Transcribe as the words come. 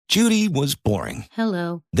Judy was boring.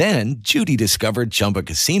 Hello. Then Judy discovered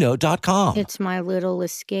ChumbaCasino.com. It's my little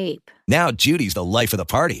escape. Now Judy's the life of the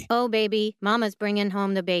party. Oh, baby, mama's bringing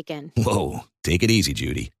home the bacon. Whoa, take it easy,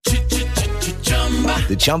 Judy.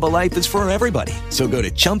 The Chumba life is for everybody. So go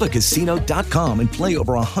to ChumbaCasino.com and play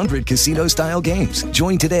over 100 casino-style games.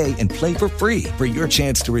 Join today and play for free for your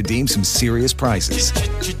chance to redeem some serious prizes.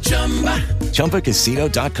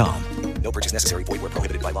 ChumbaCasino.com. No purchase necessary. Void where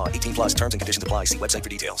prohibited by law. 18 plus terms and conditions apply. See website for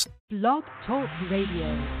details. Blog Talk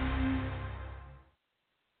Radio.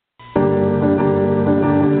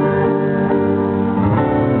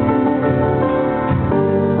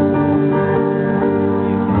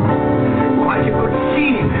 Quite a good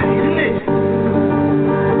scene, isn't it?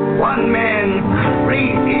 One man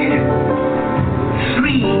crazy,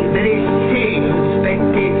 three very sane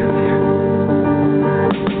spectators.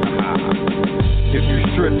 If you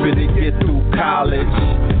stripping to get through college,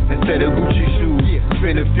 instead of Gucci shoes,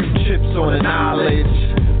 spend a few chips on the knowledge.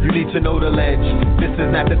 You need to know the ledge. This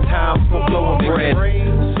is not the time for blowing bread.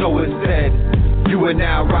 So instead, you are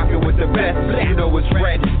now rocking with the best. You know it's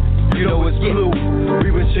red, you know it's blue.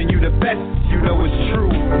 We wishing you the best, you know it's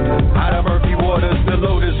true. Out of murky waters, the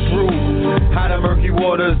lotus grew. Out of murky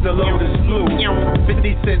waters, the lotus flew.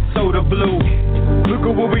 50 cent soda blue. Look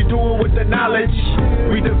at what we doing with the knowledge.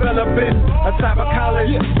 We developing a cyber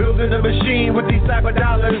college, building a machine with these cyber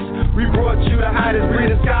dollars. We brought you the hottest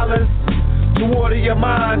breed of scholars to water your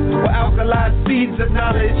mind with alkaline seeds of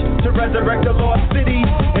knowledge, to resurrect the lost city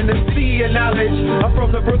in the sea of knowledge. I'm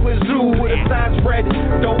from the Brooklyn Zoo with a sign spread.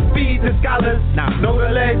 Don't feed the scholars, know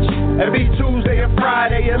the ledge. Every Tuesday and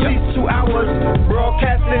Friday, at least 2 hours.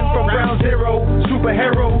 Broadcasting from Ground Zero,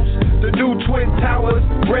 superheroes. The new Twin Towers,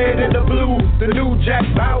 red and the blue. The new Jack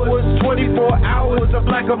Bowers, 24 hours of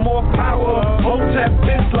black or more power. Hotep,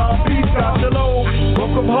 Islam, peace, God, shalom.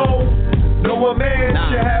 Welcome home. No one man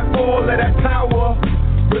should have all of that power.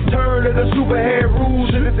 Return to the superhead rules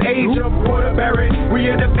in this age of water bearing. We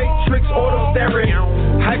in the matrix, auto staring.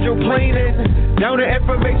 Hydroplaning down the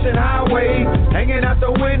information highway. Hanging out the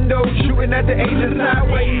window, shooting at the angels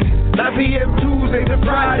sideways. 9 p.m. Tuesday to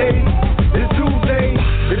Friday. It's Tuesday.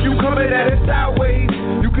 If you coming at it sideways,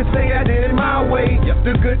 you can say I did it my way.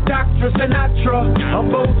 The good Dr. Sinatra. I'm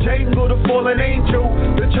Bojangle, the fallen angel.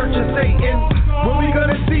 The church of Satan. When we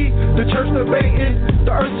gonna see the church debating,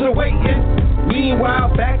 the earth's awaiting.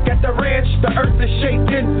 Meanwhile, back at the ranch, the earth is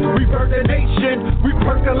shaking. We birth the nation, we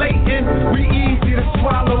percolating. We easy to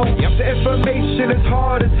swallow. The information is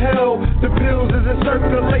hard as hell. The pills is in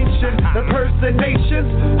circulation.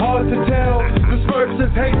 Impersonations, hard to tell. The Smurfs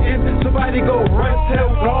is hating. Somebody go run, tell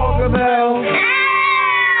Gargamel.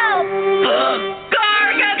 Help!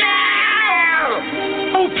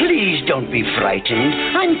 Oh, please don't be frightened.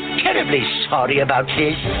 I'm terribly sorry about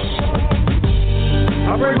this.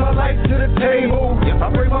 I bring my life to the table. I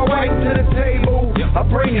bring my wife to the table. I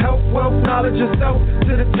bring health, wealth, knowledge, and self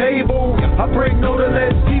to the table. I bring Know the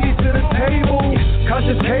Ledge TV to the table.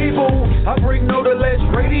 Conscious cable. I bring Know the Ledge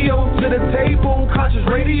radio to the table. Conscious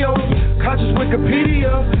radio. Conscious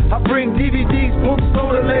Wikipedia. I bring DVDs, books,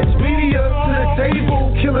 Know the Ledge media to the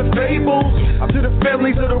table. Killing fables to the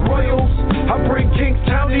families of the royals. I bring Kings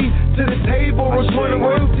County to the table. Restore the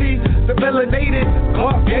royalty. The melanated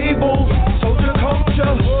Clark Gable. Soldier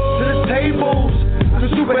culture to the tables. The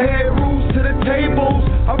superhead rules to the tables.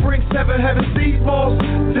 I bring 7 heaven sea balls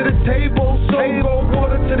to the table. Soul gold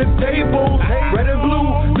water to the table. Red and blue,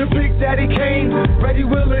 the Big Daddy came. Ready,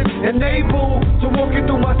 willing, and able to walk it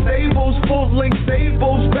through my stables. Full-length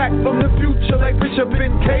stables. Back from the future like Bishop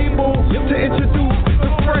and Cable. To introduce the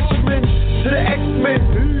freshmen to the X-Men.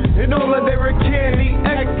 And all of their candy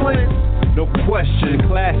excellence. No question,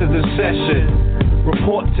 class is in session.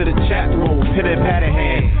 Report to the chat room, pen and pad in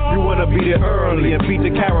hand. You wanna be there early and beat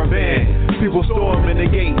the caravan. People storming the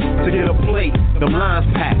gate to get a plate. Them lines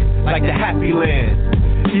packed like the Happy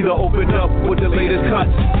Land. Either open up with the latest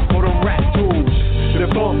cuts or them rat tools. They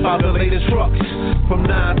bump out the latest trucks. From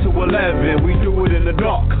 9 to 11, we do it in the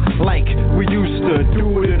dark. Like we used to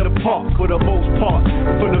do it in the park for the most part.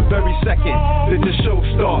 From the very second that the show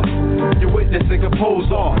starts, you're witnessing a pose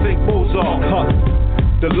off, think Mozart, huh?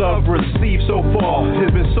 The love received so far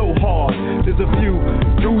has been so hard. There's a few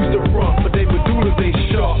dudes to front, but they medullas ain't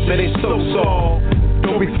sharp, man, they so soft.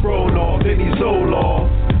 Don't be thrown off any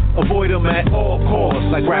Zoloft. Avoid them at all costs,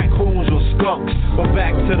 like raccoons or skunks. But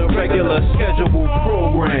back to the regular scheduled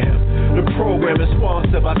program. The program is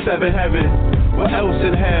sponsored by 7 Heaven. What else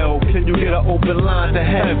in hell can you get an open line to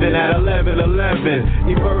heaven at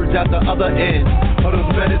 11:11? Emerge at the other end of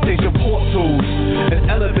those meditation portals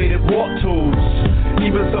and elevated walk tools.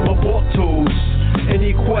 Even some abort tools.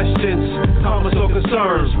 Any questions, comments, or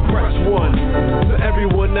concerns, watch one. To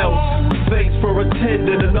everyone else, thanks for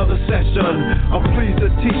attending another session. I'm pleased to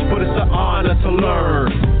teach, but it's an honor to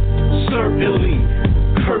learn. Certainly,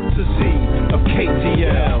 courtesy of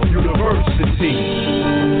KTL University.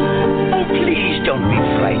 Oh, please don't be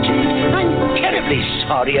frightened. I'm terribly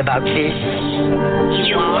sorry about this.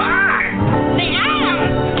 You are?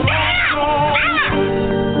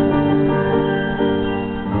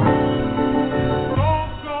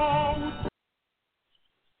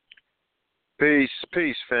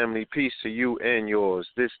 Peace, family. Peace to you and yours.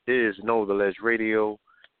 This is Know the Ledge Radio,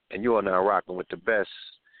 and you are now rocking with the best.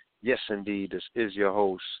 Yes, indeed, this is your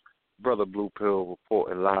host, Brother Blue Pill,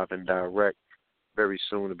 reporting live and direct. Very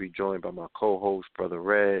soon to be joined by my co-host, Brother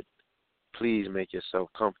Red. Please make yourself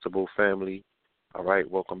comfortable, family. All right,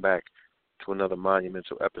 welcome back to another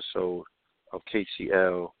monumental episode of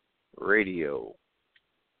KTL Radio.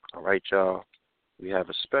 All right, y'all, we have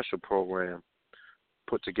a special program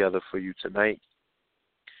put together for you tonight.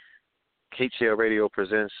 KTL Radio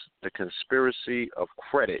presents The Conspiracy of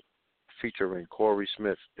Credit, featuring Corey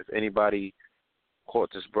Smith. If anybody caught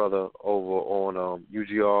this brother over on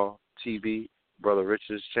UGR TV, Brother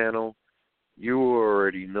Richard's channel, you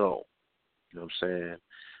already know, you know what I'm saying,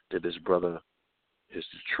 that this brother is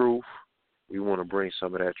the truth. We want to bring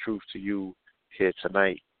some of that truth to you here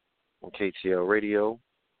tonight on KTL Radio,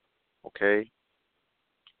 okay?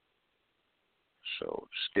 So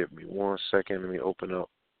just give me 1 second. Let me open up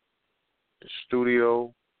the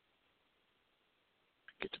studio.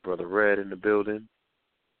 Get the Brother Red in the building.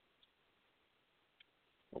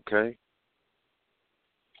 Okay.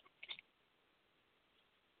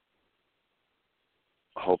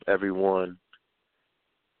 I hope everyone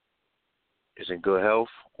is in good health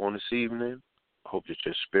on this evening. I hope that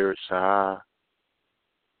your spirits are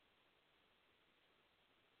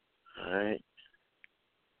high. All right.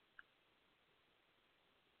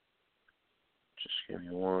 Just give me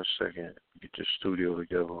 1 second. Get your studio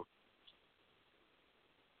together.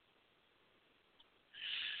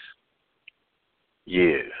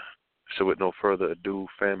 Yeah. So with no further ado,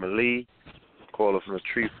 family, caller from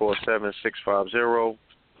the 347-650.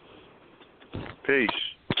 Peace.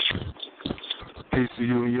 Peace to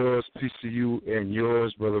you and yours. Peace to you and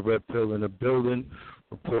yours. Brother Red Pill in the building,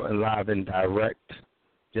 reporting live and direct.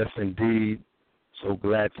 Yes, indeed. So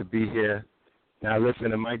glad to be here. Now,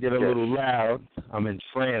 listen, it might get a little loud. I'm in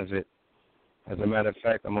transit. As a matter of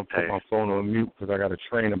fact, I'm going to put my phone on mute because I got a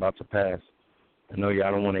train about to pass. I know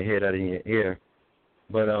y'all don't want to hear that in your ear.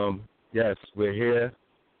 But, yes, we're here.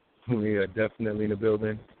 We are definitely in the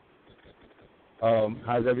building.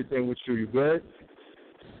 How's everything with you? You good?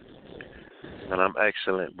 And I'm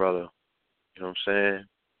excellent, brother. You know what I'm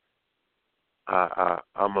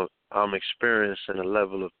saying? I'm experiencing a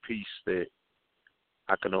level of peace that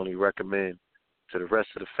I can only recommend to the rest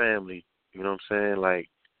of the family. You know what I'm saying? Like,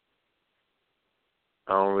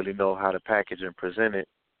 I don't really know how to package and present it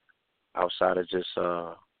outside of just,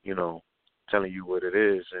 you know, telling you what it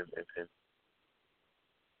is. And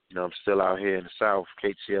you know, I'm still out here in the South.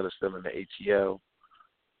 KTL is still in the ATL.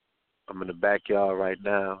 I'm in the backyard right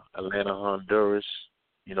now, Atlanta, Honduras,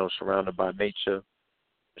 you know, surrounded by nature.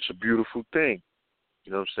 It's a beautiful thing.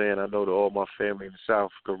 You know what I'm saying? I know that all my family in the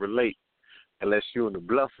South can relate, unless you're in the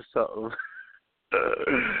Bluff or something.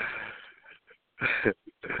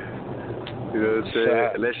 You know what I'm saying?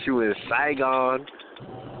 Unless you're in Saigon,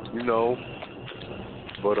 you know.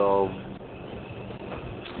 But,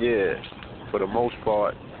 yeah, for the most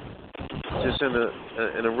part, just in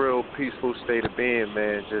a real peaceful state of being,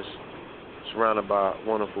 man, just surrounded by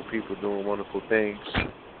wonderful people doing wonderful things.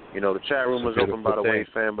 You know, the chat room is open, by the way,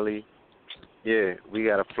 family. Yeah, we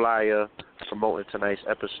got a flyer promoting tonight's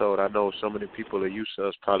episode. I know so many people are used to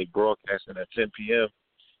us probably broadcasting at 10 p.m.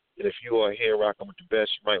 And if you are here rocking with the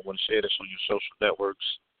best, you might want to share this on your social networks.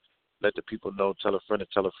 Let the people know, tell a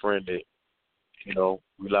friend that, you know,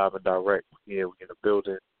 we live and direct. Yeah, we're in the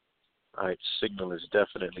building. All right, signal is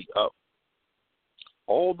definitely up.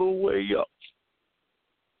 All the way up.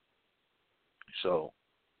 So,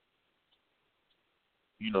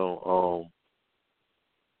 you know,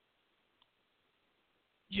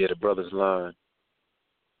 yeah, the brother's line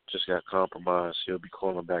just got compromised. He'll be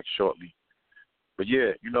calling back shortly. But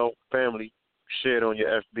yeah, you know, family, share it on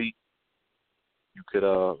your FB. You could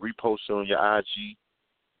repost it on your IG,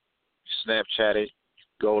 Snapchat it, you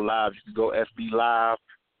can go live, you can go FB live.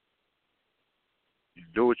 You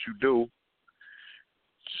do what you do.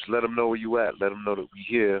 Just let them know where you at. Let them know that we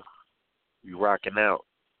here, we rocking out.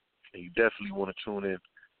 And you definitely want to tune in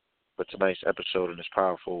for tonight's episode and this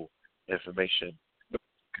powerful information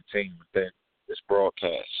contained within this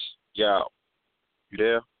broadcast. Yo, you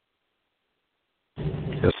there?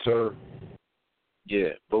 Yes, sir.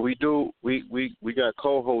 Yeah, but we got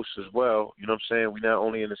co-hosts as well. You know what I'm saying? We're not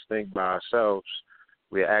only in this thing by ourselves.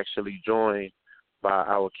 We're actually joined by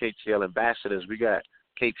our KTL ambassadors. We got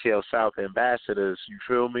KTL South ambassadors. You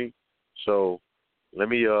feel me? So let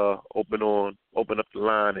me open up the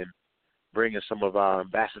line and bring in some of our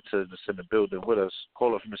ambassadors that's in the building with us.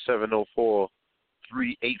 Call up from the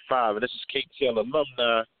 704-385, and this is KTL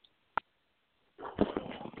alumni.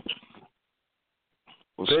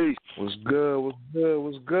 What's good?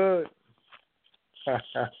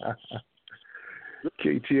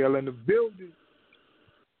 KTL in the building.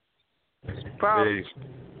 Proud.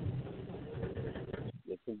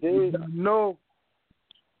 Yes, indeed. No.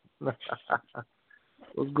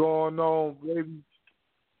 What's going on, baby?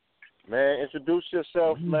 Man, introduce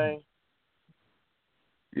yourself, man.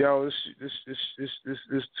 Yo,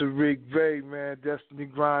 this Tariq Vay, man. Destiny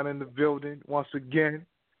Grind in the building once again.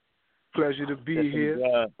 Pleasure to be here.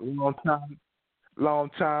 Long time. You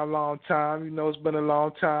know, it's been a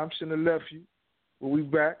long time. Shouldn't have left you. But we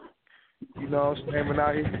back. You know, slamming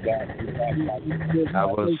out here.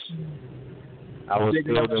 I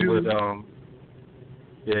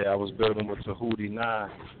was building with Tahuti 9.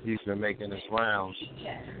 He's been making his rounds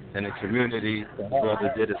in the community. The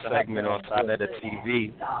brother did a segment on side of the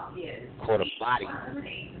TV called A Body.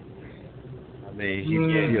 I mean,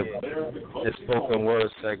 his spoken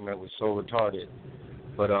word segment was so retarded.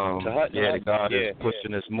 But, the God is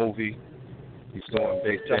pushing this movie. He's doing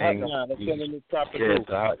big things.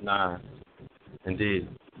 Tahat 9. Indeed.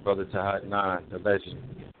 Brother Tahat 9, the legend.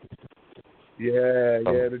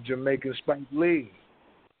 Yeah, the Jamaican Spike Lee.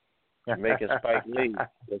 Jamaican Spike Lee.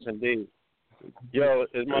 Yes, indeed. Yo,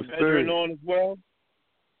 is my bedroom on as well?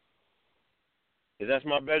 Is that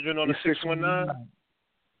my bedroom on the 619?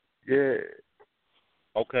 Yeah.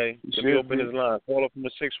 Okay. Let me open his line. Call up from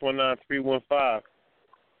the 619-315.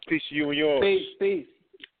 Peace to you and yours. Peace.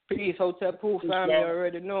 Hotel Pool family, you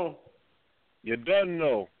already know. You done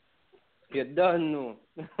know. You done know.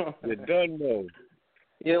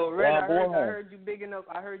 Yo, Red, I heard you bigging up.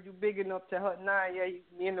 To Hut 9. Yeah,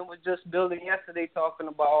 me and him was just building yesterday, talking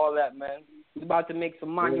about all that, man. He's about to make some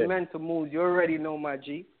monumental moves. You already know, my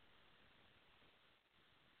G.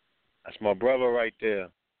 That's my brother right there.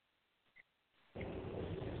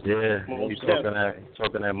 Yeah, he's talking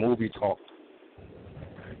that movie talk.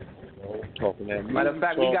 Matter of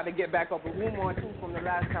fact, we got to get back up a rumor too from the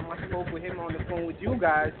last time I spoke with him on the phone with you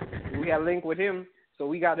guys. We had a link with him, so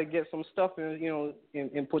we got to get some stuff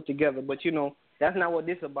and put together. But that's not what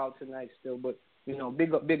this is about tonight. Still, but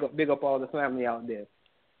big up all the family out there.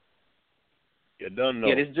 You done know.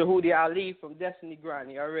 Yeah, this is Jahudi Ali from Destiny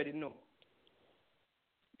Grind. You already know.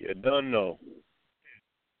 You done know.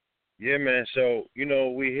 Yeah, man. So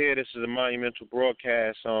we here. This is a monumental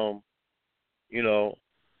broadcast.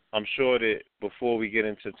 I'm sure that before we get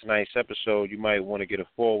into tonight's episode, you might want to get a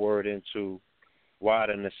foreword into why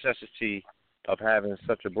the necessity of having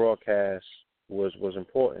such a broadcast was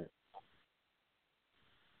important.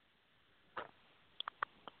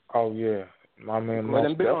 Oh yeah, my man. Let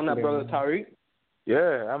him build on that, brother Tariq.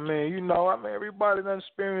 Yeah, I mean, everybody done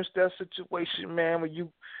experienced that situation, man. When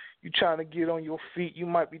you trying to get on your feet, you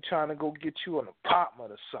might be trying to go get you an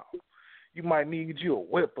apartment or something. You might need you a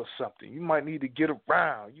whip or something. You might need to get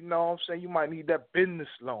around. You know what I'm saying? You might need that business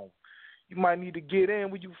loan. You might need to get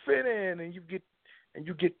in where you fit in, and you get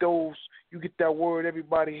that word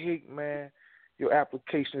everybody hate, man. Your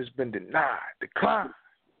application has been declined.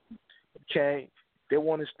 Okay, they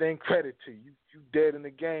want to extend credit to you. You dead in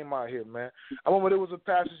the game out here, man. I remember there was a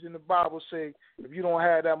passage in the Bible say if you don't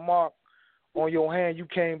have that mark on your hand, you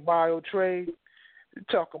can't buy or trade. You're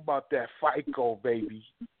talking about that FICO, baby.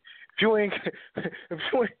 If you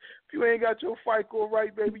ain't got your FICO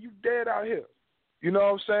right, baby, you dead out here. You know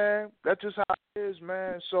what I'm saying? That's just how it is,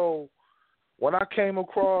 man. So when I came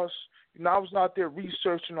across, I was out there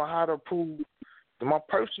researching on how to improve my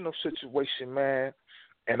personal situation, man,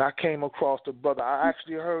 and I came across the brother. I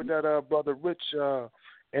actually heard that Brother Rich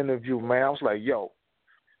interview, man. I was like, yo,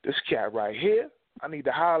 this cat right here, I need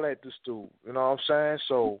to holler at this dude. You know what I'm saying?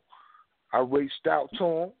 So I reached out to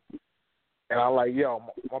him. And I'm like, yo,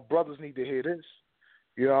 my brothers need to hear this.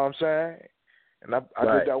 You know what I'm saying? And I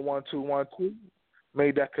did that 1, 2, 1, 2,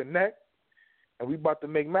 made that connect, and we about to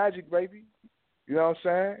make magic, baby. You know what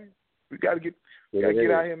I'm saying? We gotta get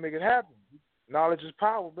out here and make it happen. Knowledge is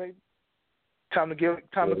power, baby. Time to go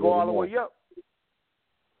all the way up.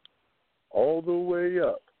 All the way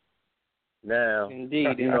up. Now,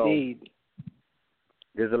 indeed.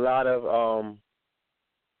 There's a lot of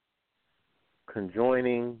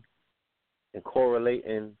conjoining and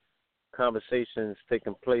correlating conversations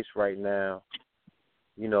taking place right now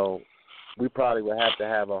you know, we probably would have to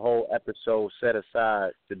have a whole episode set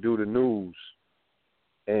aside to do the news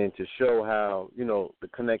and to show how, you know, the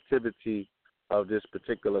connectivity of this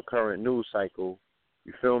particular current news cycle.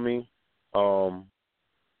 You feel me?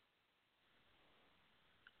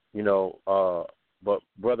 But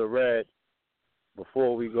Brother Red,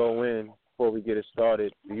 before we go in, before we get it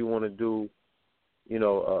started, do you want to do, you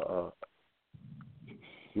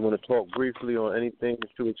want to talk briefly on anything that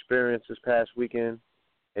you experienced this past weekend?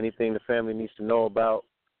 Anything the family needs to know about?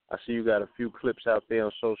 I see you got a few clips out there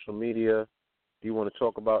on social media. Do you want to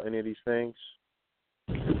talk about any of these things?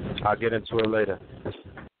 I'll get into it later.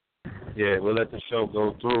 Yeah, we'll let the show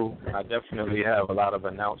go through. I definitely have a lot of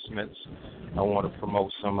announcements. I want to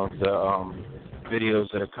promote some of the videos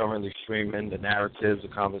that are currently streaming, the narratives, the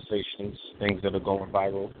conversations, things that are going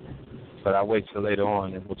viral. But I'll wait till later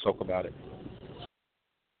on and we'll talk about it.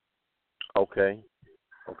 Okay,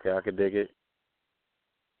 I can dig it.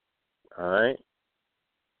 All right.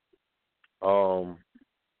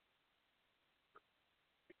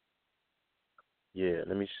 Yeah,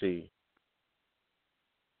 let me see.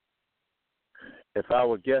 If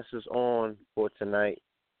our guest is on for tonight,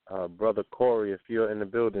 Brother Corey, if you're in the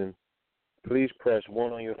building, please press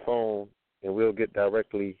 1 on your phone and we'll get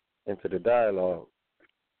directly into the dialogue.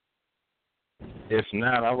 If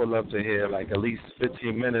not, I would love to hear like at least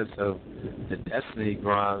 15 minutes of the Destiny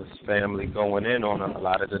Grinds family going in on a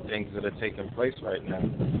lot of the things that are taking place right now.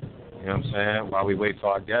 You know what I'm saying? While we wait for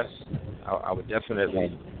our guests, I would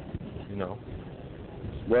definitely, you know.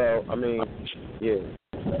 Well, I mean, yeah,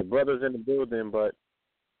 the brother's in the building, but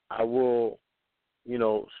I will, you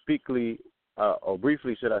know, or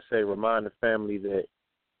briefly, should I say, remind the family that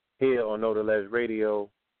here on Know the Ledge Radio,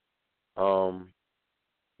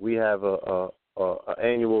 we have a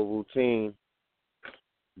annual routine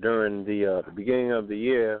during the beginning of the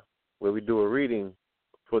year where we do a reading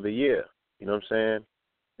for the year. You know what I'm saying?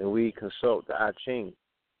 And we consult the I Ching,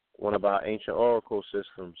 one of our ancient oracle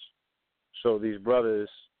systems. So these brothers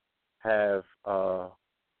have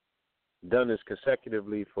done this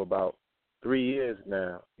consecutively for about 3 years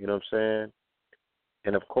now. You know what I'm saying?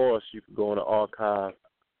 And of course, you can go in the archive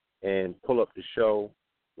and pull up the show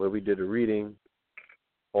where we did a reading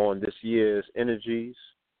on this year's energies,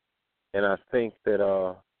 and I think that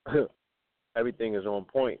everything is on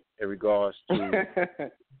point in regards to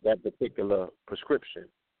that particular prescription.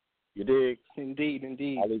 You dig? Indeed.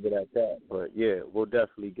 I'll leave it at that. But yeah, we'll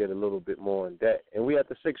definitely get a little bit more in depth. And we at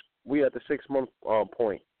the 6 month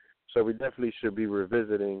point, so we definitely should be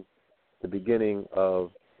revisiting the beginning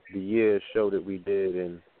of the year's show that we did,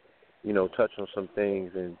 and you know, touch on some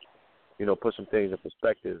things and you know, put some things in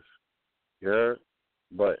perspective. You heard?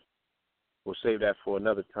 But we'll save that for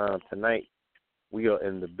another time. Tonight, we are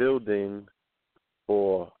in the building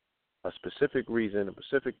for a specific reason, a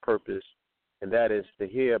specific purpose, and that is to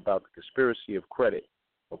hear about the conspiracy of credit,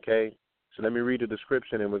 okay? So let me read the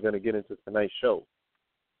description, and we're going to get into tonight's show.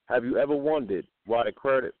 Have you ever wondered why the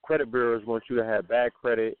credit bureaus want you to have bad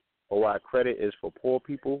credit, or why credit is for poor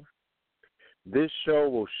people? This show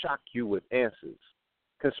will shock you with answers.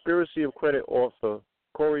 Conspiracy of Credit author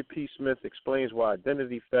Corey P. Smith explains why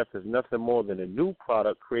identity theft is nothing more than a new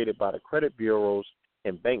product created by the credit bureaus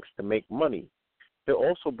and banks to make money. He'll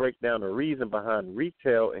also break down the reason behind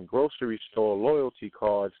retail and grocery store loyalty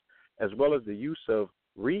cards, as well as the use of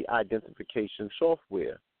re-identification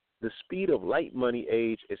software. The speed of light money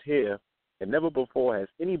age is here, and never before has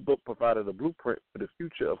any book provided a blueprint for the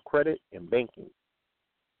future of credit and banking.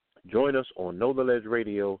 Join us on Know the Ledge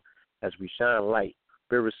Radio as we shine light,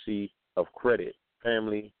 conspiracy of credit.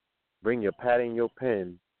 Family, bring your pad and your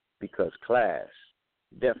pen because class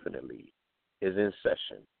definitely is in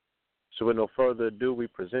session. So with no further ado, we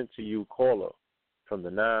present to you caller from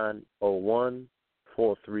the 901-438.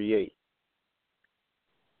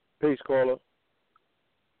 Peace, caller.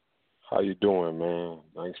 How you doing, man?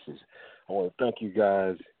 Thanks for. I want to thank you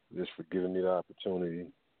guys just for giving me the opportunity,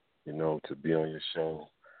 you know, to be on your show.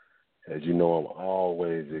 As you know, I'm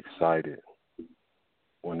always excited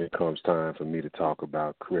when it comes time for me to talk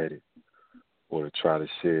about credit or to try to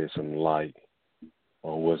shed some light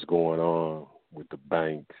on what's going on with the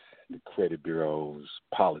banks, the credit bureaus,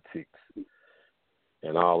 politics,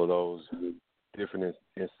 and all of those different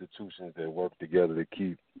institutions that work together to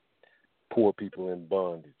keep poor people in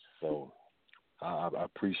bondage. So I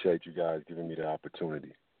appreciate you guys giving me the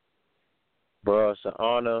opportunity. Bro, it's an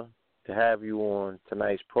honor to have you on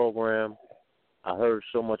tonight's program. I heard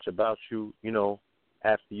so much about you, you know,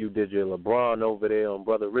 after you did your LeBron over there on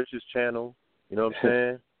Brother Rich's channel. You know what I'm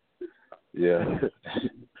saying? Yeah.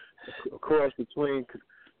 Of course, between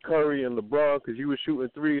Curry and LeBron, because you were shooting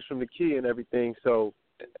threes from the key and everything. So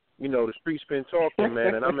the streets been talking,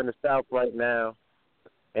 man, and I'm in the South right now,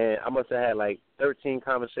 and I must have had like 13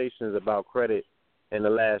 conversations about credit in the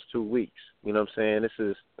last 2 weeks. You know what I'm saying? This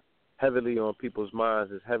is heavily on people's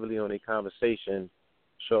minds. It's heavily on their conversation.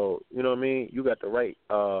 So, you know what I mean? You got the right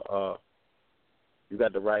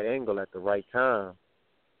angle at the right time.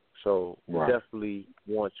 So we definitely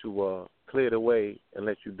want to clear the way and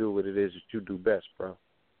let you do what it is that you do best, bro.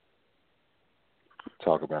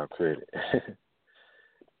 Talk about credit.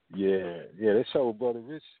 Yeah, this show, Brother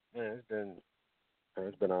Rich, man,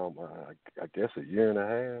 it's been I guess a year and a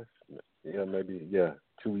half. Yeah, maybe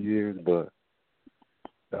 2 years, but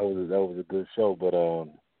that was a good show. But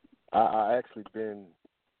I actually been,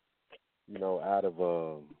 out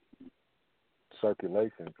of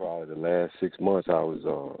circulation probably the last 6 months. I was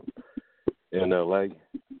in LA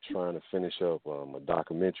trying to finish up a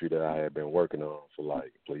documentary that I had been working on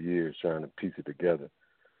for years, trying to piece it together.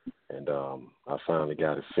 And I finally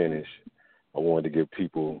got it finished. I wanted to give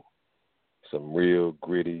people some real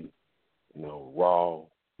gritty, raw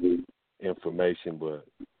information, but,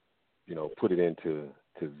 put it into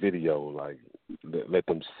video, like let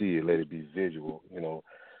them see it, let it be visual.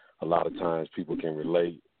 A lot of times people can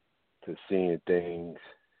relate to seeing things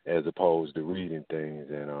as opposed to reading things.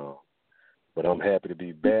 And but I'm happy to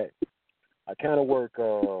be back. I kind of work.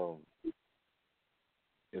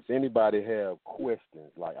 If anybody have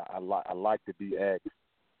questions, like I like to be asked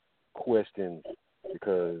questions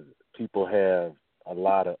because people have a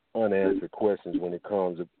lot of unanswered questions when it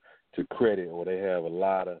comes to credit, or they have a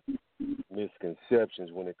lot of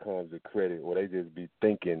misconceptions when it comes to credit, or they just be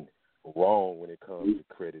thinking wrong when it comes to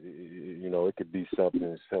credit. It could be something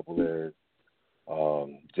as simple as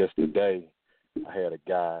just today I had a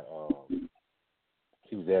guy,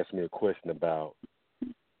 he was asking me a question about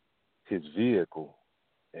his vehicle,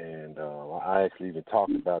 and I actually even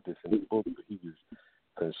talked about this in the book, but he was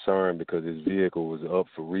concerned because his vehicle was up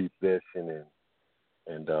for repossession,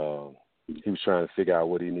 and he was trying to figure out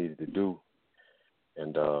what he needed to do.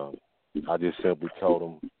 And I just simply told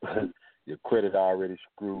him, your credit already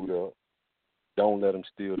screwed up. Don't let them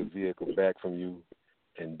steal the vehicle back from you,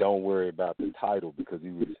 and don't worry about the title, because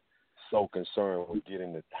he was so concerned with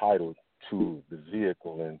getting the title to the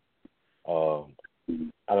vehicle. And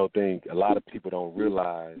I don't think a lot of people don't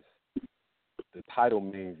realize the title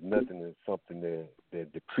means nothing to something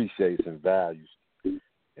that depreciates in values.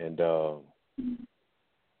 And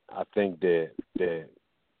I think that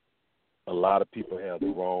a lot of people have the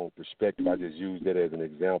wrong perspective. I just use that as an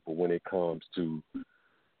example when it comes to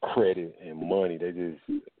credit and money. They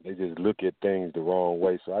just look at things the wrong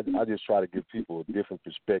way. So I just try to give people a different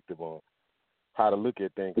perspective on how to look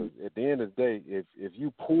at things. 'Cause at the end of the day, if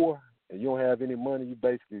you poor and you don't have any money, you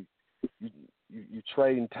basically you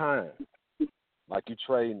trading time. Like you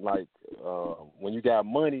trading, when you got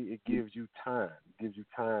money, it gives you time. It gives you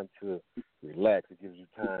time to relax. It gives you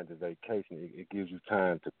time to vacation. It gives you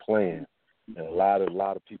time to plan. And a lot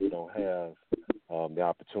of people don't have the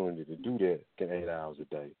opportunity to do that in 8 hours a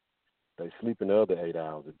day. They sleep in the other 8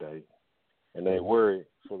 hours a day, and they worry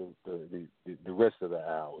for the rest of the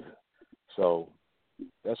hours. So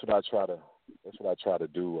that's what I try to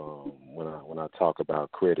do when I talk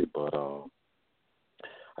about credit. But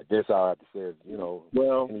I guess all I have to say is, any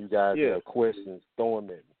of you guys have questions, throw them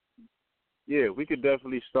at me. Yeah, we could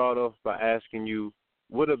definitely start off by asking you,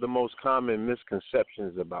 what are the most common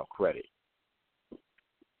misconceptions about credit?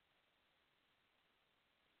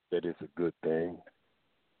 That it's a good thing.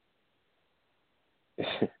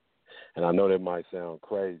 And I know that might sound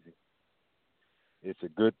crazy. It's a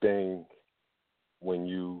good thing when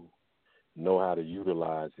you know how to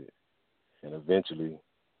utilize it and eventually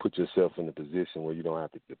put yourself in a position where you don't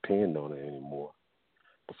have to depend on it anymore.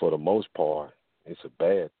 But for the most part, it's a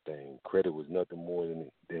bad thing. Credit was nothing more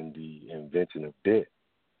than the invention of debt.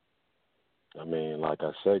 I mean, like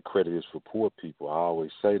I say, credit is for poor people. I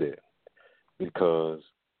always say that because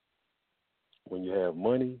when you have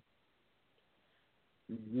money,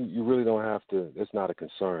 you really don't have to. It's not a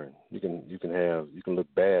concern. You can look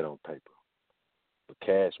bad on paper, but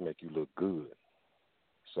cash make you look good.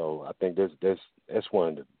 So I think that's one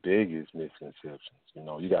of the biggest misconceptions.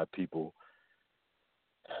 You got people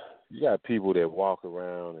that walk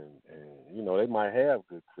around and they might have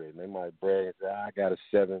good credit. They might brag and say, I got a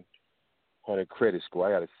 700 credit score.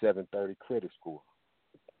 I got a 730 credit score.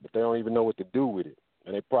 But they don't even know what to do with it.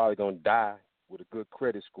 And they're probably going to die with a good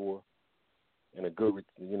credit score and a good,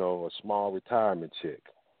 a small retirement check.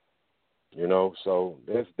 So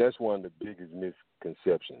that's one of the biggest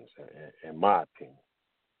misconceptions, in my opinion,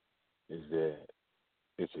 is that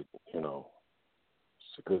it's a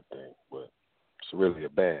good thing, but it's really a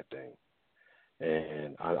bad thing.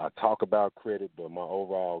 And I talk about credit, but my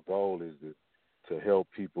overall goal is to help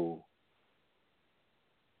people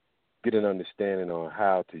get an understanding on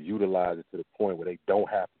how to utilize it to the point where they don't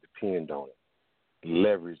have to depend on it.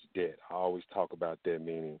 Leverage debt. I always talk about that,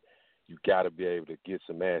 meaning you got to be able to get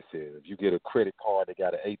some assets. If you get a credit card that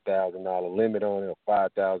got an $8,000 limit on it, a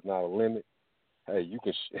 $5,000 limit, hey, you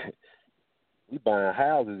can. We buying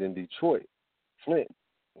houses in Detroit, Flint.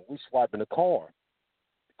 We swiping a card,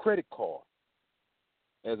 credit card,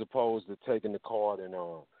 as opposed to taking the card and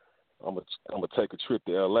I'm gonna take a trip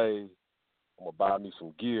to L.A. I'm gonna buy me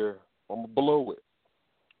some gear. I'm gonna blow it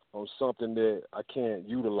on something that I can't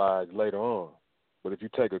utilize later on. But if you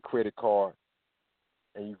take a credit card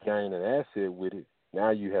and you gain an asset with it,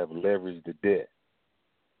 now you have leveraged the debt.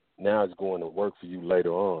 Now it's going to work for you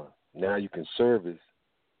later on. Now you can service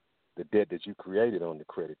the debt that you created on the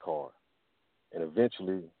credit card. And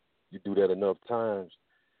eventually, you do that enough times,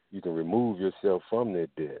 you can remove yourself from that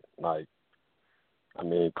debt. Like, I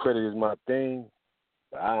mean, credit is my thing,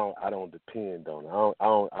 but I don't depend on it.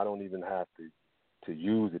 I don't even have to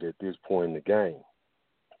use it at this point in the game.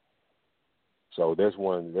 So that's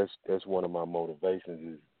one of my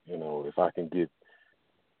motivations is, you know, if I can get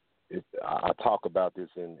it. I talk about this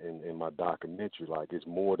in my documentary. Like, it's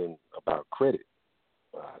more than about credit.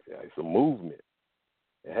 It's a movement.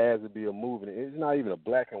 It has to be a movement. It's not even a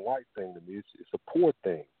black and white thing to me. It's a poor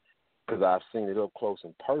thing, because I've seen it up close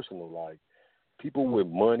and personal. Like, people with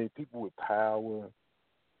money, people with power,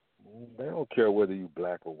 they don't care whether you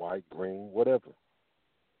black or white, green, whatever.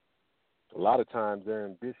 A lot of times their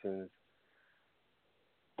ambitions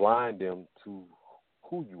blind them to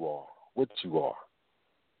who you are, what you are.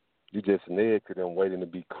 You're just an egg to them waiting to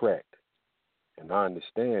be cracked. And I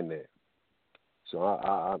understand that. So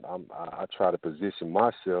I try to position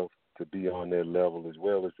myself to be on their level, as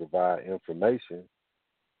well as provide information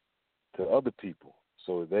to other people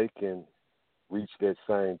so they can reach that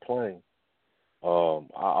same plane. I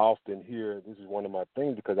often hear, this is one of my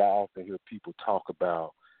things, because I often hear people talk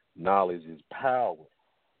about knowledge is power.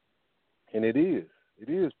 And it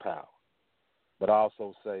is power. But I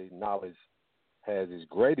also say knowledge has its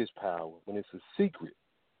greatest power when it's a secret.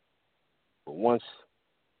 But once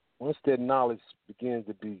that knowledge begins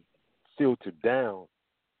to be filtered down,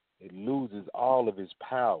 it loses all of its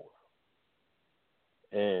power.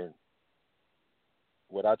 And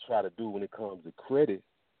what I try to do when it comes to credit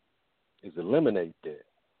is eliminate that.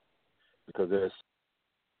 Because there's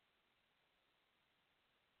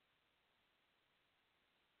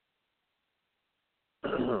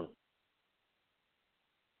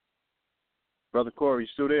Brother Corey, you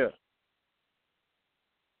still there?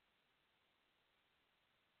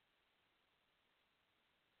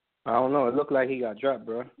 I don't know. It looked like he got dropped,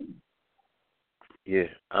 bro. Yeah,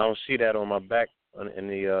 I don't see that on my back in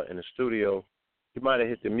the studio. You might have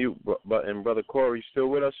hit the mute button. Brother Corey, you still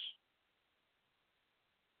with us?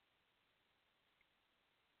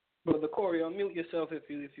 Brother Corey, unmute yourself if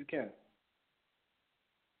you can.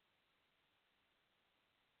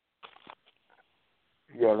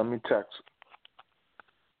 Yeah, let me text.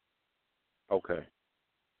 Okay.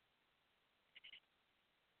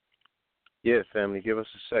 Yeah, family, give us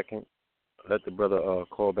a second. Let the brother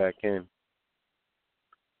call back in.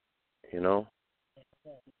 You know?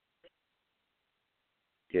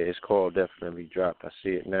 Yeah, his call definitely dropped. I see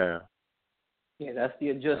it now. Yeah, that's the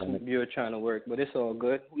adjustment bureau trying to work, but it's all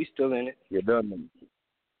good. We still in it. You're done.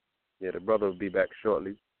 Yeah, the brother will be back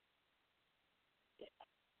shortly.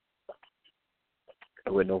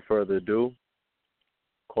 With no further ado,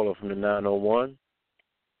 caller from the 901.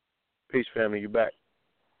 Peace, family, you back.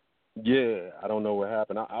 Yeah, I don't know what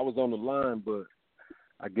happened. I was on the line, but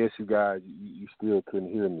I guess you guys, you still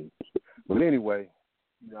couldn't hear me. But anyway,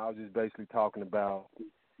 you know, I was just basically talking about,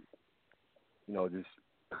 you know, just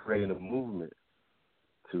creating a movement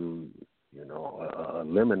to, you know,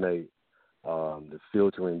 eliminate the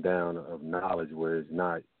filtering down of knowledge where it's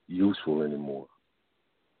not useful anymore.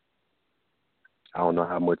 I don't know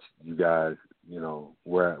how much you guys, you know,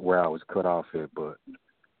 where I was cut off at, but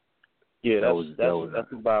yeah,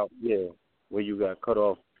 that's about where you got cut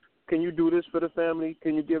off. Can you do this for the family?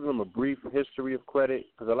 Can you give them a brief history of credit?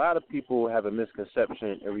 Because a lot of people have a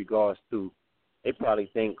misconception in regards to, they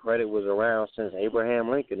probably think credit was around since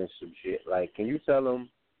Abraham Lincoln and some shit. Like, can you tell them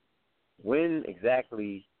when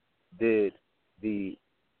exactly did the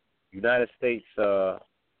United States,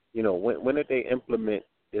 when did they implement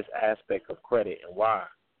this aspect of credit and why?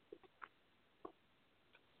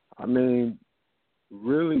 I mean,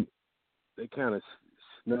 really, they kind of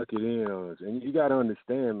snuck it in on us. And you got to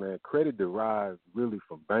understand, man, credit derives really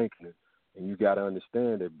from banking. And you got to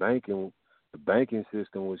understand that banking the banking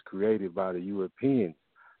system was created by the Europeans.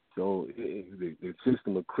 So the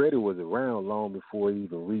system of credit was around long before it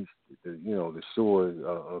even reached the shores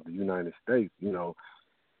of the United States.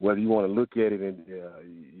 Whether you want to look at it and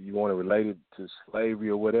you want to relate it to slavery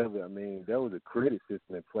or whatever, I mean, there was a credit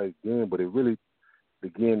system in place then, but it really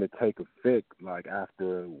began to take effect like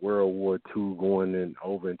after World War II, going in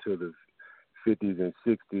over into the 50s and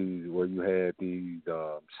 60s, where you had these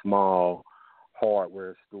small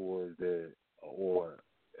hardware stores or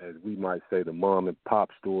as we might say, the mom and pop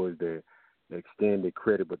stores that extended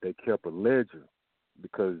credit, but they kept a ledger,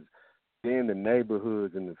 because then the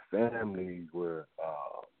neighborhoods and the families were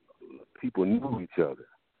people knew each other.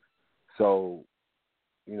 So,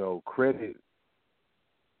 credit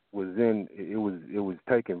was it was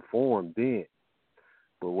taking form then.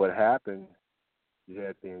 But what happened, you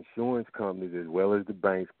had the insurance companies as well as the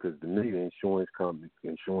banks, because to me, the insurance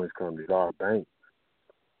companies are banks.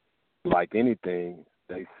 Like anything,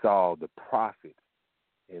 they saw the profit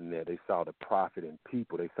in there. They saw the profit in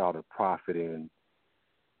people. They saw the profit in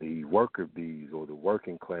the worker bees or the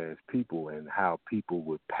working class people, and how people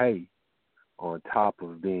would pay on top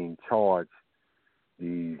of being charged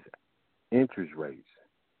these interest rates.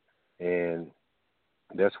 And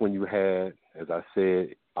that's when you had, as I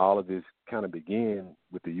said, all of this kind of began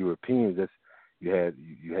with the Europeans. You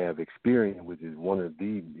have Experian, which is one of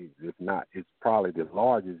the, if not, it's probably the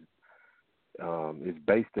largest. It's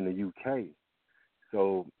based in the UK.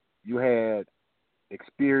 So you had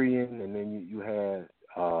Experian, and then you had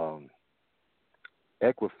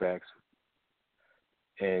Equifax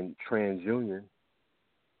and TransUnion.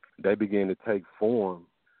 They began to take form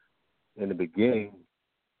in the beginning,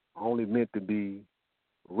 only meant to be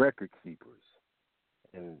record keepers.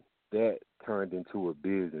 And that turned into a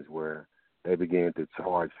business where they began to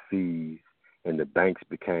charge fees, and the banks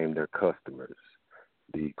became their customers.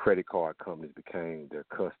 The credit card companies became their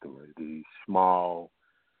customers. The small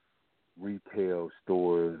retail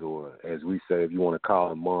stores, or as we say, if you want to call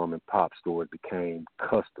them mom and pop stores, became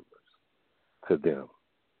customers to them,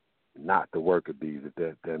 not the worker bees, if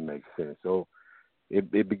that makes sense. So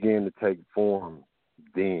it began to take form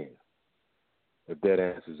then, if that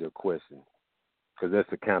answers your question. Because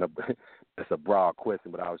that's a broad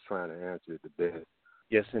question, but I was trying to answer it the best.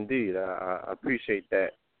 Yes, indeed. I appreciate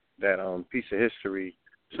that piece of history.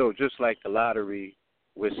 So just like the lottery,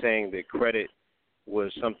 we're saying that credit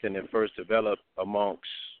was something that first developed amongst,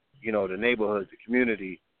 the neighborhoods, the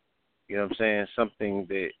community. You know what I'm saying? Something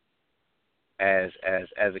that as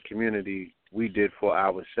a community we did for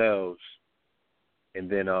ourselves, and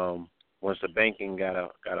then once the banking got a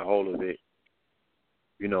hold of it,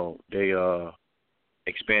 they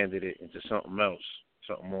expanded it into something else,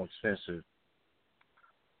 something more expensive.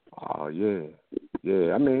 Oh yeah.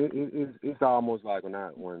 I mean, it's almost like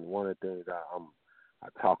when one of the things I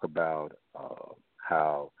talk about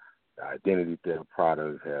how the identity theft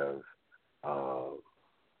products have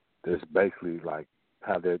it's basically like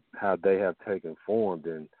how they have taken form.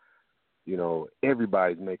 And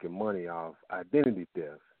everybody's making money off identity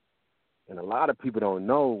theft, and a lot of people don't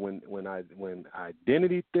know when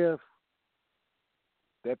identity theft,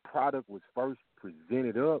 that product was first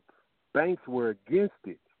presented up, banks were against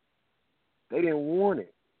it. They didn't want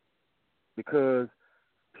it because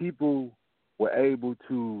people were able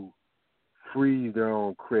to freeze their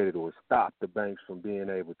own credit or stop the banks from being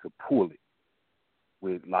able to pull it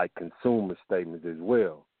with like consumer statements as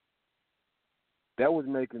well. That was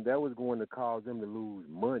going to cause them to lose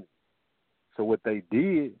money. So what they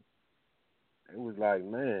did, it was like,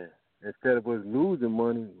 man, instead of us losing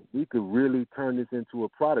money, we could really turn this into a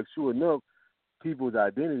product. Sure enough, people's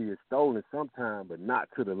identity is stolen sometime, but not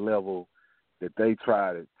to the level that they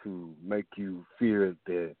try to make you fear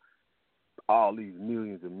that all these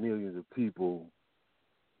millions and millions of people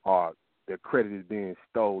their credit is being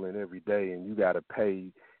stolen every day, and you got to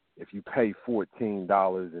pay. If you pay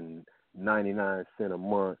 $14.99 a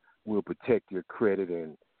month, we'll protect your credit.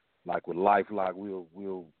 And like with LifeLock,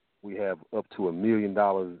 we have up to $1 million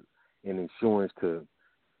in insurance to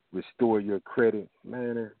restore your credit.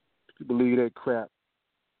 Man, if you believe that crap,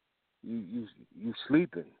 you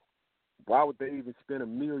sleeping. Why would they even spend $1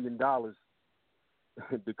 million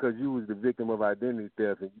because you was the victim of identity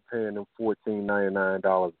theft and you paying them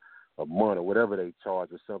 $14.99 a month or whatever they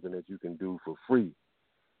charge, or something that you can do for free?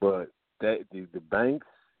 But the banks,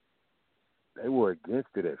 they were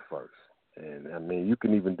against it at first. And I mean, you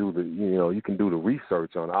can even do the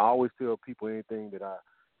research on it. I always tell people anything that I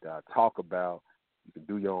talk about, you can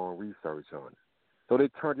do your own research on it. So they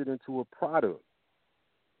turned it into a product.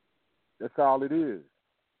 That's all it is.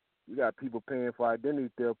 You got people paying for identity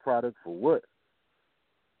theft products for what?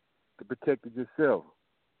 to protect it yourself.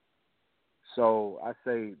 So I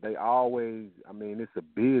say they always, I mean, it's a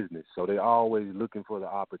business, so they always looking for the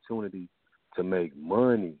opportunity to make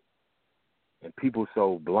money. And people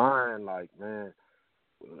so blind, like, man,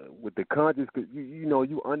 with the conscious, cause you know,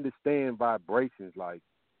 you understand vibrations. Like,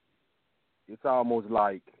 it's almost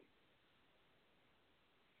like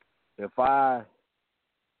if I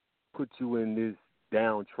put you in this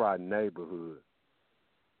downtrodden neighborhood,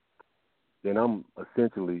 then I'm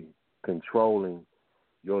essentially controlling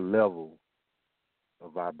your level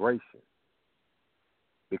of vibration,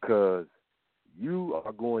 because you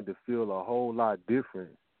are going to feel a whole lot different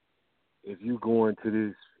if you go into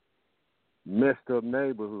this messed up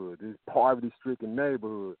neighborhood, this poverty-stricken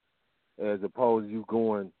neighborhood, as opposed to you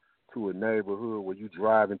going to a neighborhood where you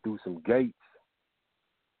driving through some gates,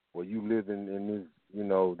 where you living in this, you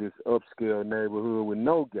know, this upscale neighborhood with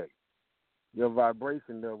no gates. Your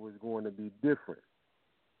vibration level is going to be different.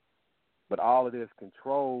 But all of this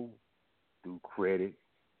control through credit,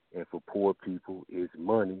 and for poor people is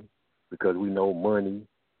money, because we know money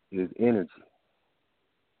is energy.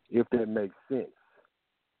 If that makes sense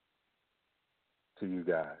to you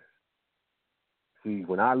guys. See,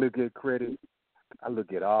 when I look at credit, I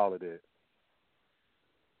look at all of that.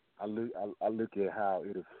 I look at how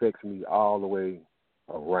it affects me all the way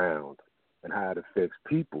around and how it affects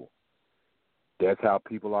people. That's how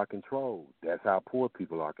people are controlled. That's how poor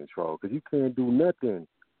people are controlled. Because you can't do nothing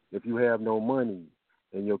if you have no money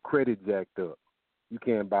and your credit jacked up. You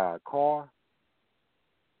can't buy a car.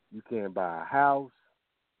 You can't buy a house.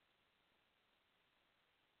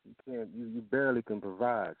 You can't. You barely can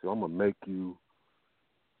provide. So I'm gonna make you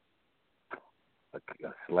a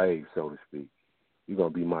slave, so to speak. You're gonna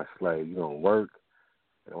be my slave. You're gonna work,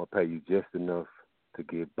 and I'm gonna pay you just enough to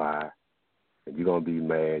get by. And you're gonna be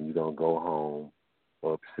mad. And you're gonna go home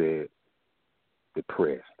upset,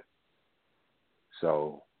 depressed.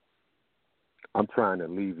 So I'm trying to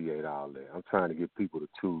alleviate all that. I'm trying to give people the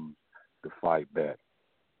tools to fight back.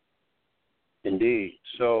 Indeed.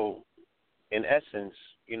 So, in essence,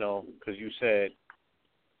 you know, because you said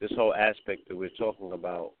this whole aspect that we're talking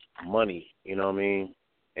about, money, you know what I mean?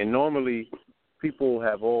 And normally people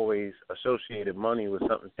have always associated money with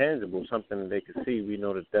something tangible, something that they can see. We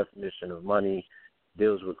know the definition of money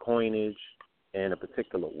deals with coinage and a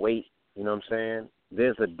particular weight, you know what I'm saying?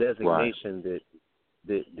 There's a designation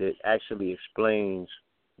that actually explains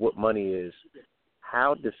what money is.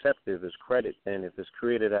 How deceptive is credit then if it's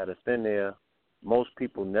created out of thin air? Most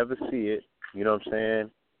people never see it, you know what I'm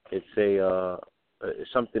saying?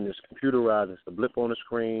 It's something that's computerized. It's a blip on the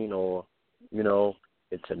screen, or, you know,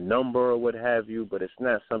 it's a number or what have you, but it's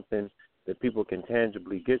not something that people can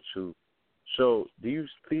tangibly get to. So do you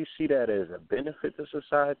please see that as a benefit to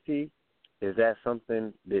society? Is that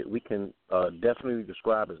something that we can definitely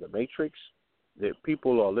describe as a matrix, that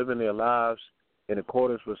people are living their lives in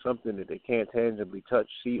accordance with something that they can't tangibly touch,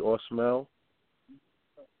 see, or smell?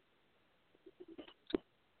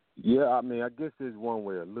 Yeah, I mean, I guess there's one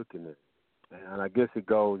way of looking at it. And I guess it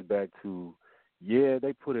goes back to, yeah,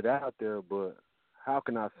 they put it out there, but how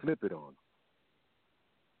can I flip it on them?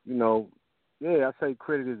 You know, yeah, I say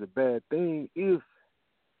credit is a bad thing if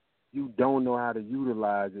you don't know how to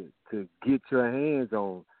utilize it to get your hands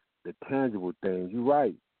on the tangible things. You're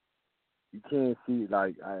right. You can't see,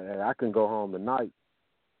 like, I can go home tonight,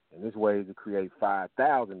 and there's ways to create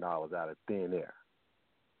 $5,000 out of thin air.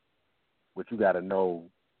 But you got to know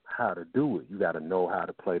how to do it. You got to know how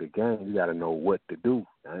to play the game. You got to know what to do.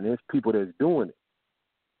 And there's people that's doing it.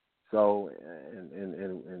 So,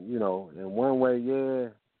 and you know, in one way, yeah,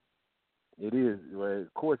 it is. Well,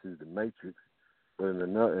 of course, it's the matrix. But in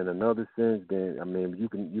another sense, then I mean, you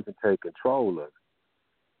can take control of it.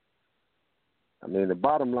 I mean, the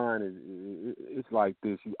bottom line is, it's like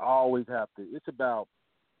this. You always have to. It's about.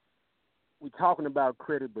 We're talking about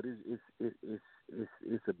credit, but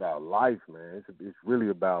it's about life, man. It's really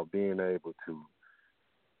about being able to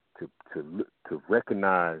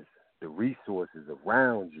recognize the resources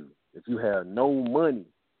around you. If you have no money,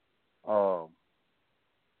 I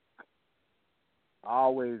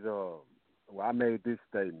made this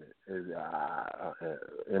statement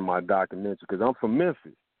in my documentary, because I'm from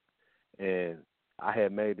Memphis, and I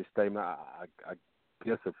had made the statement. I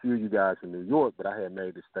guess a few of you guys from New York, but I had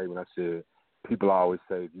made the statement. I said, people always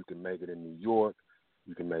say if you can make it in New York,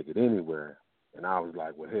 you can make it anywhere. And I was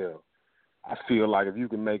like, well, hell, I feel like if you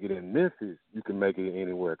can make it in Memphis, you can make it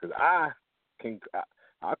anywhere. Because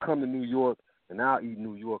I'll come to New York and I'll eat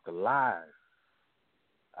New York alive.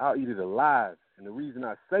 I'll eat it alive. And the reason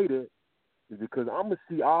I say that is because I'm going to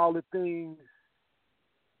see all the things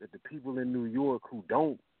that the people in New York who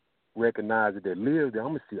don't recognizer that lives there, I'm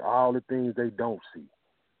going to see all the things they don't see.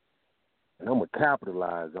 And I'm going to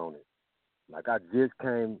capitalize on it. Like I just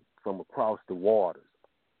came from across the waters.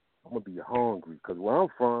 I'm going to be hungry because where I'm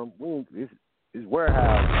from, it's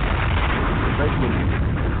warehouse.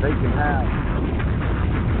 They can have.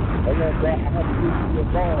 I have to give you a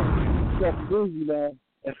ball. You're busy, man.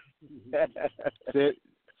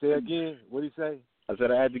 Say again. What did he say? I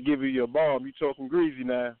said I had to give you your bomb. You talking greasy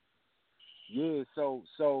now. Yeah, so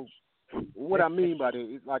what I mean by that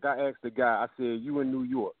is like I asked the guy, I said, you in New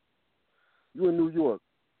York. You in New York.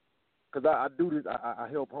 Because I do this, I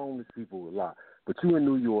help homeless people a lot. But you in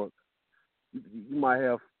New York, you might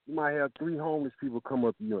have 3 homeless people come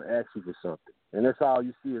up to you and ask you for something. And that's all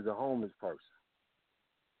you see is a homeless person.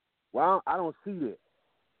 Well, I don't see that.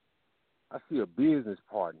 I see a business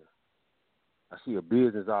partner. I see a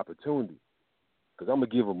business opportunity. Because I'm going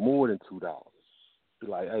to give them more than $2. Be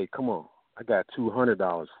like, hey, come on. I got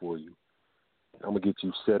 $200 for you. I'm going to get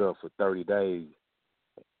you set up for 30 days.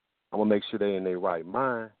 I'm going to make sure they're in their right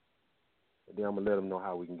mind. And then I'm going to let them know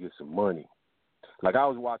how we can get some money. Like I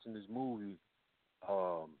was watching this movie,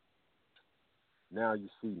 Now You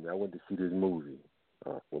See Me. I went to see this movie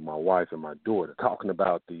with my wife and my daughter, talking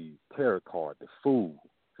about the tarot card, the fool.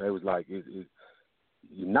 So it was like, you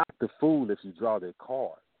knock the fool if you draw their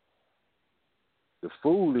card. The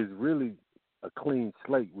fool is really a clean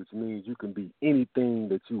slate, which means you can be anything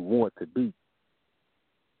that you want to be.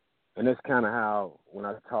 And that's kind of how, when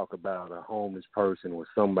I talk about a homeless person or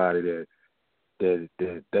somebody that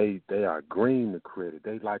they are green to credit,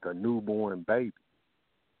 they like a newborn baby.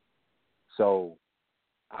 So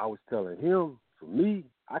I was telling him, for me,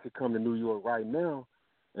 I could come to New York right now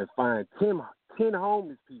and find 10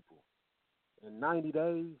 homeless people in 90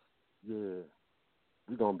 days. Yeah,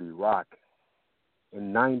 we're going to be rocking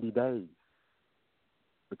in 90 days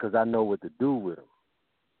because I know what to do with them.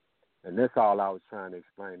 And that's all I was trying to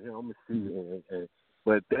explain to him. I'm going to see,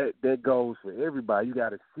 but that goes for everybody. You got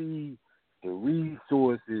to see the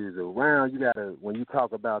resources around. You got to, when you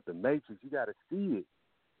talk about the matrix, you got to see it.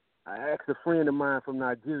 I asked a friend of mine from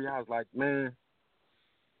Nigeria, I was like, man,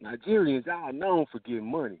 Nigerians, y'all are known for getting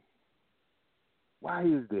money. Why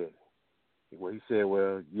is that? Well, he said,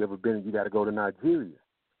 well, you got to go to Nigeria.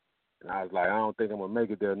 And I was like, I don't think I'm going to make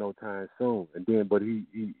it there no time soon. And then, but he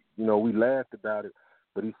we laughed about it,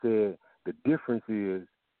 but he said the difference is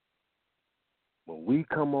when we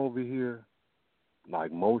come over here,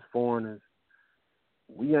 like most foreigners,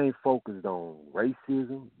 we ain't focused on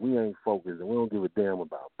racism. We don't give a damn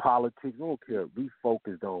about politics. We don't care. We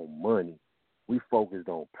focused on money. We focused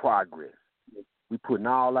on progress. We putting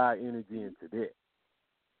all our energy into that.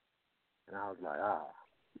 And I was like,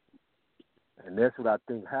 And that's what I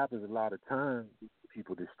think happens a lot of times.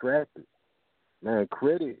 People distracted. Man,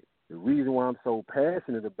 credit, the reason why I'm so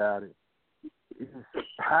passionate about it, it's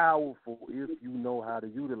powerful if you know how to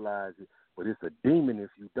utilize it, but it's a demon if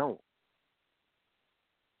you don't.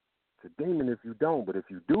 It's a demon if you don't, but if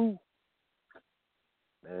you do,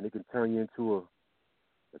 man, it can turn you into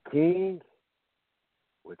a king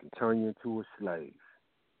or it can turn you into a slave.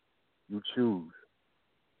 You choose.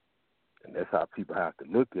 And that's how people have to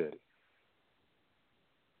look at it.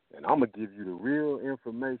 And I'm going to give you the real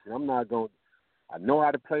information. I know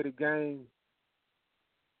how to play the game.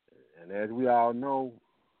 And as we all know,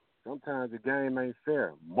 sometimes the game ain't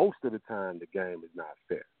fair. Most of the time, the game is not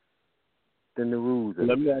fair. Then the rules are.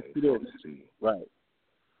 Let me ask you this. Right.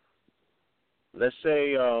 Let's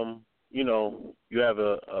say, you have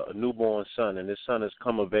a newborn son, and this son has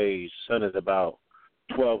come of age. Son is about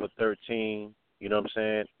 12 or 13, you know what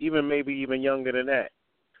I'm saying? Maybe even younger than that.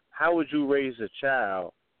 How would you raise a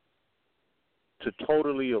child to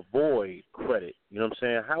totally avoid credit? You know what I'm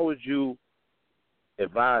saying? How would you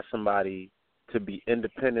advise somebody to be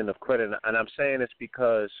independent of credit? And I'm saying this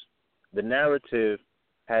because the narrative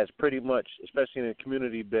has pretty much, especially in the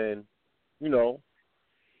community, been,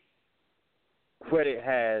 credit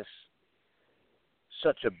has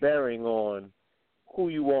such a bearing on who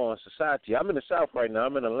you are in society. I'm in the South right now.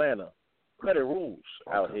 I'm in Atlanta. Credit rules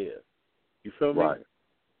out here. You feel me? Right.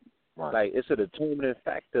 Like, it's a determining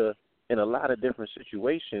factor in a lot of different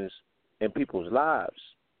situations in people's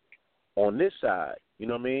lives on this side, you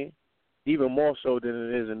know what I mean? Even more so than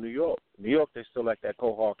it is in New York. New York, they still like that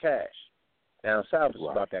cold hard cash. Down south, it's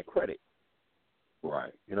about that credit.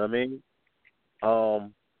 Right. You know what I mean?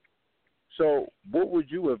 So what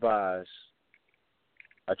would you advise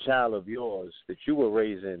a child of yours that you were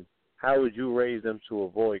raising? How would you raise them to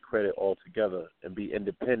avoid credit altogether and be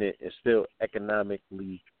independent and still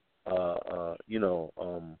economically,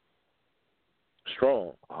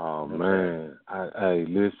 strong? Oh, man. Hey,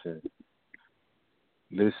 listen.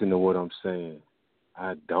 listen to what I'm saying.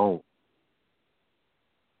 I don't.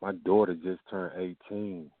 My daughter just turned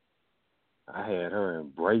 18. I had her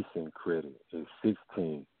embracing credit at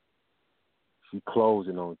 16. She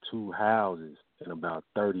closing on 2 houses in about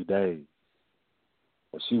 30 days.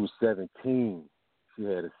 When she was 17, she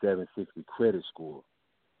had a 760 credit score.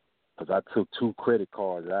 Because I took 2 credit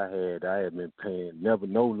cards that I had been paying no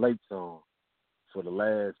lates on for the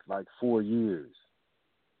last 4 years.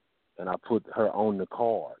 And I put her on the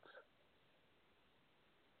cards.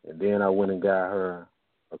 And then I went and got her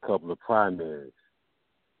a couple of primaries.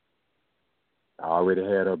 I already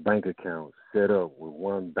had her bank account set up with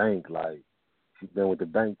one bank. She's been with the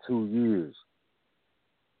bank 2 years.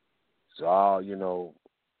 So,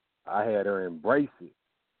 I had her embrace it.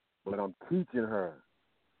 But I'm teaching her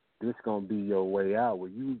this going to be your way out where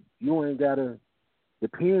you ain't got to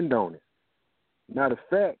depend on it. Matter of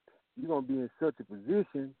fact, you're going to be in such a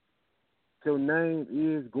position, your name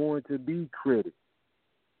is going to be credit.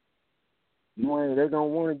 They're going to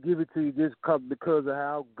want to give it to you just because of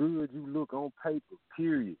how good you look on paper,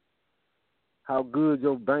 period. How good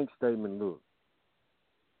your bank statement looks.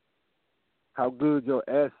 How good your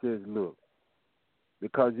assets look.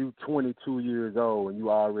 Because you 22 years old and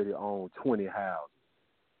you already own 20 houses.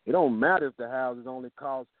 It don't matter if the houses only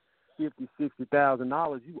cost $50,000,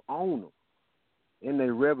 $60,000. You own them in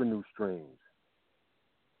their revenue streams.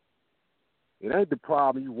 It ain't the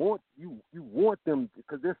problem. You want them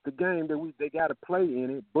because that's the game that they got to play in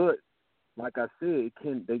it. But like I said, they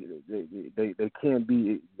can't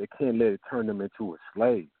let it turn them into a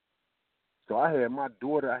slave. So I had my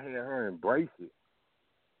daughter. I had her embrace it.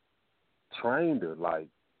 Trained her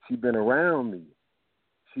she been around me.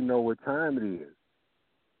 She know what time it is.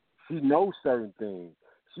 She knows certain things.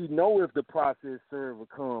 She know if the processed server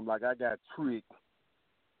come, I got tricked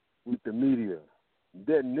with the media.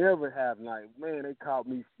 That never happened. Man, they caught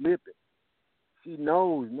me slipping. She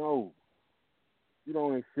knows, no. You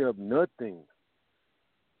don't accept nothing.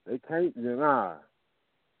 They can't,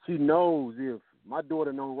 She knows if, my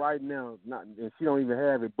daughter know right now, and she don't even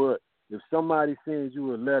have it, but if somebody sends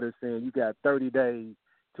you a letter saying you got 30 days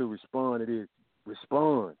to respond to this,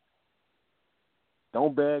 respond.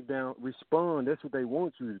 Don't back down. Respond. That's what they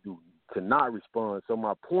want you to do, to not respond. So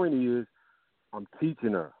my point is, I'm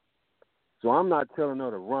teaching her. So I'm not telling her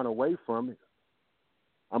to run away from it.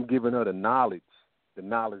 I'm giving her the knowledge. The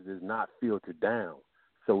knowledge is not filtered down.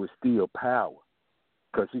 So it's still power.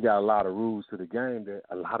 Because she got a lot of rules to the game that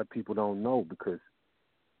a lot of people don't know because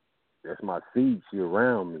that's my seed. She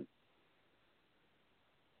around me.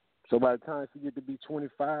 So by the time she get to be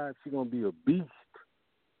 25, she's going to be a beast.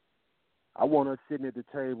 I want her sitting at the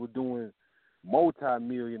table doing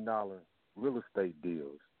multi-million-dollar real estate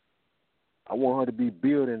deals. I want her to be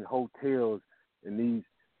building hotels in these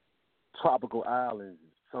tropical islands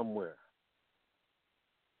somewhere.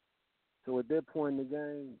 So at that point in the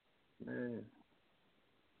game, man,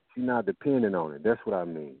 she's not dependent on it. That's what I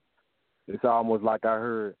mean. It's almost like I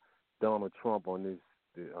heard Donald Trump on this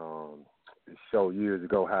show years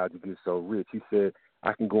ago, How'd You Get So Rich? He said,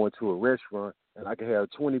 I can go into a restaurant and I can have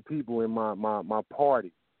 20 people in my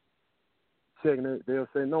party. Checking it, they'll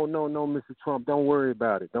say, no, Mr. Trump, don't worry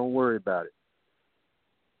about it. Don't worry about it.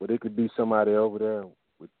 But it could be somebody over there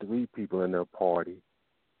with 3 people in their party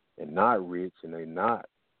and not rich and they not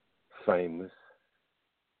famous.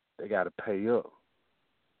 They got to pay up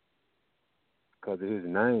because of his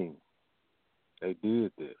name. They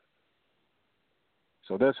did this.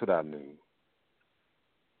 So that's what I mean.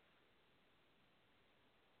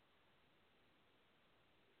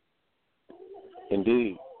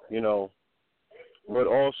 Indeed. What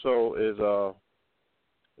also is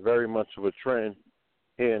very much of a trend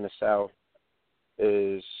here in the South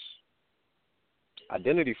is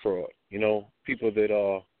identity fraud. People that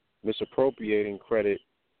are misappropriating credit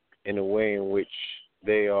in a way in which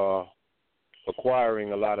they are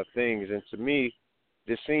acquiring a lot of things. And to me,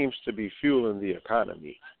 this seems to be fueling the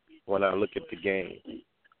economy when I look at the game.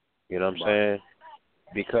 You know what I'm saying?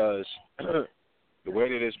 Because the way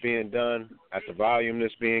that it's being done, at the volume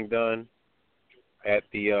that's being done, at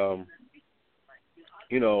the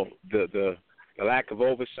the lack of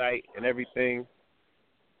oversight and everything.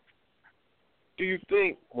 Do you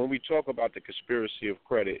think, when we talk about the conspiracy of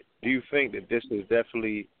credit, do you think that this is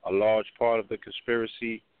definitely a large part of the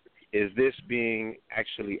conspiracy? Is this being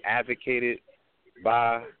actually advocated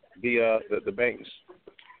by the banks?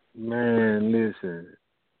 Man, listen.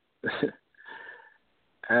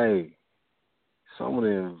 Hey, some of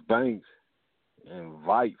them banks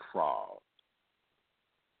invite fraud.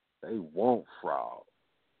 They want fraud.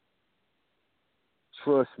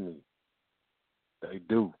 Trust me, they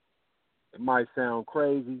do. It might sound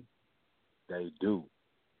crazy. They do.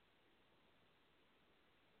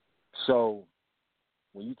 So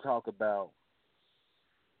when you talk about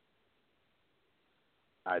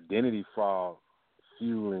identity fraud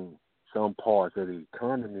fueling some parts of the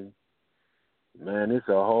economy, man, it's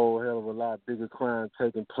a whole hell of a lot bigger crime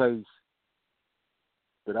taking place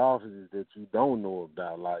with officers that you don't know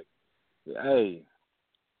about. Like, hey,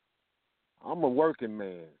 I'm a working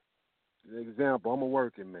man. For example, I'm a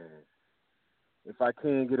working man. If I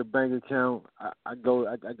can't get a bank account, I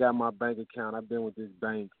got my bank account. I've been with this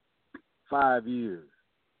bank 5 years.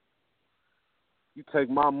 You take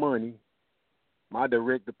my money, my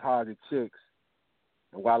direct deposit checks,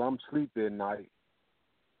 and while I'm sleeping at night,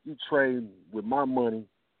 you trade with my money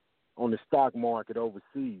on the stock market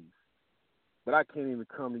overseas. But I can't even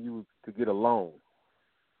come to you to get a loan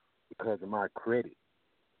because of my credit.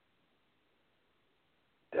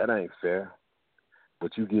 That ain't fair.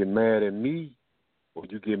 But you get mad at me, or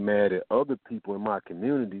you get mad at other people in my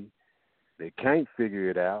community that can't figure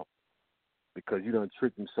it out because you done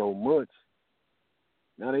tricked them so much.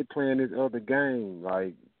 Now they playing this other game,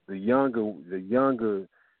 like the younger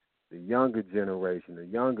generation, the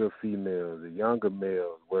younger females, the younger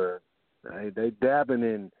males, where they dabbing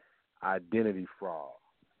in identity fraud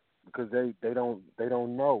because they don't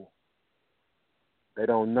know. They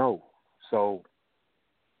don't know. So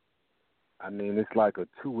I mean, it's like a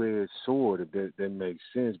two-edged sword that makes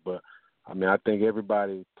sense, but I mean, I think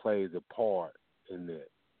everybody plays a part in that.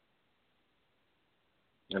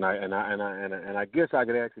 And I guess I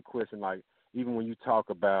could ask a question, like, even when you talk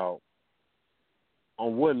about,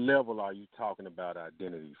 on what level are you talking about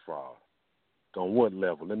identity fraud? On what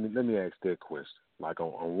level? Let me ask that question. Like,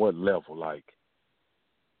 on what level? Like,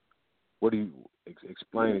 what do you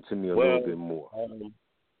explain it to me a little bit more?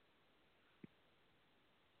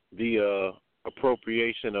 The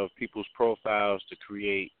appropriation of people's profiles to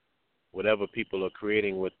create whatever people are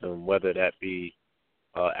creating with them, whether that be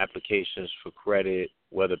applications for credit,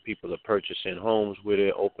 whether people are purchasing homes with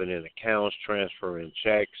it, opening accounts, transferring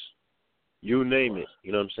checks, you name it.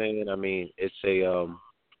 You know what I'm saying? I mean, it's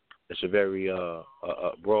a very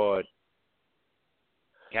broad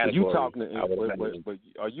category. You talking? But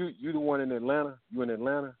are you the one in Atlanta? You in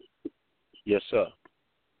Atlanta? Yes, sir.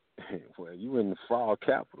 Well, you in the fraud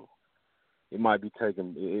capital. It might be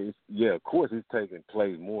taking. Of course, it's taking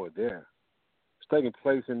place more there. It's taking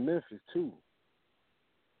place in Memphis too.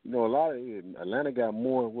 You know, Atlanta got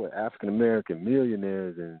more African American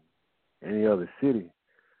millionaires than any other city,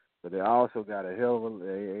 but they also got they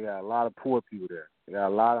got a lot of poor people there. They got a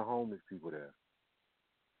lot of homeless people there.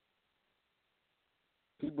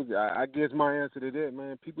 People, I guess my answer to that,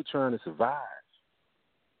 man, people trying to survive.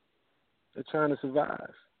 They're trying to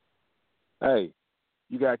survive. Hey,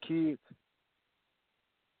 you got kids?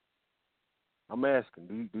 I'm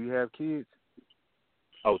asking, do you have kids?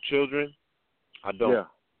 Oh, children? I don't. Yeah.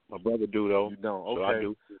 My brother do, though. You don't? Okay. So I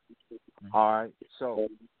do. All right. So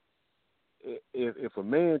if a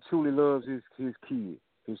man truly loves his kids,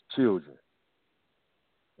 his children,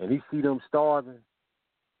 and he see them starving,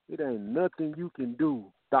 it ain't nothing you can do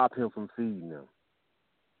stop him from feeding them.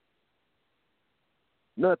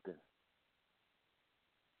 Nothing.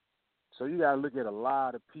 So you got to look at a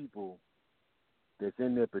lot of people that's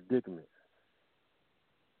in their predicament.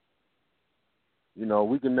 You know,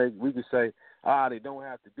 we can say, they don't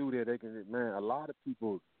have to do that. They can, man, a lot of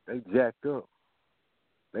people, they jacked up.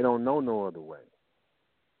 They don't know no other way.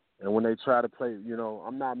 And when they try to play, you know,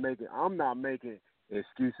 I'm not making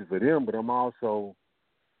excuses for them, but I'm also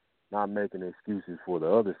not making excuses for the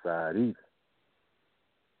other side either.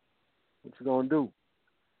 What you gonna do?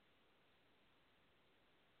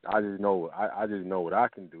 I just know what I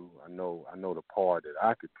can do. I know the part that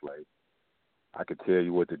I could play. I could tell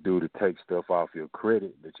you what to do to take stuff off your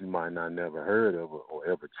credit that you might not never heard of or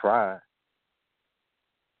ever tried.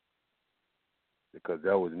 Because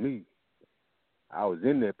that was me. I was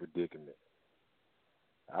in that predicament.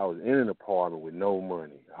 I was in an apartment with no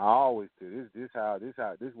money. I always do this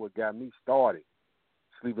is what got me started.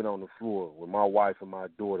 Sleeping on the floor with my wife and my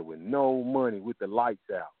daughter with no money, with the lights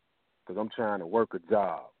out, because I'm trying to work a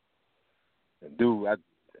job. And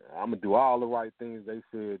I'm going to do all the right things they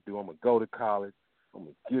said do. I'm going to go to college. I'm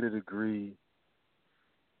going to get a degree.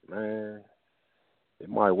 Man, it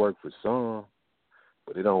might work for some,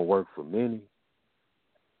 but it don't work for many.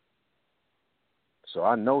 So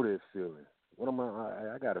I know that feeling.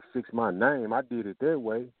 I got to fix my name. I did it that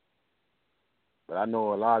way. But I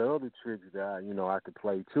know a lot of other tricks that I could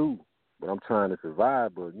play too. But I'm trying to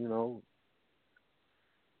survive. But, you know,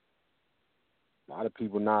 a lot of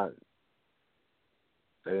people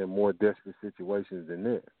they're in more desperate situations than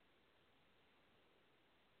that.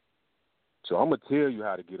 So I'm going to tell you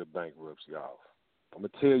how to get a bankruptcy off. I'm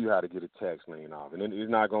going to tell you how to get a tax lien off. And then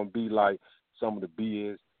it's not going to be like some of the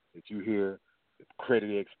BS that you hear, the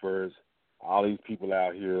credit experts, all these people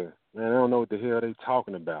out here. Man, I don't know what the hell they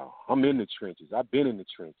talking about. I'm in the trenches. I've been in the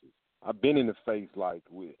trenches. I've been in the face like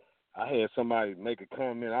with. I had somebody make a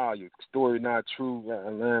comment, oh, your story not true.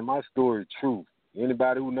 Man, my story true.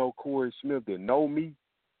 Anybody who know Corey Smith that know me,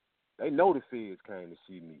 they know the feds came to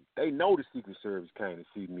see me. They know the Secret Service came to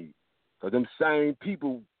see me. Because them same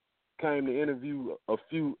people came to interview a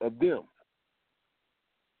few of them.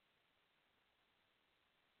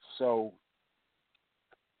 So,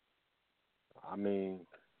 I mean,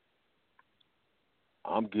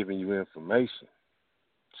 I'm giving you information.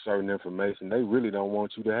 Certain information they really don't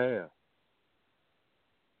want you to have.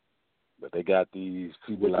 But they got these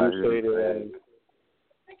people out here.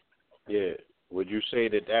 Yeah. Would you say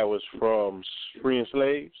that was from freeing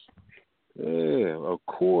slaves? Yeah, of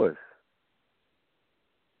course.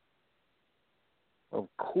 Of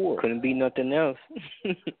course. Couldn't be nothing else.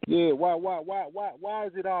 Yeah, why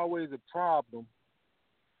is it always a problem?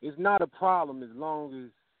 It's not a problem as long as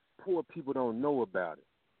poor people don't know about it.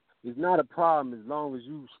 It's not a problem as long as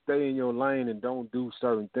you stay in your lane and don't do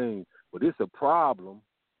certain things. But it's a problem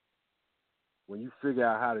when you figure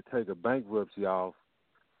out how to take a bankruptcy off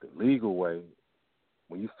the legal way,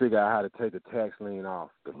 when you figure out how to take a tax lien off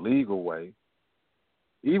the legal way.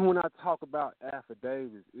 Even when I talk about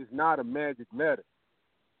affidavits, it's not a magic letter.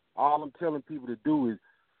 All I'm telling people to do is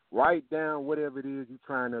write down whatever it is you're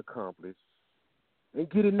trying to accomplish and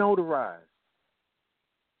get it notarized.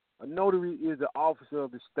 A notary is an officer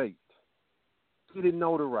of the state. Get it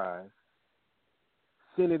notarized.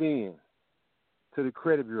 Send it in to the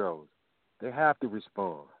credit bureaus. They have to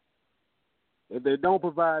respond. If they don't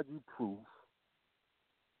provide you proof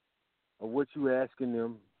of what you're asking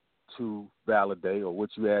them to validate or what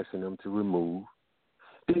you're asking them to remove,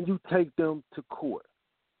 then you take them to court.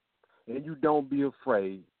 And you don't be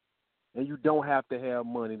afraid. And you don't have to have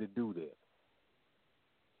money to do that.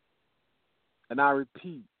 And I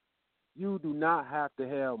repeat, you do not have to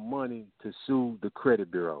have money to sue the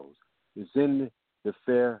credit bureaus. It's in the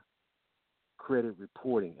Fair Credit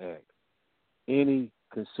Reporting Act. Any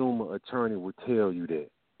consumer attorney will tell you that.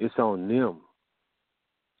 It's on them.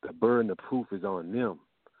 The burden of proof is on them.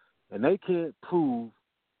 And they can't prove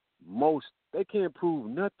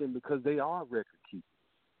nothing because they are record keepers.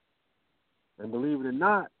 And believe it or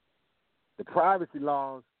not, the privacy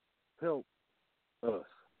laws help us.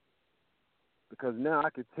 Because now I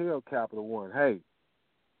can tell Capital One, hey,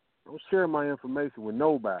 don't share my information with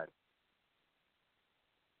nobody.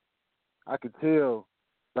 I can tell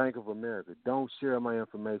Bank of America, don't share my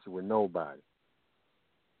information with nobody.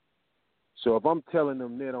 So if I'm telling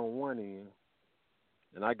them that on one end,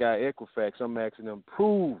 and I got Equifax, I'm asking them,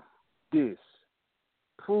 prove this.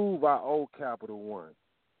 Prove I owe Capital One.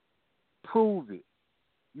 Prove it.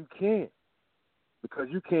 You can't. Because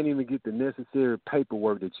you can't even get the necessary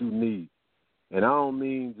paperwork that you need. And I don't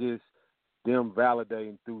mean just them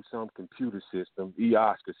validating through some computer system,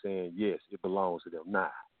 Oscar saying, yes, it belongs to them. Nah.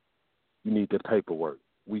 You need the paperwork.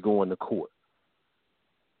 We going to court.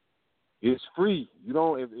 It's free. You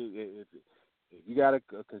don't if you got a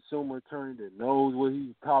consumer attorney that knows what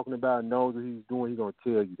he's talking about, knows what he's doing, he's gonna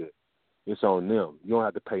tell you that. It's on them. You don't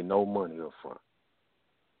have to pay no money up front.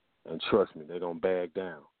 And trust me, they're gonna bag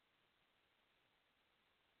down.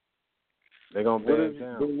 They're gonna bag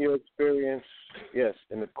down. In your experience, yes,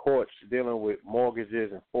 in the courts dealing with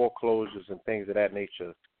mortgages and foreclosures and things of that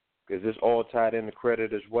nature, is this all tied into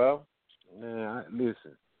credit as well? Man,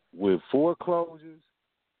 listen, with foreclosures,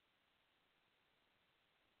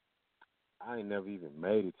 I ain't never even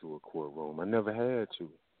made it to a courtroom. I never had to.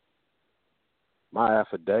 My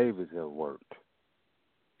affidavits have worked.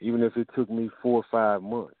 Even if it took me 4 or 5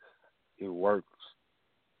 months, it works.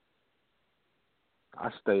 I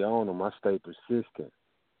stay on them. I stay persistent.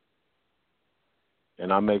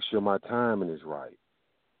 And I make sure my timing is right.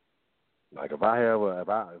 Like if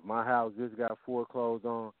my house just got foreclosed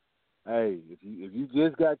on, hey, if you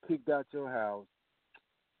just got kicked out your house,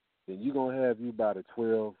 then you're going to have you about a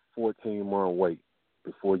 12, 14-month wait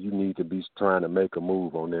before you need to be trying to make a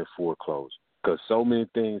move on that foreclosure. Because so many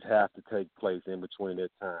things have to take place in between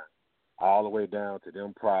that time, all the way down to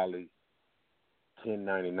them probably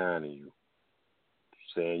 1099ing you,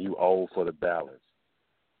 saying you owe for the balance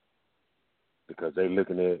because they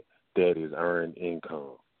looking at that as earned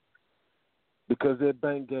income. Because that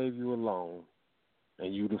bank gave you a loan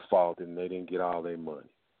and you defaulted and they didn't get all their money.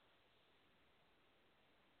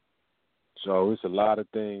 So it's a lot of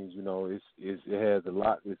things, you know. It's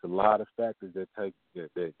a lot of factors that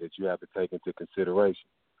you have to take into consideration.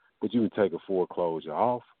 But you can take a foreclosure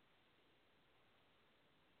off.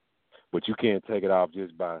 But you can't take it off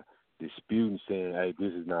just by disputing, saying, hey,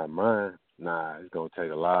 this is not mine. Nah, it's going to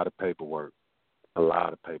take a lot of paperwork, a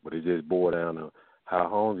lot of paper. It just boils down to how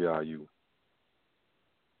hungry are you,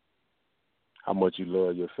 how much you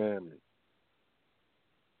love your family.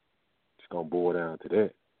 It's going to boil down to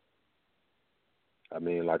that. I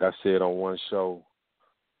mean, like I said on one show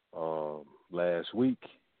last week,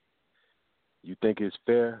 you think it's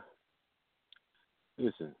fair?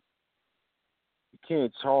 Listen, you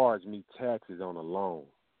can't charge me taxes on a loan,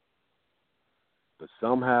 but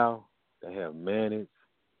somehow they have managed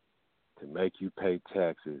to make you pay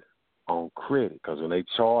taxes on credit. Because when they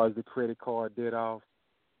charge the credit card debt off,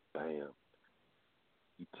 bam,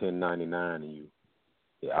 you 1099 and you,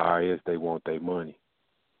 the IRS, they want their money.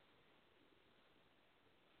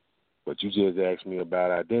 But you just asked me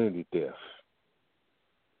about identity theft.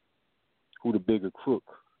 Who the bigger crook?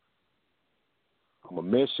 I'm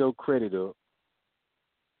going to mess your credit up,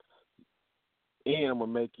 and I'm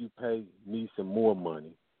going to make you pay me some more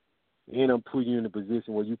money, and I'm putting you in a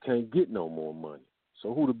position where you can't get no more money.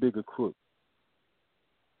 So who the bigger crook?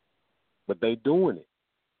 But they doing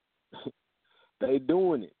it. They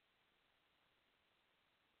doing it.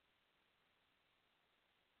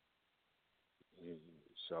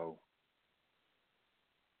 So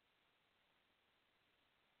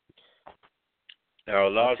now, a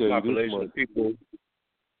large population of people.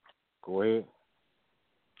 Go ahead.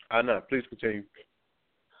 I know. Please continue.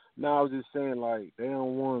 No, I was just saying, like, they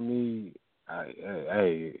don't want me.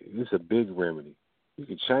 Hey, it's a big remedy. You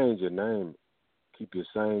can change your name, keep your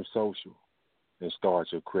same social, and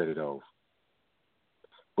start your credit off.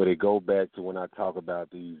 But it go back to when I talk about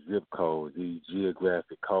these zip codes, these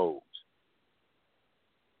geographic codes.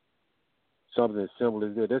 Something as simple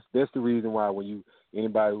as that. That's the reason why when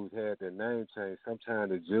anybody who's had their name changed, sometimes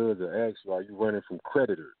the judge will ask you, are you running from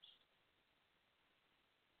creditors?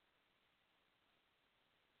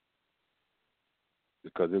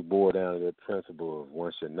 Because it boils down to that principle of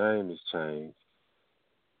once your name is changed,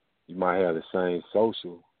 you might have the same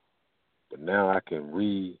social, but now I can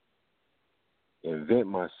reinvent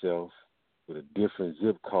myself with a different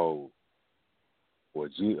zip code or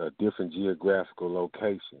a different geographical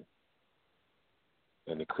location.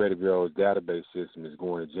 And the credit bureau's database system is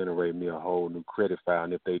going to generate me a whole new credit file.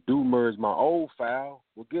 And if they do merge my old file,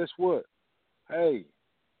 well, guess what? Hey,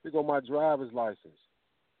 here go my driver's license.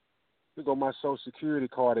 Here go my Social Security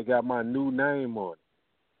card. They got my new name on it.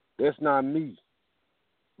 That's not me.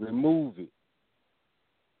 Remove it.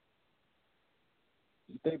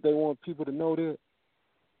 You think they want people to know that?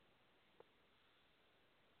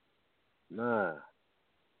 Nah,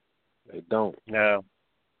 they don't. Now,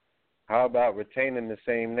 how about retaining the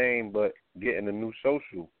same name but getting a new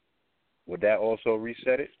social? Would that also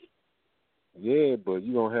reset it? Yeah, but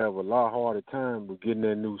you're going to have a lot harder time with getting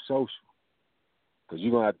that new social. Because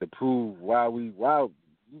you're going to have to prove why you're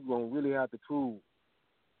going to really have to prove,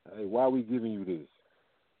 hey, why we giving you this?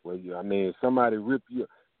 Well, if somebody rip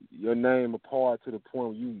your name apart to the point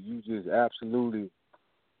where you just absolutely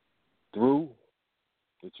through,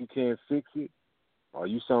 that you can't fix it, or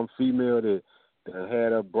you some female that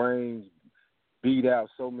had her brains beat out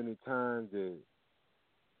so many times that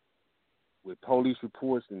with police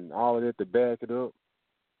reports and all of that to back it up.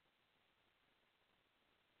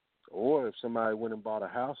 Or if somebody went and bought a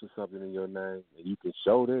house or something in your name and you can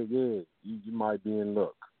show that, yeah, you might be in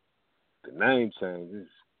luck. The name change is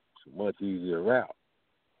a much easier route.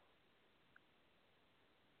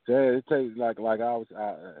 So it takes like I was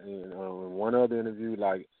in one other interview,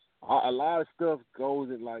 like a lot of stuff goes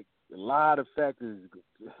in, like a lot of factors,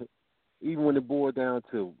 even when it boils down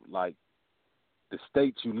to like the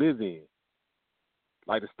state you live in.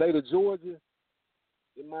 Like the state of Georgia,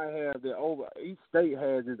 it might have each state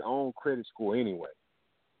has its own credit score anyway.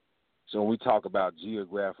 So when we talk about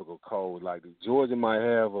geographical code, like Georgia might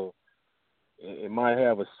have a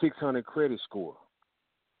 600 credit score.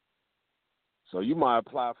 So you might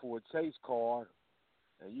apply for a Chase card,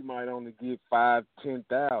 and you might only get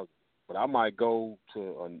 5,000-10,000. But I might go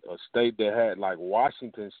to a state that had like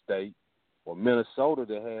Washington State or Minnesota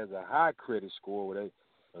that has a high credit score with a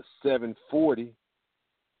 740,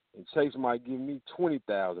 and Chase might give me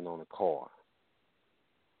 20,000 on a card.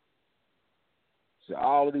 So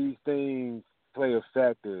all of these things play a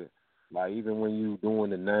factor. Like even when you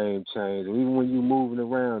doing the name change, or even when you moving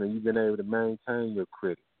around and you've been able to maintain your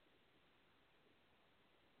credit.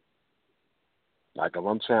 Like if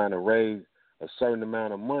I'm trying to raise a certain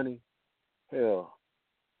amount of money, hell,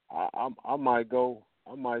 I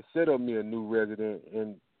might set up me a new resident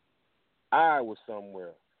in Iowa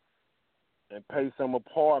somewhere and pay some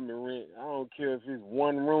apartment rent. I don't care if it's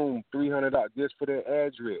one room, $300 just for their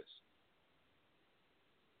address.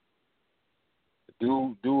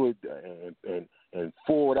 Do it and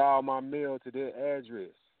forward all my mail to their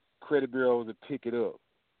address. Credit bureaus will pick it up.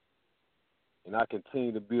 And I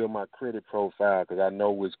continue to build my credit profile because I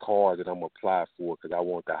know which card that I'm going to apply for because I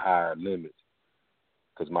want the higher limits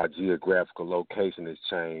because my geographical location has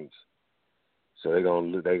changed. So they're gonna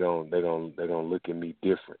look at me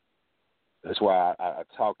different. That's why I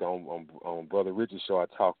talked on Brother Richard's show. I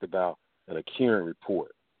talked about an Akira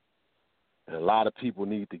report, and a lot of people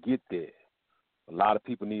need to get there. A lot of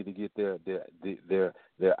people need to get their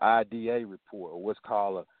IDA report, or what's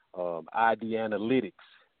called a ID analytics.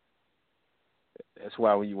 That's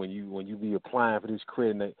why when you be applying for this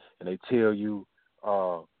credit and they tell you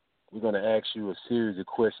we're going to ask you a series of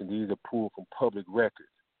questions. These are pulled from public records.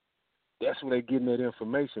 That's where they're getting that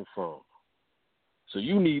information from. So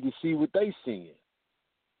you need to see what they seeing.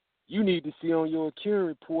 You need to see on your Akira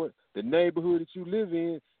report the neighborhood that you live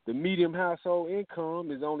in. The median household income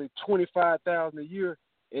is only $25,000 a year,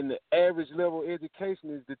 and the average level of education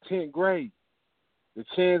is the 10th grade. The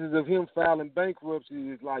chances of him filing bankruptcy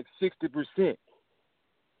is like 60%.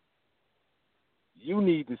 You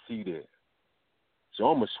need to see that. So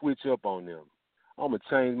I'm going to switch up on them. I'm going to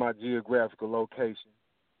change my geographical location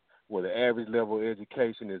where the average level of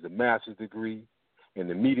education is a master's degree and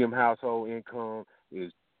the median household income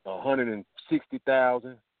is $160,000.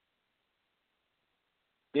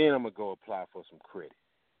 Then I'm going to go apply for some credit.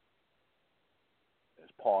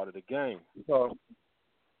 That's part of the game. So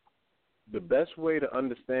the best way to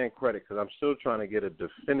understand credit, because I'm still trying to get a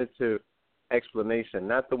definitive explanation,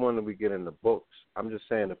 not the one that we get in the books. I'm just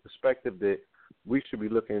saying the perspective that we should be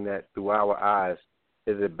looking at through our eyes.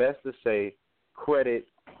 Is it best to say credit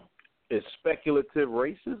is speculative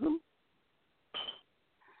racism?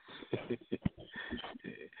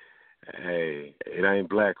 Hey, it ain't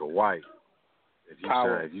black or white.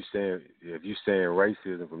 If you saying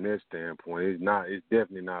racism from that standpoint, it's not. It's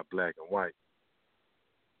definitely not black and white.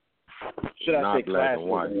 Should I say black class and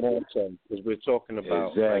white? Because we're talking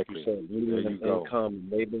about, exactly. like you said, median income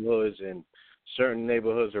neighborhoods, and certain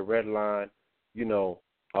neighborhoods are redlined.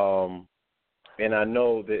 And I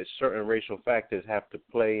know that certain racial factors have to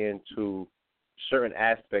play into certain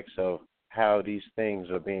aspects of how these things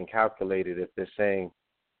are being calculated. If they're saying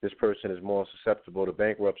this person is more susceptible to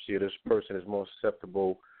bankruptcy, or this person is more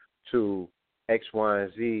susceptible to X, Y,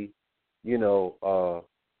 and Z,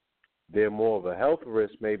 they're more of a health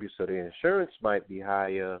risk maybe, so the insurance might be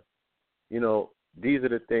higher. These are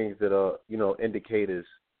the things that are, indicators,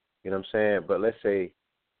 you know what I'm saying? But let's say,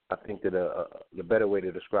 I think that the better way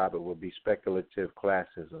to describe it would be speculative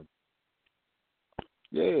classism.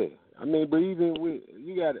 Yeah, I mean, but even with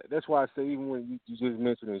that's why I say even when you just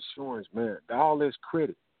mentioned insurance, man, all this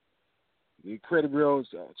credit. The credit bureau's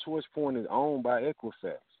Choice Point is owned by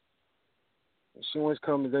Equifax. Insurance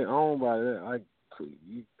companies, they owned by that.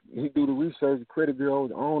 You do the research, the credit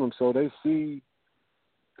bureaus own them, so they see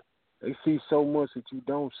so much that you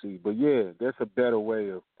don't see. But yeah, that's a better way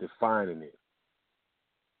of defining it.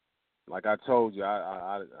 Like I told you,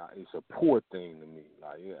 I it's a poor thing to me.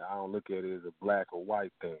 Like I don't look at it as a black or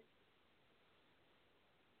white thing.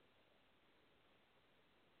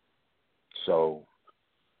 So,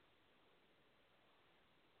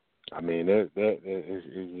 I mean, it's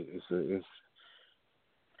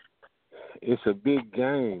a big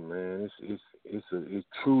game, man. It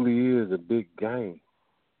truly is a big game.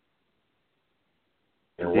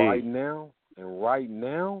 And right now,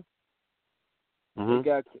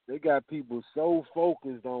 they got people so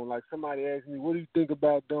focused on, like somebody asked me, what do you think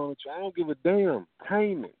about Donald Trump? I don't give a damn.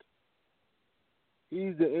 Entertainment.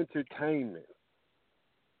 He's the entertainment.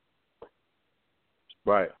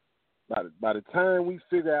 Right. By the time we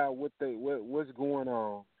figure out what's going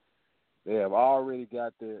on, they have already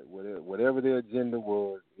got whatever their agenda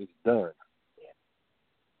was, it's done.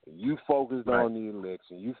 You focused on the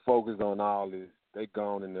election. You focused on all this. They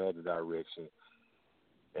gone in the other direction.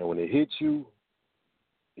 And when it hits you,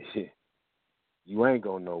 you ain't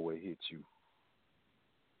going to know what hit you.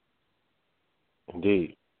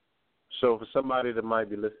 Indeed. So for somebody that might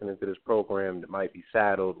be listening to this program that might be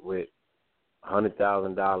saddled with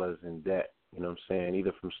 $100,000 in debt, you know what I'm saying,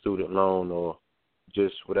 either from student loan or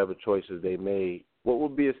just whatever choices they made, what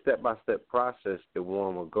would be a step-by-step process that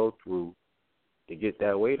one would go through to get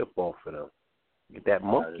that weight up off of them, get that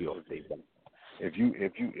monkey off their back? If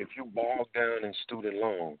you bog down in student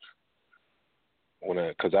loans,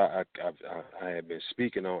 because I had been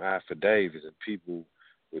speaking on affidavits and people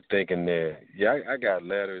were thinking that I got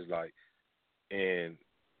letters and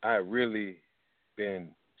I really been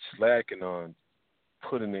slacking on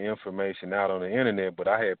putting the information out on the internet, but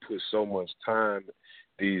I had put so much time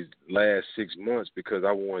these last 6 months because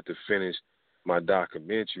I wanted to finish my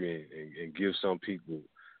documentary and give some people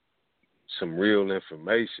some real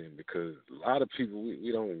information, because a lot of people,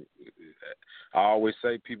 we don't, I always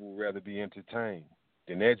say people would rather be entertained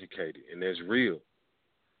than educated, and that's real.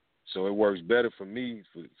 So it works better for me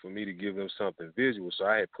for me to give them something visual. So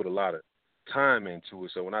I had put a lot of time into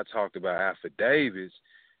it. So when I talked about affidavits,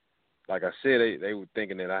 like I said, they were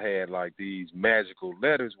thinking that I had like these magical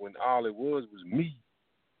letters when all it was me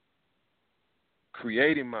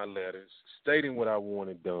creating my letters, stating what I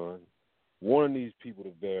wanted done, wanting these people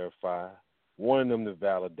to verify, wanting them to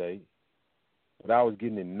validate, but I was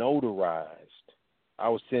getting it notarized. I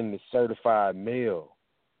was sending the certified mail,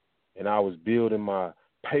 and I was building my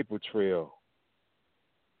paper trail,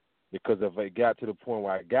 because if it got to the point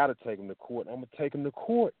where I got to take them to court, I'm going to take them to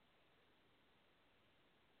court.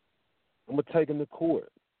 I'm going to take them to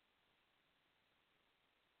court.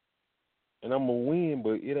 And I'm going to win,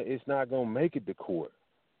 but it's not going to make it to court.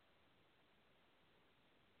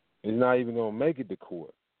 It's not even going to make it to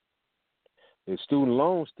court. The student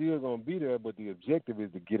loan's still going to be there, but the objective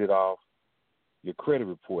is to get it off your credit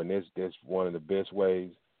report, and that's one of the best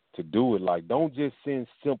ways to do it. Like, don't just send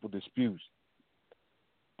simple disputes.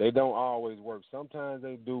 They don't always work. Sometimes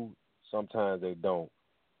they do, sometimes they don't.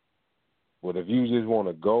 But if you just want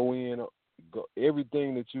to go in,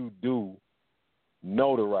 everything that you do,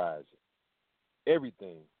 notarize it.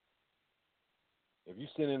 Everything. If you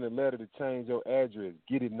send in a letter to change your address,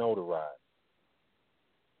 get it notarized.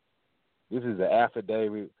 This is an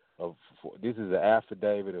affidavit of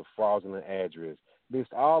fraudulent address.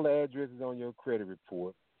 List all the addresses on your credit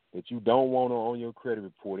report that you don't want on your credit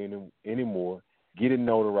report anymore. Get it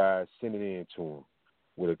notarized, send it in to them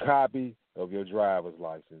with a copy of your driver's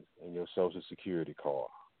license and your Social Security card,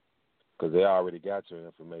 because they already got your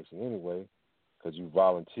information anyway, because you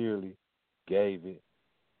voluntarily gave it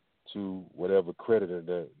to whatever creditor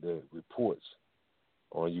that reports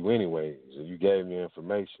on you anyway. So you gave them your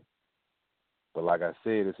information. But like I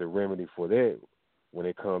said, it's a remedy for that when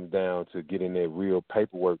it comes down to getting that real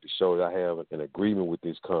paperwork to show that I have an agreement with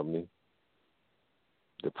this company.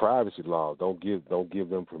 The privacy law, don't give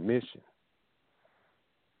them permission.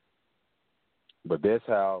 But that's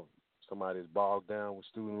how somebody is bogged down with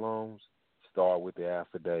student loans. Start with the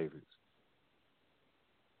affidavits.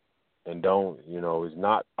 And it's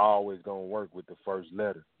not always going to work with the first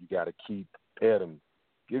letter. You got to keep at them.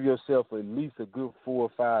 Give yourself at least a good 4 or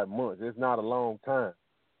 5 months. It's not a long time.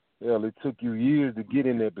 Hell, it took you years to get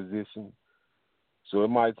in that position. So it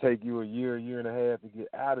might take you a year and a half to get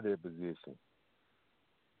out of that position.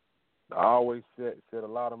 I always set a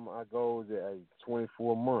lot of my goals at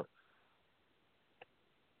 24 months.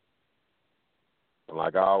 And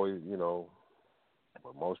like I always,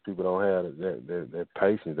 but most people don't have that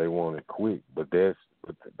patience. They want it quick, but they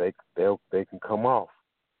can come off.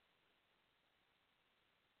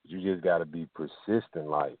 You just got to be persistent.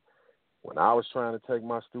 Like when I was trying to take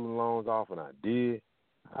my student loans off, and I did,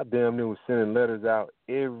 I damn near was sending letters out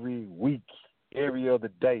every week, every other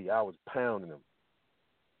day. I was pounding them.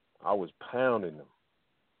 I was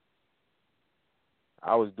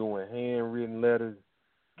doing handwritten letters,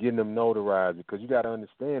 getting them notarized, because you got to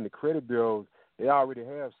understand the credit bureaus, they already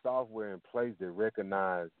have software in place that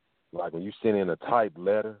recognize, like when you send in a typed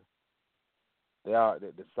letter,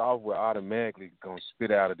 the software automatically going to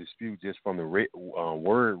spit out a dispute just from the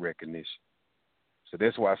word recognition. So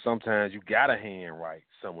that's why sometimes you got to handwrite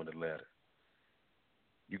some of the letter.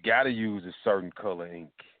 You got to use a certain color ink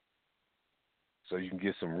so you can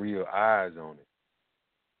get some real eyes on it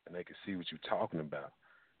and they can see what you're talking about.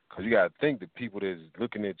 Because you got to think the people that's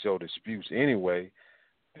looking at your disputes anyway,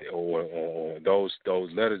 or those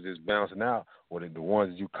letters that's bouncing out, or the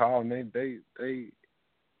ones that you call, they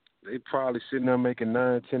probably sitting there making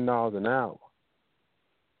 $9, $10 an hour.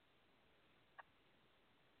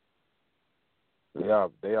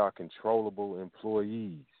 They are controllable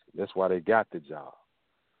employees. That's why they got the job,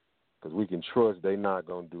 because we can trust they're not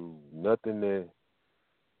gonna do nothing that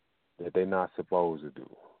they're not supposed to do.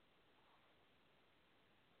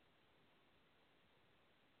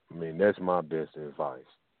 I mean, that's my best advice.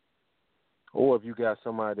 Or if you got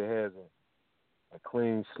somebody that has a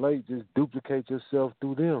clean slate, just duplicate yourself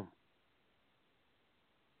through them.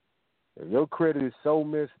 If your credit is so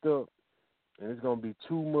messed up and it's going to be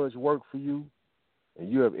too much work for you,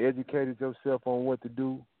 and you have educated yourself on what to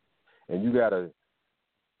do, and you got a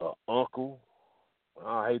uncle,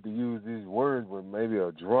 I hate to use these words, but maybe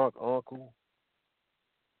a drunk uncle,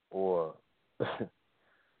 or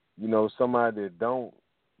somebody that don't,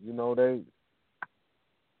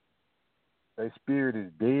 their spirit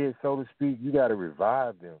is dead, so to speak, you got to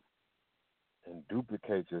revive them and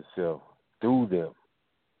duplicate yourself through them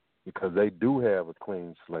because they do have a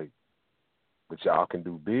clean slate, but y'all can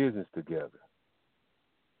do business together.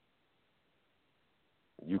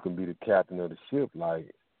 You can be the captain of the ship,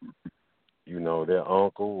 like, you know, their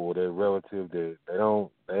uncle or their relative. They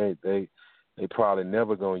probably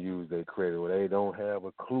never gonna use their credit, or they don't have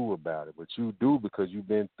a clue about it. But you do because you've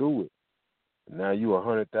been through it. Now you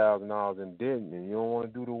 $100,000 in debt, and you don't want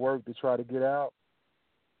to do the work to try to get out.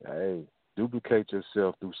 Hey, duplicate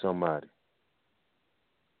yourself through somebody.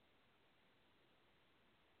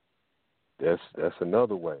 That's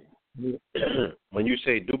another way. When you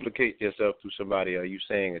say duplicate yourself through somebody, are you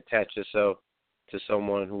saying attach yourself to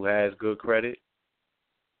someone who has good credit?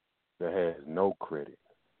 That has no credit.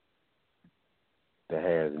 That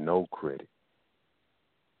has no credit.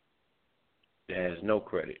 That has no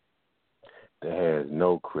credit. That has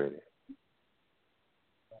no credit.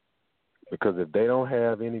 Because if they don't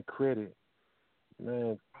have any credit,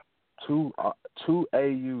 man, two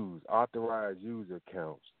AUs, authorized user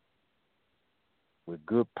accounts, with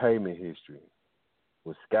good payment history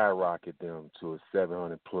will skyrocket them to a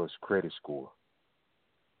 700-plus credit score.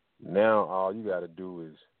 Now all you got to do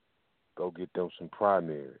is go get them some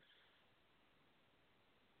primaries.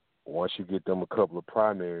 Once you get them a couple of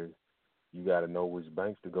primaries, you got to know which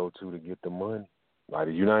banks to go to get the money. Like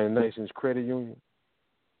the United Nations Credit Union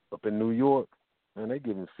up in New York, man, they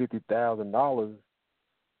giving $50,000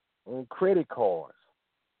 on credit cards.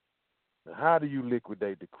 Now, how do you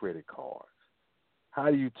liquidate the credit cards? How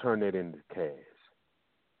do you turn that into cash?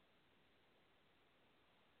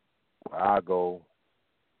 Well, I go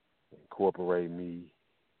incorporate me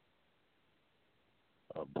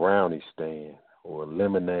a brownie stand or a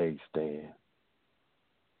lemonade stand,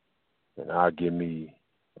 and I'll give me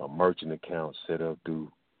a merchant account set up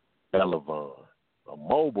through Elavon, a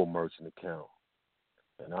mobile merchant account,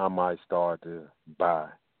 and I might start to buy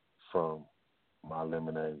from my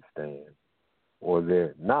lemonade stand. Or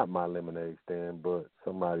they're not my lemonade stand, but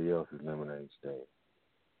somebody else's lemonade stand.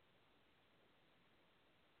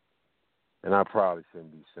 And I probably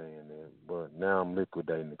shouldn't be saying that, but now I'm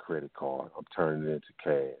liquidating the credit card. I'm turning it into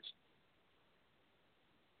cash.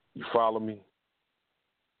 You follow me?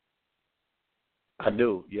 I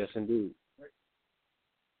do. Yes, indeed.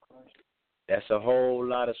 That's a whole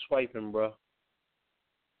lot of swiping, bro.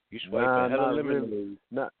 You swiping hella lemonade.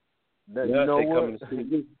 You know what?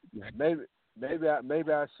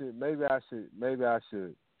 Maybe I should.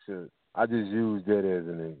 I just use that as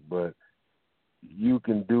an, but you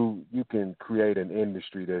can create an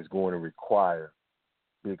industry that's going to require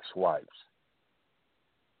big swipes.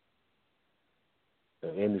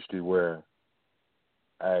 An industry where,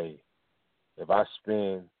 hey, if I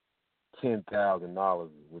spend $10,000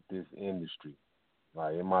 with this industry,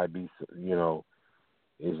 like it might be, you know,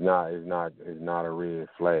 it's not a red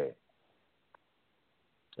flag.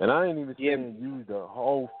 And I ain't even saying use the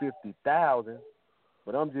whole 50,000,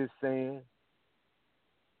 but I'm just saying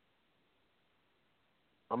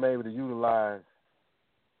I'm able to utilize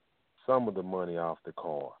some of the money off the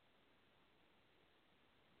card.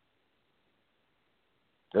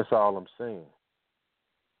 That's all I'm saying.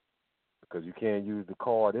 Because you can't use the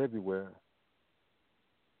card everywhere.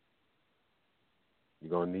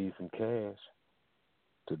 You're going to need some cash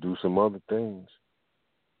to do some other things.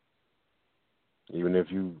 Even if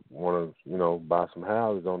you want to, you know, buy some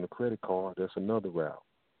houses on the credit card, that's another route.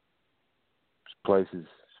 There's places,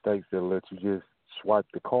 states that let you just swipe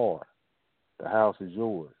the card. The house is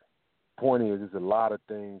yours. Point is, there's a lot of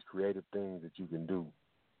things, creative things that you can do.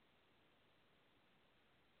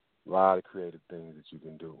 A lot of creative things that you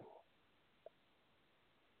can do.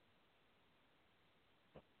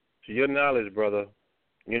 To your knowledge, brother,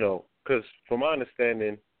 you know, because from my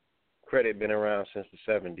understanding, credit been around since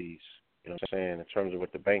the 70s. You know what I'm saying, in terms of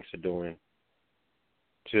what the banks are doing.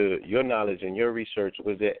 To your knowledge and your research,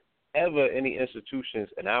 was there ever any institutions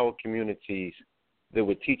in our communities that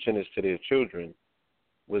were teaching this to their children?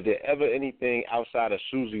 Was there ever anything outside of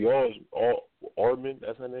Susie Orman,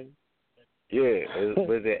 that's her name? Yeah.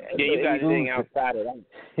 Was there you got anything outside of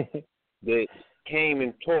that that came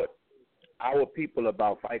and taught our people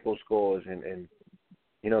about FICO scores and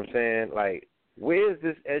you know what I'm saying? Like, where is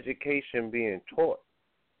this education being taught?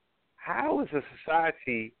 How is a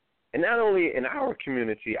society, and not only in our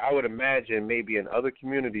community, I would imagine maybe in other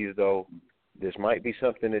communities, though, this might be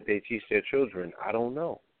something that they teach their children. I don't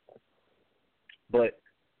know. But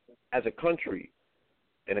as a country,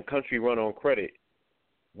 and a country run on credit,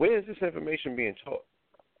 where is this information being taught?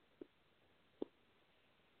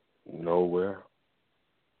 Nowhere.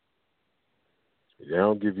 They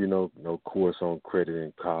don't give you no course on credit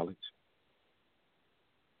in college.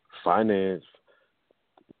 Finance,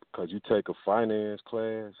 because you take a finance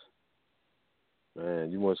class,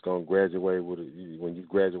 man, you must gonna graduate with when you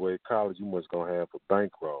graduate college, you must gonna have a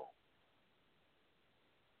bankroll.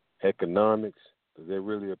 Economics, does that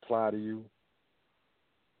really apply to you?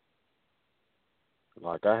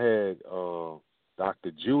 Like I had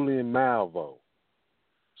Dr. Julian Malvo.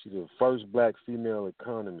 She's the first black female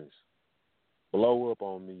economist blow up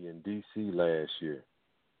on me in D.C. last year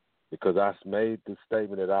because I made the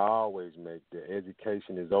statement that I always make, that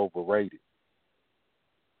education is overrated.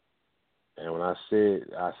 And when I said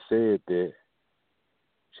that,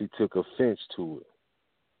 she took offense to it.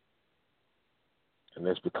 And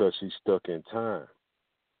that's because she's stuck in time.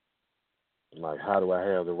 Like, how do I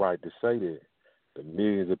have the right to say that? The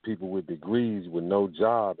millions of people with degrees with no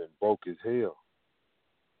job and broke as hell.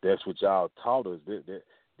 That's what y'all taught us.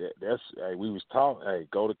 That's hey, we was taught, hey,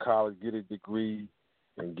 go to college, get a degree,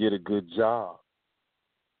 and get a good job.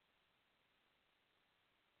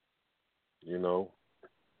 You know?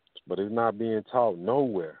 But it's not being taught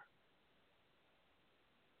nowhere.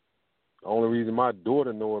 The only reason my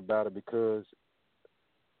daughter know about it because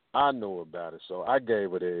I know about it, so I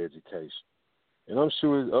gave her that education. And I'm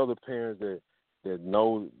sure there's other parents that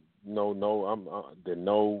know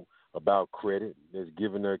about credit, that's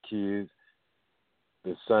giving their kids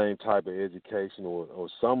the same type of education or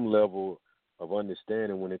some level of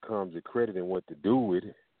understanding when it comes to credit and what to do with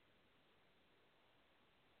it.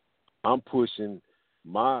 I'm pushing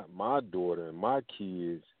my daughter and my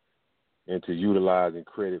kids into utilizing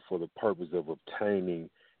credit for the purpose of obtaining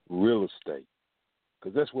real estate.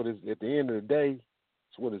 Because that's what it's, at the end of the day,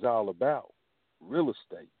 it's what it's all about, real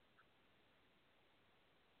estate.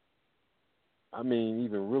 I mean,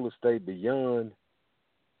 even real estate beyond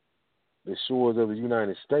the shores of the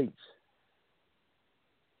United States.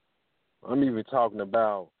 I'm even talking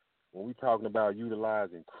about, when we're talking about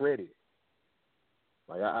utilizing credit,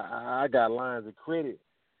 like I got lines of credit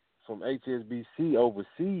from HSBC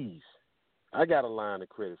overseas. I got a line of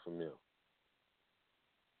credit from them.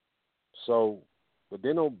 So, but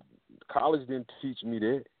then college didn't teach me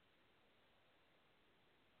that.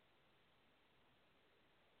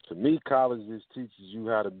 To me, college just teaches you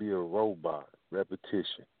how to be a robot.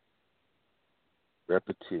 Repetition.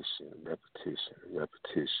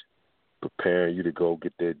 Preparing you to go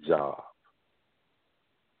get that job.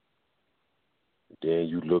 Then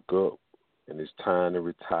you look up, and it's time to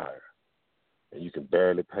retire. And you can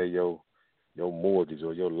barely pay your mortgage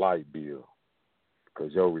or your light bill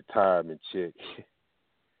because your retirement check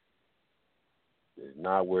is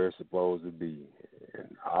not where it's supposed to be.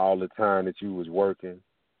 And all the time that you was working,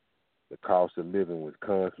 the cost of living was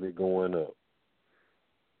constantly going up.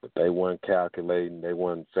 But they weren't calculating, they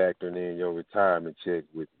weren't factoring in your retirement check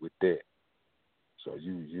with that. So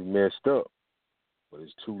you messed up, but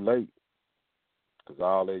it's too late because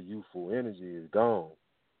all that youthful energy is gone.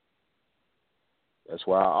 That's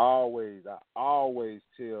why I always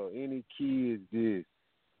tell any kids this.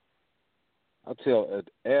 I tell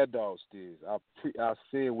adults this. I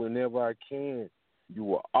say whenever I can, you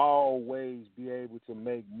will always be able to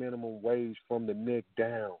make minimum wage from the neck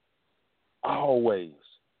down. Always.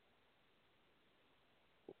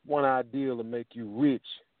 One idea to make you rich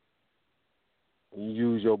when you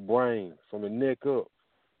use your brain from the neck up.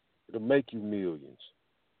 It'll make you millions.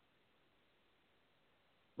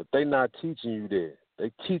 But they not teaching you that.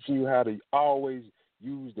 They teaching you how to always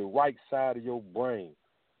use the right side of your brain.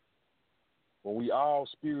 When we all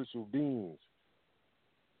spiritual beings.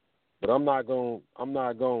 But I'm not going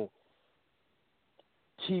to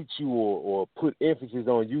teach you or put emphasis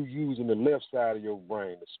on you using the left side of your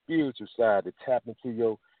brain, the spiritual side, to tap into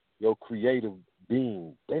your creative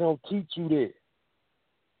being. They don't teach you that.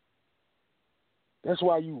 That's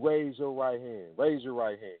why you raise your right hand. Raise your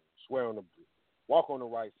right hand. Swear on the walk on the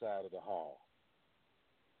right side of the hall.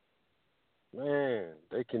 Man,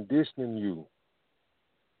 they conditioning you.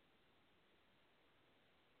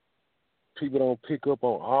 People don't pick up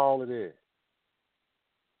on all of that.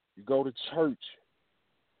 You go to church.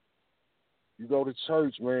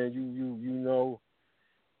 Man. You know,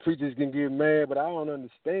 preachers can get mad, but I don't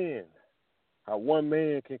understand how one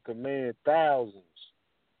man can command thousands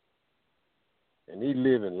and he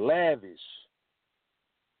living lavish,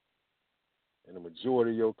 and the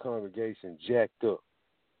majority of your congregation jacked up,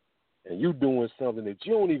 and you doing something that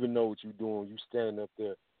you don't even know what you're doing. You standing up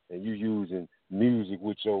there and you using music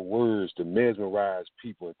with your words to mesmerize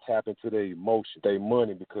people and tap into their emotion, their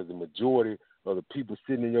money, because the majority of the people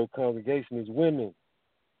sitting in your congregation is women.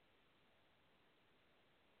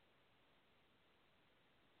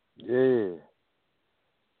 Yeah.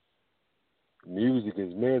 music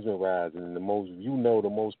is mesmerizing, and the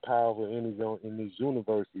most powerful energy in this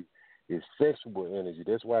universe is sexual energy.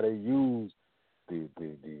 That's why they use the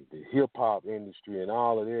hip hop industry and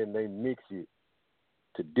all of that, and they mix it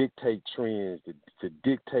to dictate trends, to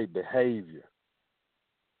dictate behavior.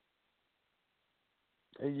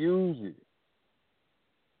 They use it.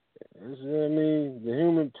 That's what I mean. The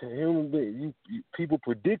human being, people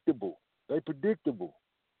predictable. They predictable.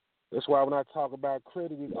 That's why when I talk about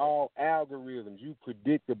credit, it's all algorithms. You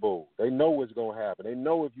predictable. They know what's gonna happen. They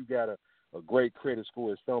know if you got a great credit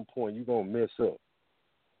score at some point, you're gonna mess up.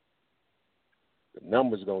 The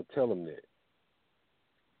numbers gonna tell them that.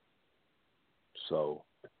 So,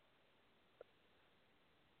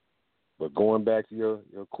 but going back to your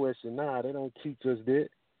question, they don't teach us that.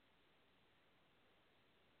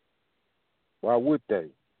 Why would they?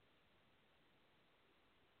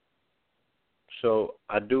 So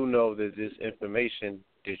I do know that this information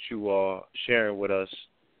that you are sharing with us,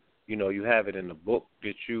 you have it in the book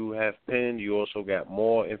that you have penned. You also got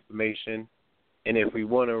more information. And if we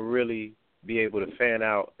want to really be able to fan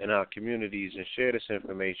out in our communities and share this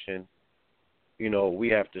information, we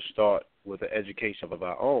have to start with an education of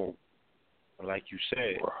our own. Like you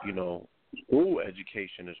said, school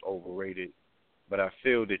education is overrated, but I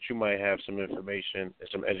feel that you might have some information and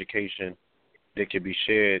some education that can be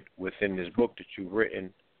shared within this book that you've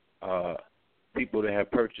written. People that have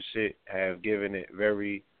purchased it have given it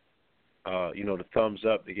very, the thumbs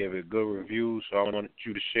up. They gave it good reviews. So I wanted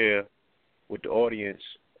you to share with the audience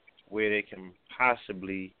where they can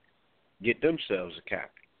possibly get themselves a copy.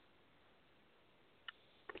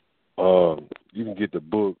 You can get the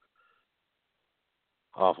book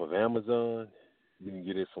off of Amazon. You can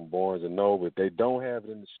get it from Barnes & Noble. If they don't have it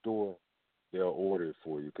in the store, they'll order it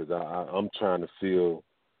for you, because I'm trying to fill.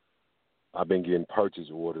 I've been getting purchase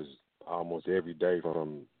orders almost every day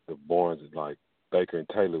from the Barnes, like Baker and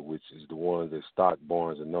Taylor, which is the ones that stock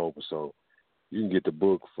Barnes & Noble. So you can get the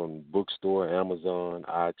book from bookstore, Amazon,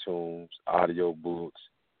 iTunes, audio books.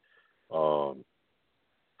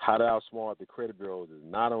 How to Outsmart the Credit Bureaus is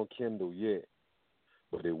not on Kindle yet,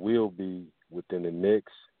 but it will be within the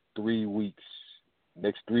next 3 weeks.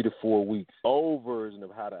 Next 3 to 4 weeks, old version of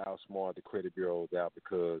How to Outsmart the Credit Bureaus out,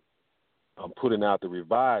 because I'm putting out the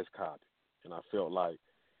revised copy, and I felt like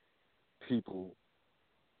people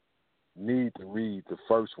need to read the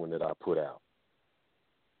first one that I put out.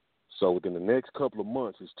 So within the next couple of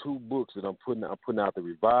months, there's 2 books that I'm putting out. I'm putting out the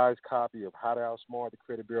revised copy of How to Outsmart the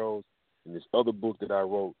Credit Bureaus, and this other book that I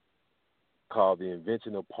wrote called The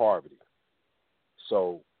Invention of Poverty.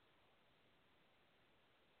 So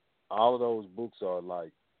all of those books are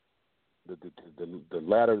like the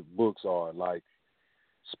latter books are like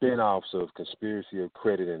spin-offs of Conspiracy of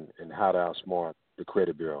Credit and How to Outsmart the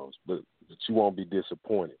Credit Bureaus. But you won't be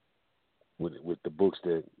disappointed with the books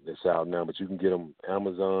that's out now. But you can get them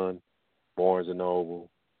Amazon, Barnes &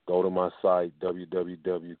 Noble. Go to my site,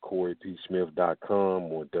 www.coreypsmith.com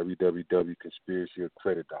or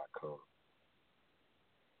www.conspiracyofcredit.com.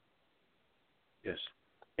 Yes.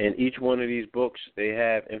 And each one of these books, they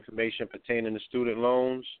have information pertaining to student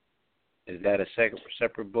loans. Is that a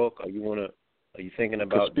separate book? Are you thinking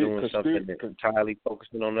about doing something that's entirely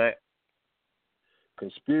focusing on that?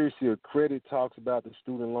 Conspiracy of Credit talks about the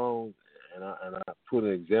student loans, and I put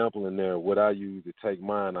an example in there of what I use to take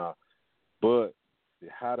mine out. But the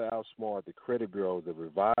How to Outsmart the Credit Bureau, the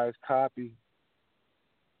revised copy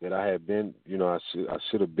that I had been, I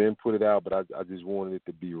should have been put it out, but I just wanted it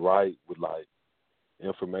to be right with like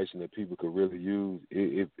information that people could really use.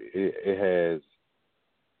 It has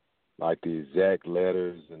like the exact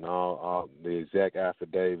letters and all the exact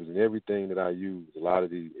affidavits and everything that I use. A lot of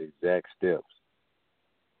the exact steps.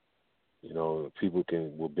 People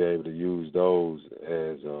will be able to use those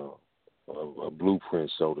as a blueprint,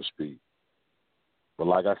 so to speak. But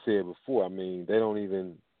like I said before, I mean, they don't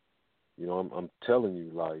even, I'm telling you,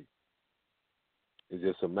 like, it's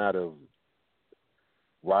just a matter of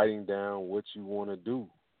writing down what you want to do,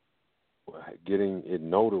 getting it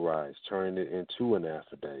notarized, turning it into an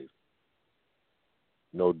affidavit.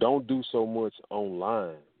 Don't do so much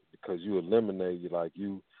online, because you eliminate,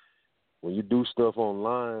 when you do stuff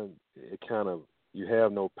online, you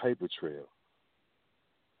have no paper trail.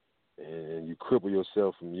 And you cripple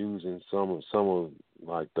yourself from using some of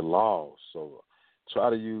like the laws. So try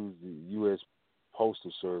to use the U.S.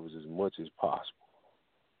 Postal Service as much as possible.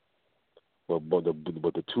 But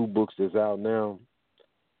the 2 books that's out now,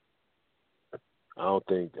 I don't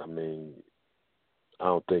think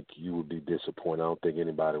you would be disappointed. I don't think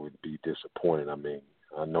anybody would be disappointed. I mean,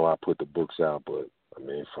 I know I put the books out, but I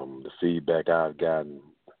mean, from the feedback I've gotten,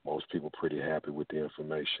 most people pretty happy with the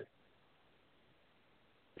information.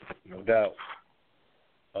 No doubt.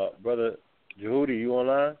 Brother Jehudi, you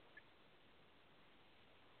online?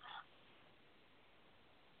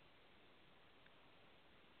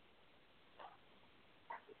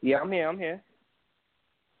 Yeah, I'm here.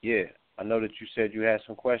 Yeah. I know that you said you had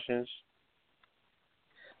some questions.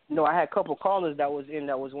 No, I had a couple callers that was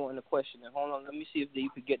wanting a question. Hold on, let me see if you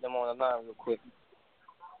could get them on the line real quick.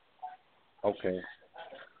 Okay.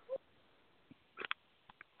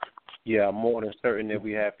 Yeah, I'm more than certain that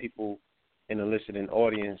we have people in the listening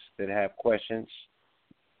audience that have questions.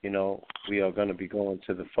 You know, we are going to be going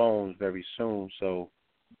to the phones very soon, so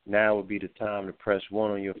now would be the time to press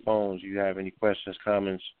 1 on your phones. You have any questions,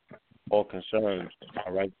 comments, or concerns?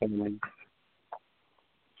 All right, family?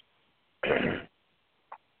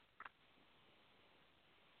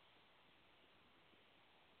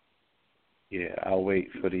 Yeah, I'll wait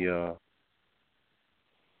for the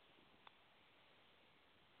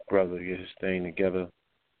brother to get his thing together.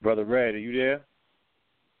 Brother Red, are you there?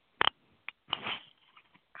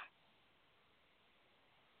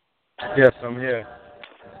 Yes, I'm here.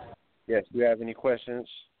 Yes, do you have any questions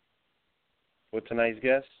for tonight's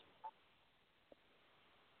guest?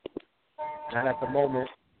 Not at the moment.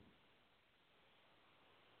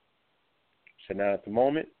 So not at the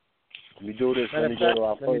moment. Let me do this. Let me go to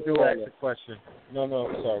our first Let me ask a question. No,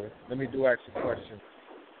 sorry. Let me ask a question.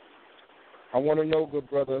 I want to know, good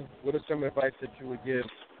brother, what is some advice that you would give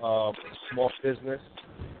a small business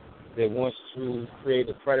that wants to create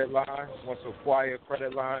a credit line, wants to acquire a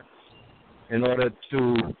credit line, in order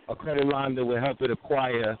to a credit line that will help it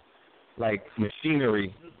acquire, like,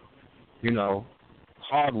 machinery, you know,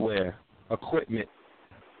 hardware, equipment,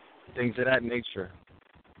 things of that nature?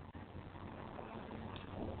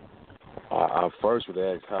 I first would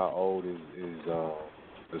ask how old is the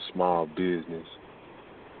small business,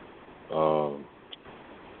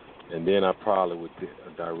 and then I probably would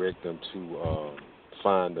direct them to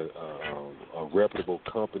find a reputable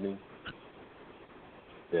company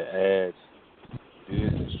that adds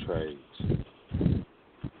business trades.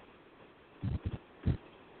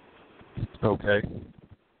 Okay.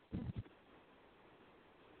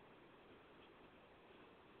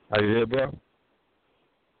 Are you there, bro?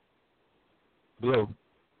 Blue.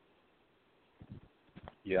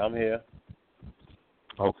 Yeah, I'm here.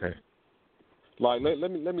 Okay. Like,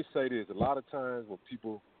 let me say this. A lot of times when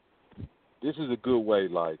people, this is a good way,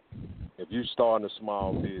 like, if you're starting a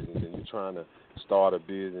small business and you're trying to start a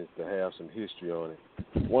business to have some history on it,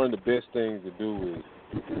 one of the best things to do is,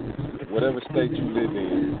 whatever state you live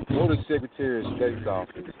in, go to the Secretary of State's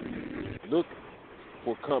office, look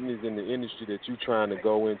for companies in the industry that you're trying to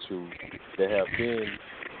go into that have been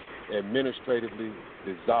administratively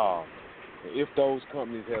dissolved. And if those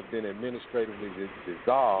companies have been administratively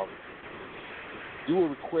dissolved, do a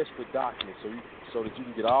request for documents so that you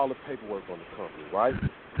can get all the paperwork on the company, right?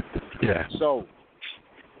 Yeah. So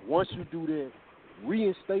once you do that,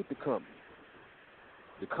 reinstate the company.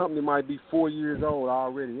 The company might be 4 years old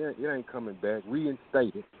already. It ain't coming back.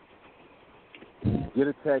 Reinstate it. Get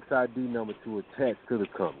a tax ID number to attach to the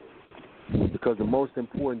company. Because the most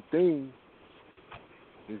important thing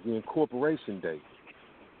is the incorporation date.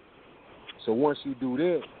 So once you do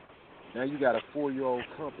that, now you got a 4-year-old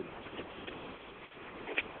company.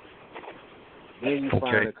 Then you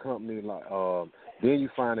find a company like then you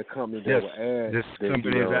find a company that will add. This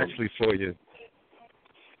company is actually 4 years.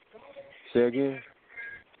 Say again?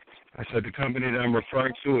 I said the company that I'm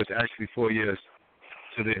referring to is actually 4 years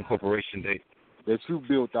to the incorporation date. That you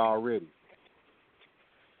built already.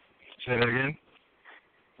 Say that again?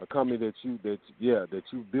 A company that you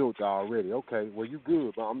built already. Okay, well you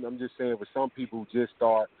good, but I'm just saying for some people who just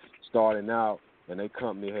starting out and their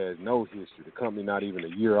company has no history. The company not even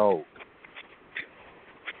a year old.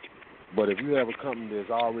 But if you have a company that's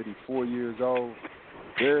already 4 years old,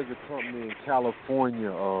 there's a company in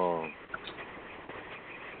California.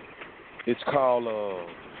 It's called. I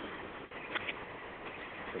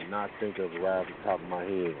cannot think of it right off the top of my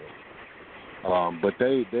head. But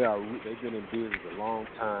they've been in business a long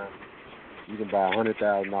time. You can buy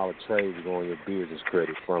 $100,000 trade to go on your business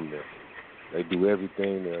credit from them. They do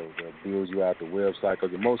everything. They'll build you out the website.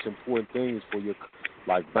 Because the most important thing is for your,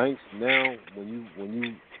 like banks now, when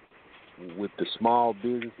you with the small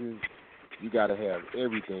businesses, you got to have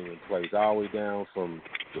everything in place, all the way down from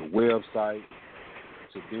the website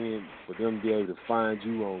to being for them to be able to find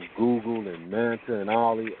you on Google and Manta and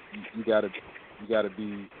all the. You got to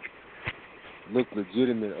be look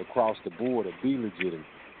legitimate across the board or be legitimate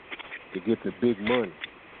to get the big money.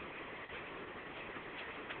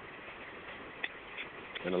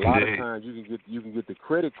 And a lot of times you can get the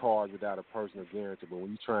credit card without a personal guarantee, but when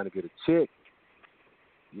you're trying to get a check,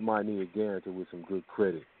 you might need a guarantor with some good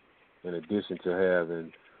credit, in addition to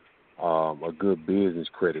having a good business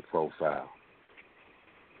credit profile.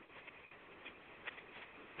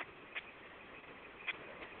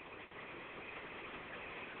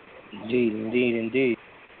 Indeed.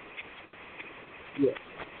 Yeah.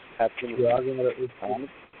 Absolutely. Yeah,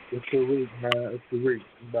 it's Tariq, man. It's Tariq.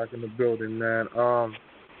 I'm back in the building, man.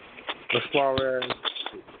 As far as,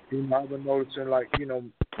 I've been noticing, like,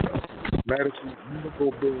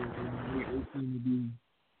 medical bills, it seem to be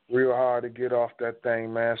real hard to get off that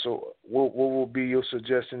thing, man. So what will be your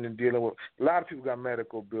suggestion in dealing with, a lot of people got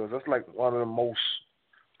medical bills. That's like one of the most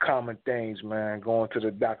common things, man, going to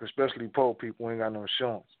the doctor, especially poor people who ain't got no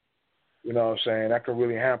insurance. You know what I'm saying? That can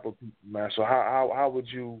really hamper people, man. So how would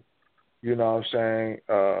you, you know what I'm saying,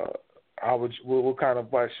 what kind of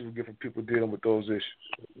advice you would give for people dealing with those issues?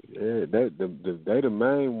 Yeah, they the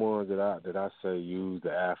main ones that I say use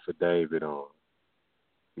the affidavit on.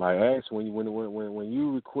 Like, ask when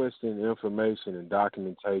you requesting information and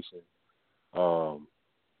documentation from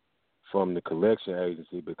the collection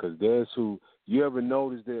agency, because there's who you ever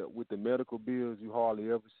notice that with the medical bills you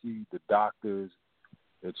hardly ever see the doctors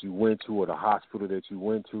that you went to or the hospital that you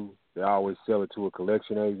went to. They always sell it to a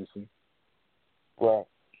collection agency. Right.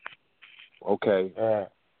 Okay.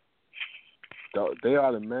 They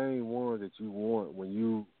are the main ones that you want when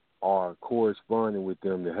you are corresponding with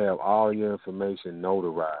them, to have all your information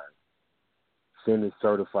notarized. Send it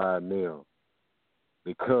certified mail,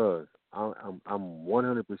 because I'm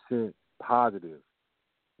 100% positive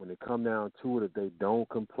when it come down to it, if they don't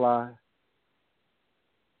comply,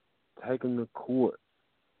 take them to court.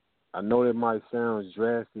 I know that might sound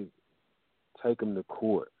drastic. Take them to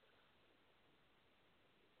court.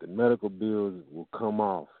 The medical bills will come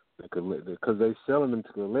off because they're selling them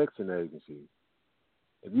to collection agencies.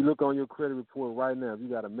 If you look on your credit report right now, if you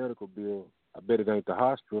got a medical bill, I bet it ain't the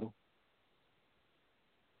hospital.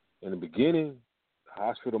 In the beginning, the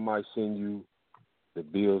hospital might send you the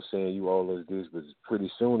bill saying you owe us this, but pretty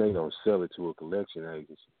soon they gonna sell it to a collection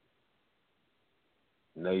agency.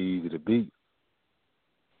 And they easy to beat.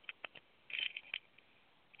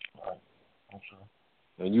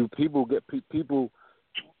 And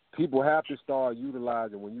people have to start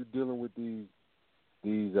utilizing, when you're dealing with these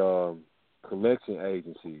collection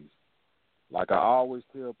agencies. Like I always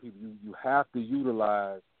tell people, you have to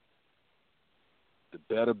utilize the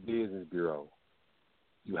Better Business Bureau.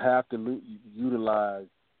 You have to utilize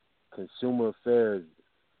consumer affairs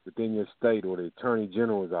within your state or the Attorney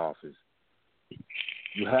General's office.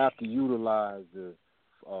 You have to utilize the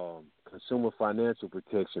Consumer Financial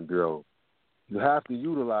Protection Bureau. You have to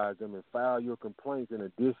utilize them and file your complaints, in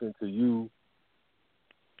addition to you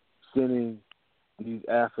sending these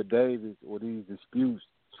affidavits or these disputes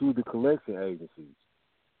to the collection agencies.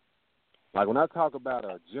 Like when I talk about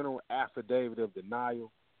a general affidavit of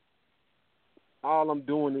denial, all I'm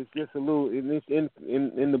doing is just a little,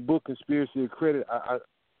 in the book Conspiracy of Credit,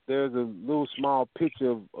 there's a little small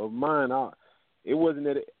picture of mine. It wasn't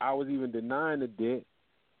that I was even denying the debt,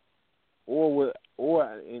 nor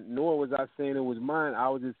was I saying it was mine. I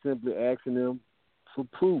was just simply asking them for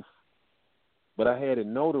proof. But I had it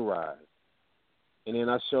notarized. And then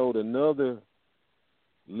I showed another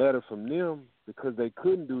letter from them, because they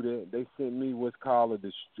couldn't do that. They sent me what's called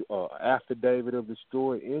a affidavit of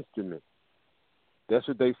destroyed instrument. That's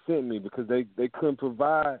what they sent me, because they couldn't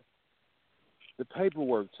provide the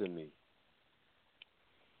paperwork to me.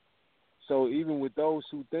 So even with those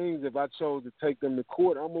two things, if I chose to take them to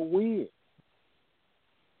court, I'm going to win.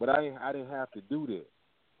 But I didn't have to do that,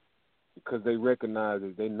 because they recognized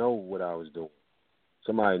that they know what I was doing.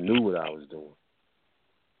 Somebody knew what I was doing.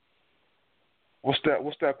 What's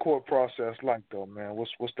that court process like, though, man?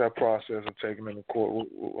 What's that process of taking them to court?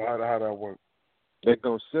 How that work? They're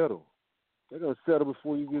gonna settle. They're gonna settle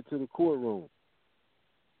before you get to the courtroom.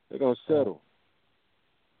 They're gonna settle.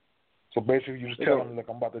 So basically, you just tell them, "Look,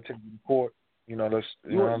 I'm about to take you to court." You know, what I'm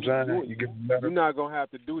saying? You give them a letter. You're not gonna have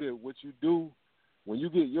to do that. What you do when you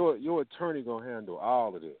get your attorney gonna handle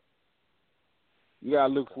all of that. You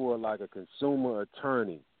gotta look for like a consumer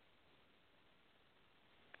attorney.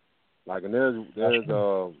 Like, and there's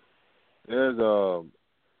a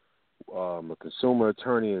consumer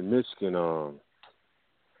attorney in Michigan.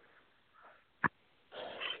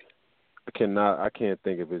 I can't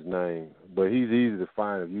think of his name, but he's easy to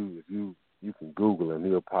find. If you can Google him,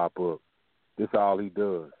 he'll pop up. This is all he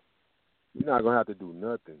does. You're not gonna have to do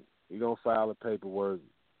nothing. He's gonna file the paperwork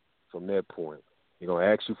from that point. He's gonna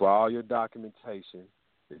ask you for all your documentation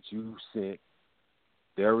that you sent.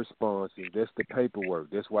 Their responses, that's the paperwork.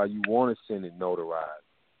 That's why you want to send it notarized.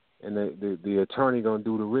 And the attorney going to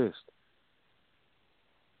do the rest.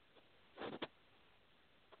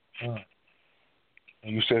 And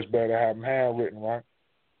you said it's better to have them handwritten, right?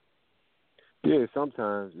 Yeah,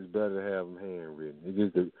 sometimes it's better to have them handwritten.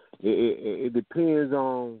 It depends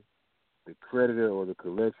on the creditor or the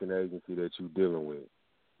collection agency that you're dealing with.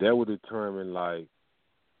 That will determine like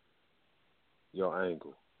your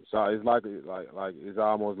angle. So it's like it's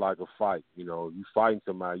almost like a fight. You know, you fighting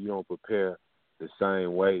somebody, you don't prepare the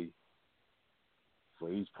same way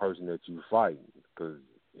for each person that you fight because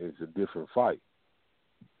it's a different fight.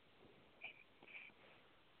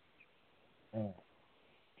 So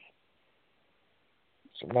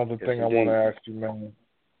another thing I want to ask you, man.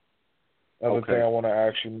 Another thing I want to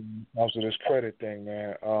ask you when it comes to this credit thing,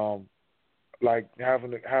 man. Like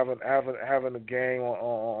having a game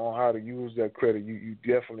on how to use that credit. You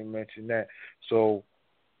definitely mentioned that. So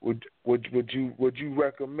would you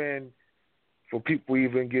recommend for people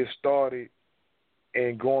even get started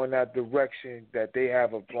and going that direction that they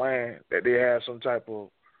have a plan, that they have some type of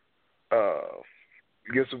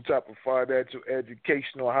get some type of financial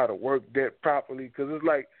education on how to work debt properly? Because it's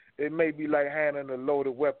like it may be like handing a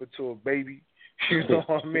loaded weapon to a baby. You know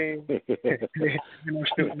what I mean?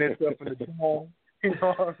 Shooting that stuff in the dome. You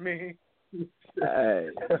know what I mean? Hey,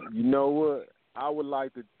 you know what? I would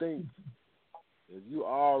like to think if you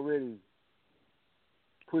already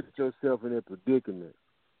put yourself in a predicament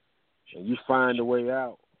and you find a way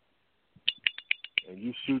out and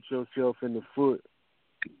you shoot yourself in the foot,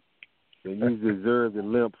 then you deserve the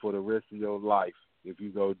limp for the rest of your life if you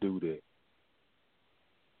go do that.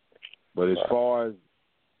 But as far as,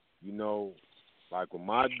 you know, like with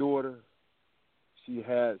my daughter, she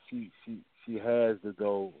has to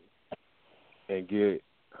go and get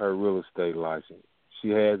her real estate license. She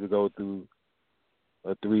has to go through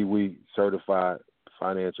a 3-week certified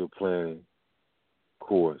financial planning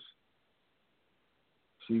course.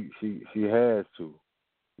 She has to.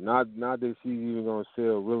 Not that she's even gonna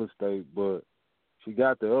sell real estate, but she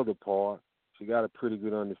got the other part. She got a pretty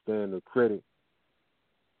good understanding of credit.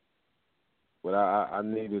 But I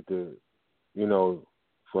needed to, you know,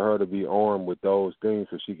 for her to be armed with those things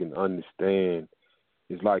so she can understand.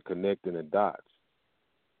 It's like connecting the dots.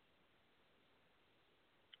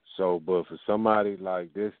 So, but for somebody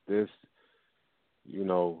like this, you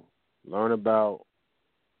know, learn about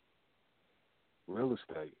real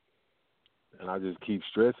estate. And I just keep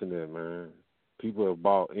stressing that, man. People have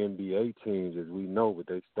bought NBA teams, as we know, but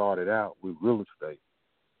they started out with real estate.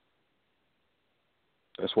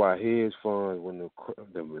 That's why hedge funds, when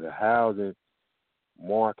the housing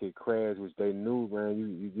market crashed, which they knew, man,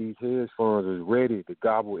 these hedge funds was ready to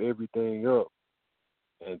gobble everything up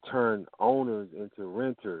and turn owners into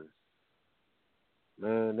renters.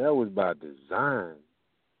 Man, that was by design.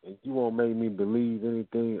 And you won't make me believe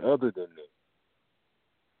anything other than that.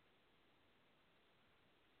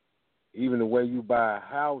 Even the way you buy a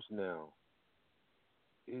house now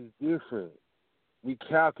is different. We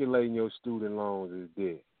calculating your student loans as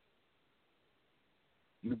debt.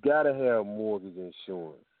 You got to have mortgage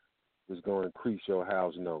insurance that's going to increase your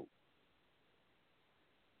house note.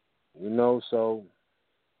 You know, so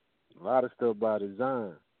a lot of stuff by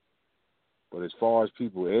design. But as far as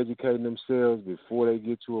people educating themselves before they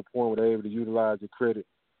get to a point where they're able to utilize the credit,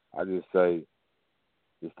 I just say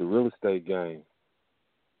it's the real estate game.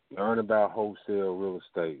 Learn about wholesale real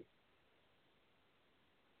estate.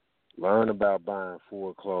 Learn about buying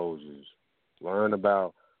foreclosures. Learn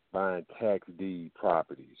about buying tax deed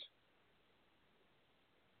properties.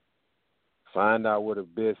 Find out what the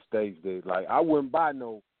best states they like. I wouldn't buy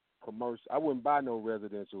no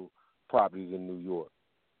residential properties in New York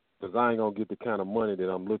because I ain't gonna get the kind of money that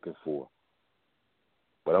I'm looking for.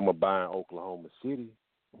 But I'm gonna buy in Oklahoma City.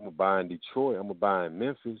 I'm gonna buy in Detroit. I'm gonna buy in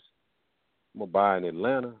Memphis. I'm gonna buy in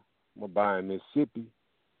Atlanta. I'm gonna buy in Mississippi.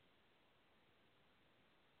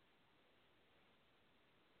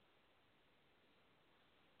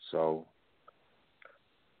 So,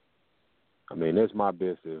 I mean, that's my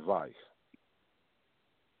best advice.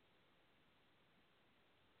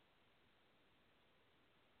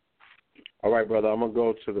 All right, brother, I'm going to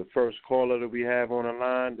go to the first caller that we have on the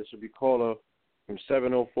line. This will be caller from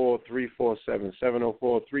 704-347.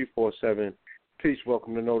 704-347. Peace,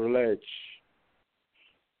 welcome to Know the Ledge.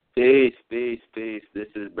 Peace. This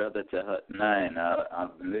is Brother Tahat 9.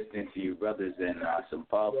 I've been listening to you, brothers, and some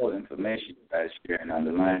powerful information you guys sharing on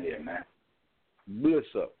the line here, man.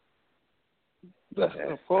 Bless up.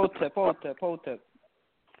 Hotep.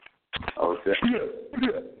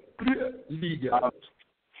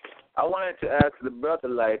 I wanted to ask the brother,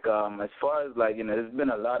 like, as far as, like, you know, there's been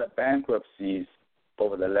a lot of bankruptcies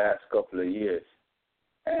over the last couple of years,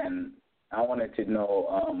 and I wanted to know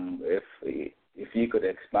if if you could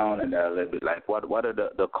expound on that a little bit, like what are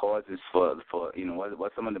the causes for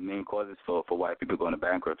what some of the main causes for why people go into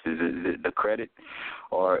bankruptcy? Is it the credit,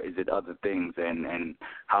 or is it other things? And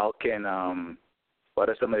how can what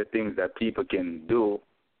are some of the things that people can do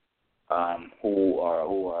who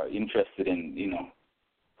are interested in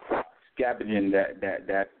scavenging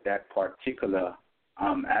that particular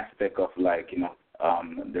aspect of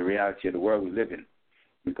the reality of the world we live in?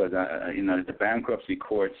 Because the bankruptcy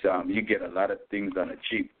courts, you get a lot of things on the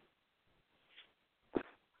cheap.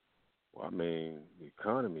 Well, I mean, the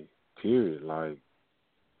economy, period. Like,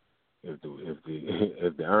 if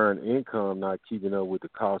the earned income not keeping up with the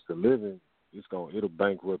cost of living, it'll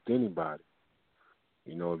bankrupt anybody.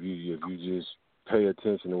 If you just pay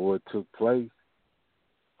attention to what took place.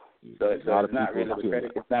 So it's not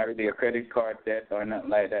really a credit card debt or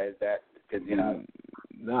nothing like that. Is that because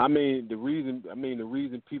No, I mean the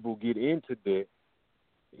reason people get into debt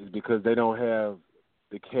is because they don't have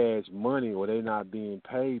the cash money, or they're not being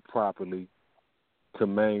paid properly to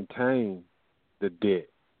maintain the debt.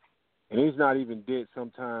 And it's not even debt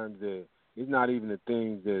sometimes that it's not even the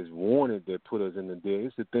things that's wanted that put us in the debt.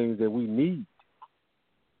 It's the things that we need.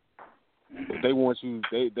 But they want you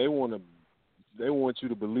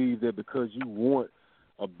to believe that because you want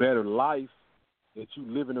a better life that you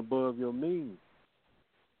living above your means.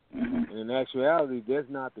 And in actuality, that's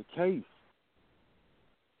not the case.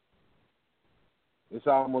 It's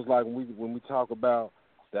almost like when we talk about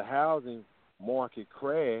the housing market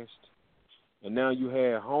crashed, and now you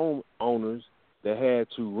had homeowners that had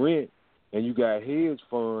to rent, and you got hedge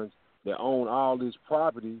funds that own all this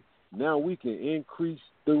property. Now we can increase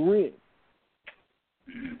the rent.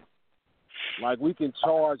 Like we can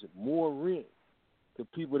charge more rent to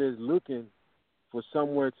people that's looking for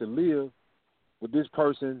somewhere to live, but this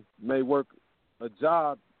person may work a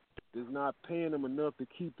job that's not paying them enough to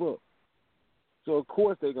keep up. So, of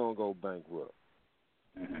course, they're going to go bankrupt.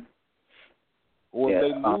 Mm-hmm. Or if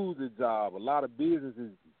they lose a job, a lot of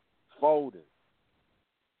businesses folding,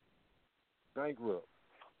 bankrupt.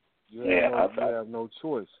 You have no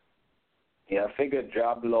choice. Yeah, I figured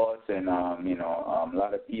job loss and, a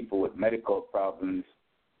lot of people with medical problems,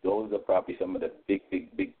 those are probably some of the big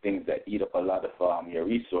things that eat up a lot of your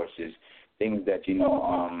resources, things that, a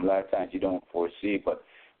lot of times you don't foresee, but,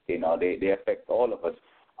 they affect all of us.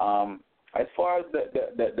 As far as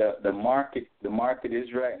the market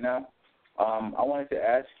is right now, I wanted to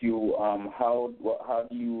ask you how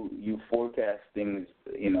do you forecast things,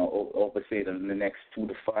 over say in the next 2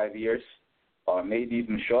 to 5 years, or maybe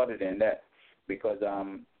even shorter than that, because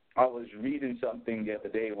I was reading something the other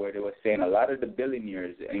day where they were saying a lot of the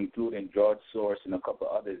billionaires, including George Soros and a couple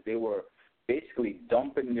of others, they were basically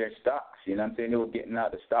dumping their stocks. You know what I'm saying? They were getting out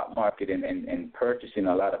of the stock market and purchasing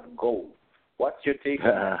a lot of gold. What's your take on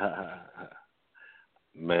that?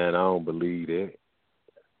 Man, I don't believe that.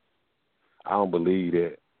 I don't believe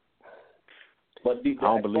that. But I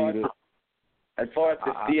don't believe it. As far as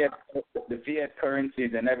the fiat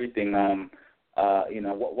currencies and everything,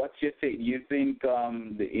 what's your take? Do you think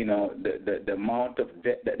the amount of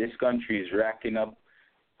debt that this country is racking up,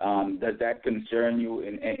 does that concern you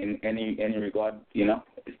in any regard?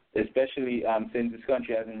 Especially since this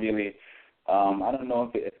country hasn't really. I don't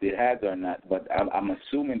know if it has or not, but I'm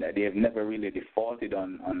assuming that they have never really defaulted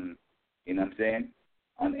on you know what I'm saying,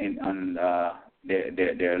 on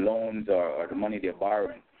their loans or the money they're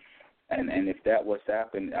borrowing. And if that was to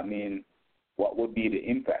happen, I mean, what would be the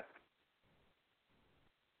impact?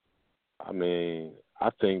 I mean, I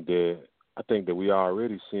think that we are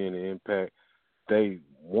already seeing the impact they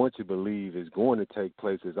want to believe is going to take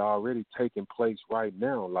place is already taking place right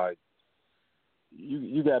now. Like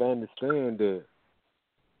you got to understand that.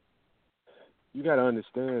 You got to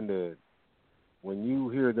understand that when you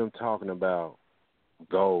hear them talking about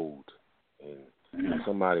gold and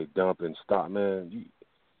somebody dumping stock, man, you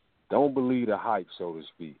don't believe the hype, so to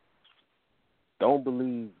speak. Don't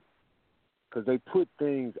believe, because they put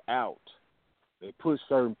things out. They put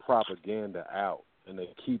certain propaganda out, and they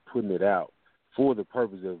keep putting it out for the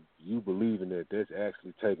purpose of you believing that that's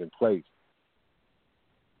actually taking place.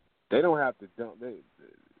 They don't have to dump.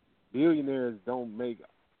 Billionaires don't make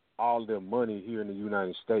all their money here in the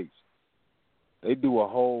United States. They do a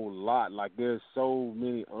whole lot. Like, there's so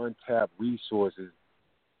many untapped resources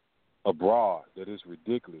abroad that it's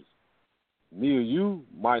ridiculous. Me or you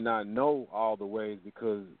might not know all the ways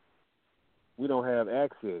because we don't have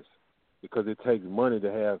access, because it takes money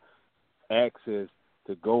to have access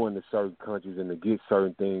to go into certain countries and to get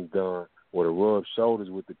certain things done, or to rub shoulders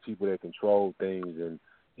with the people that control things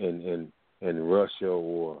in Russia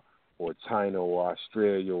or China or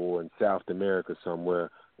Australia or in South America somewhere,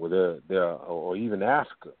 where there or even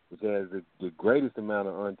Africa, which has the greatest amount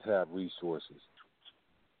of untapped resources.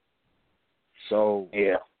 So,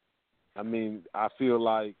 yeah, I mean, I feel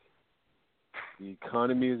like the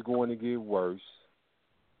economy is going to get worse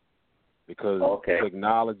because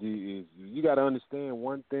technology is. You got to understand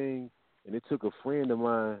one thing, and it took a friend of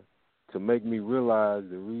mine to make me realize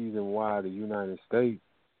the reason why the United States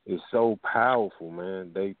is so powerful, man.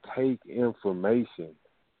 They take information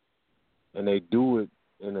and they do it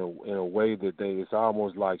in a way that it's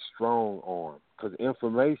almost like strong arm, because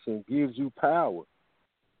information gives you power.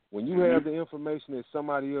 When you have the information that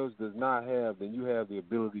somebody else does not have, then you have the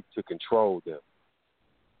ability to control them,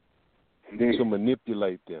 to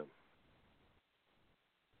manipulate them.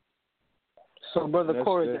 So, Brother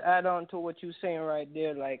Corey, to add on to what you're saying right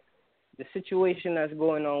there, like the situation that's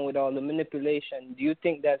going on with all the manipulation, do you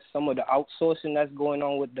think that some of the outsourcing that's going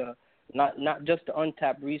on with the not just the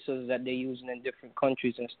untapped resources that they're using in different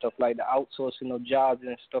countries and stuff like the outsourcing of jobs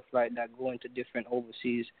and stuff like that going to different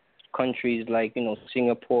overseas countries like, you know,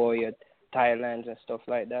 Singapore, Thailand and stuff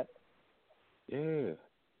like that? Yeah,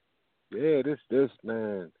 this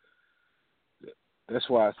man. That's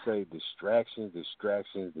why I say distractions,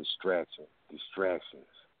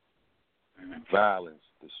 violence,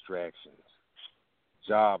 distractions,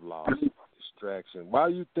 job loss, distraction. Why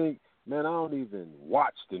do you think, man? I don't even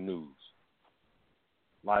watch the news.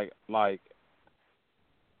 Like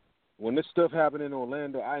when this stuff happened in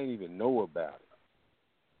Orlando, I didn't even know about it.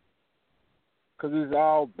 Because it's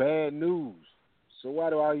all bad news. So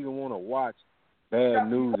why do I even want to watch bad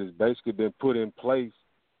news that's basically been put in place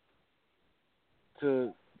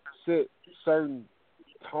to set certain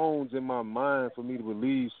tones in my mind for me to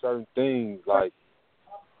believe certain things, like,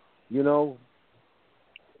 you know?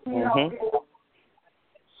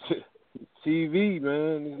 TV,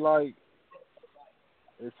 man, is like,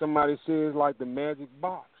 as somebody says, like the magic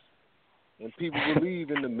box. And people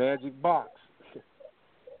believe in the magic box.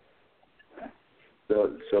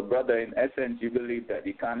 So, brother, in essence, you believe that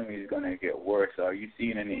the economy is going to get worse. Are you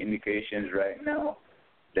seeing any indications right now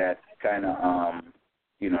that kind of,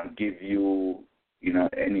 give you,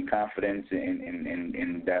 any confidence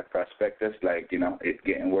in that prospectus? Like, it's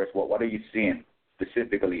getting worse. What are you seeing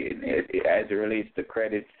specifically as it relates to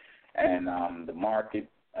credit and the market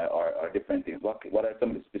or different things? What are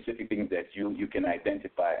some of the specific things that you can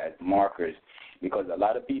identify as markers? Because a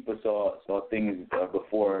lot of people saw things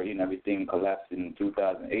before everything collapsed in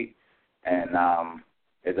 2008, and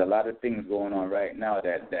there's a lot of things going on right now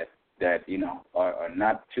that are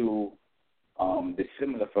not too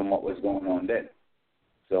dissimilar from what was going on then.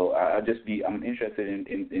 So I'm interested in.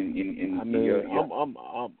 I mean,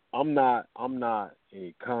 I'm not an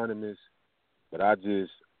economist, but I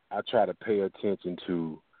try to pay attention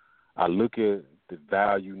to. I look at the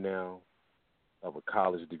value now of a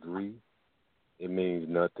college degree. It means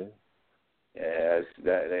nothing. Yes,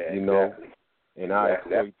 exactly. And I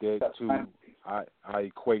equate that to I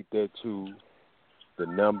equate that to the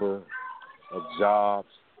number of jobs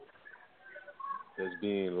that's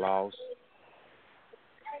being lost.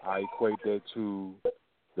 I equate that to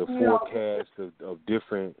the forecast of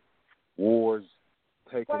different wars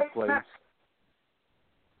taking place.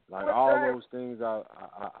 Like all those things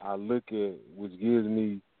I look at, which gives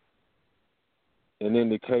me an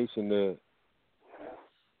indication that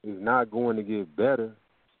it's not going to get better.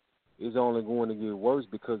 It's only going to get worse,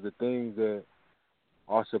 because the things that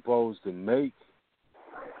are supposed to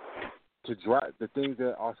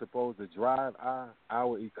drive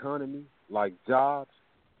our economy, like jobs,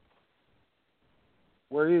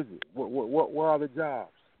 where is it? Where are the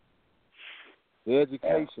jobs? The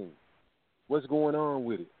education, what's going on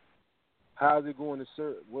with it? How is it going to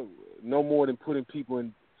serve? No more than putting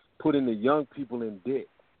the young people in debt.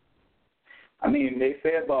 I mean, they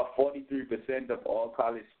say about 43% of all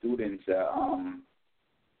college students, are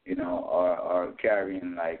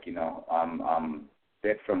carrying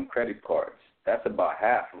debt from credit cards. That's about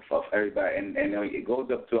half of everybody, and it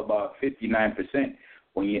goes up to about 59%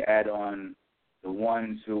 when you add on the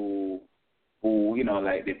ones who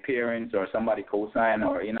like their parents or somebody co-sign,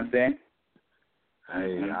 or you know what I'm saying.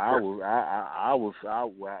 Hey, I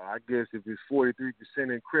guess if it's 43%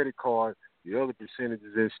 in credit cards, the other percentage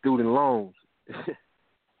is in student loans.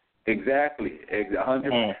 Exactly,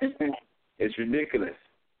 100%. It's ridiculous.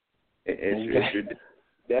 It's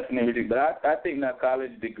definitely ridiculous. But I think that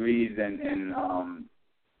college degrees and I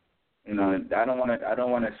don't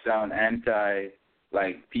want to sound anti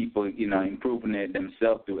like people improving it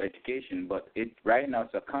themselves through education, but right now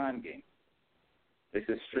it's a con game. It's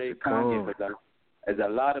a straight con game. But there's a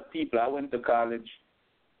lot of people. I went to college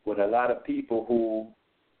with a lot of people who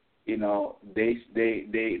you know, they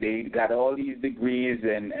got all these degrees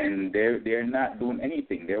and they're not doing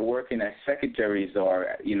anything. They're working as secretaries or,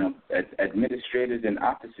 you know, as administrators in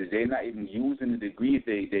offices. They're not even using the degrees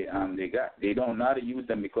they got. They don't know how to use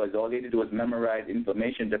them because all they did was memorize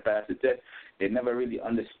information to pass the test. They never really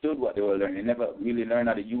understood what they were learning. They never really learned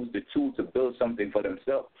how to use the tool to build something for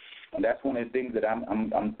themselves. And that's one of the things that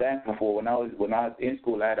I'm thankful for. When I was in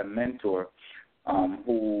school, I had a mentor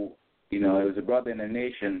who, you know, it was a brother in the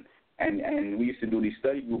nation, and we used to do these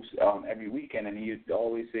study groups every weekend, and he used to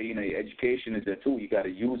always say, you know, education is a tool. You got to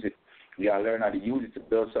use it. You got to learn how to use it to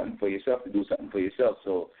build something for yourself, to do something for yourself.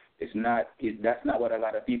 So that's not what a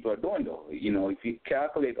lot of people are doing, though. You know, if you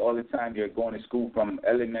calculate all the time you're going to school from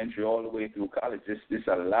elementary all the way through college, it's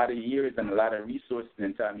a lot of years and a lot of resources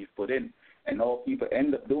and time you've put in. And all people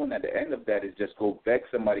end up doing at the end of that is just go beg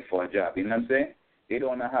somebody for a job. You know what I'm saying? They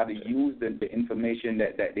don't know how to use the information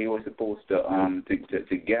that they were supposed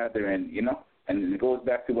to gather, and you know, and it goes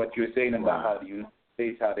back to what you were saying about how the United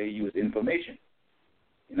States, how they use information.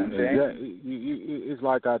 You know what I'm saying? It's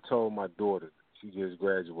like I told my daughter. She just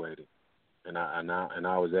graduated, and I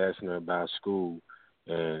was asking her about school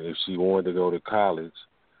and if she wanted to go to college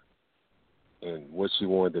and what she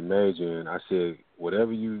wanted to major in. I said,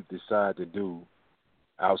 whatever you decide to do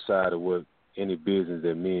outside of what any business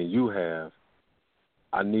that me and you have,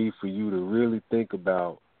 I need for you to really think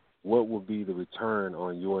about what will be the return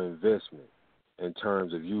on your investment in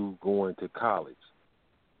terms of you going to college.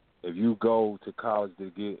 If you go to college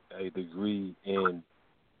to get a degree in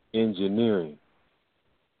engineering,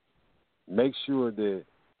 make sure that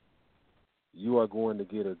you are going to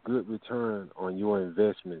get a good return on your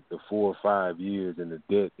investment, the 4 or 5 years in the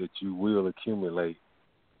debt that you will accumulate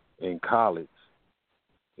in college.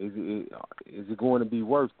 Is it going to be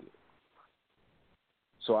worth it?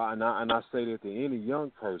 So I say that to any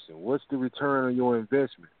young person, what's the return on your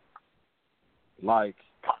investment? Like,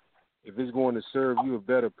 if it's going to serve you a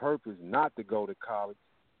better purpose not to go to college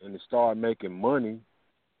and to start making money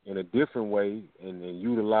in a different way and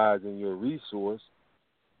utilizing your resource,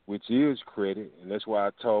 which is credit, and that's why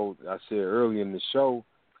I said earlier in the show,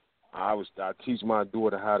 I teach my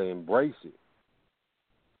daughter how to embrace it.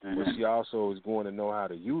 Mm-hmm. But she also is going to know how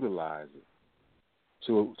to utilize it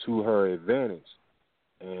to her advantage.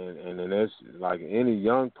 And then that's like any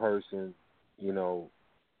young person, you know,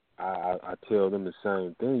 I tell them the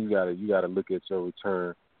same thing. You gotta look at your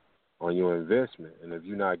return on your investment, and if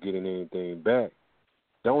you're not getting anything back,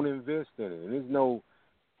 don't invest in it. And there's no,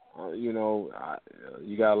 you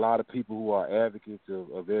got a lot of people who are advocates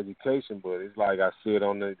of education, but it's like I said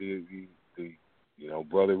on the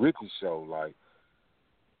Brother Rich's show, like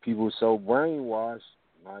people are so brainwashed.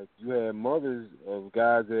 Like, you had mothers of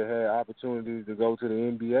guys that had opportunities to go to the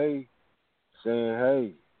NBA saying,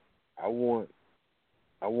 hey, I want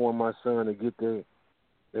my son to get that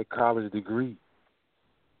college degree.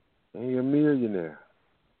 And you're a millionaire.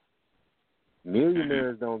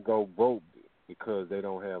 Millionaires don't go broke because they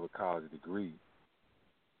don't have a college degree.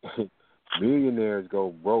 Millionaires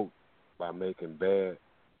go broke by making bad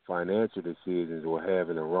financial decisions or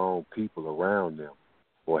having the wrong people around them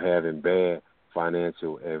or having bad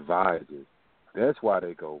financial advisors. That's why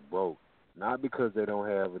they go broke, not because they don't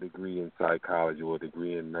have a degree in psychology or a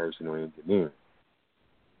degree in nursing or engineering.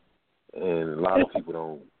 And a lot of people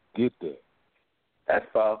don't get that. That's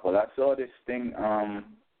powerful. I saw this thing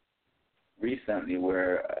recently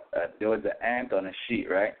where there was an ant on a sheet,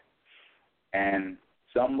 right? And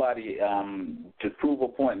somebody, to prove a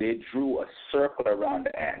point, they drew a circle around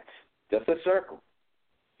the ant, just a circle.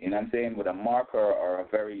 You know what I'm saying, with a marker or a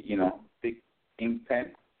very, thick ink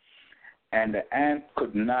pen, and the ant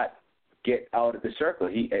could not get out of the circle.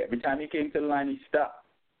 Every time he came to the line, he stopped.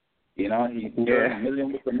 He turned a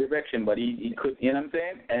million different direction, but he could. You know what I'm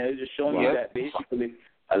saying? And it's just showing you that basically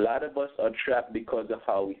a lot of us are trapped because of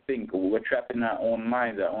how we think. We're trapped in our own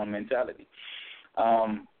minds, our own mentality.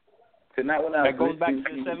 Tonight when that goes back to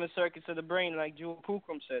the 7 circuits of the brain, like Jewel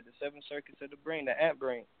Pookrum said, the 7 circuits of the brain, the ant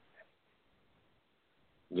brain.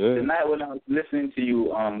 Yeah. Tonight when I was listening to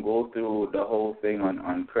you go through the whole thing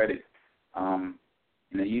on credit,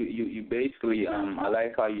 you basically I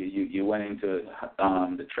like how you went into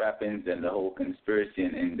the trappings and the whole conspiracy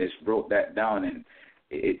and just broke that down, and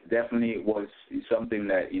it definitely was something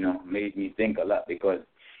that made me think a lot, because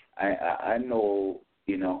I know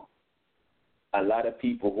a lot of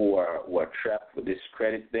people who are trapped with this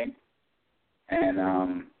credit thing, and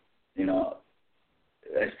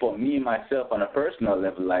as for me myself on a personal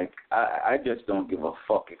level, like I just don't give a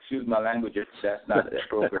fuck. Excuse my language if that's not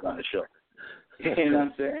appropriate on the show. You know what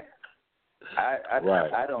I'm saying?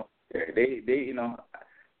 I don't care. They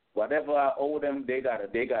Whatever I owe them, they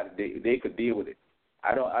could deal with it.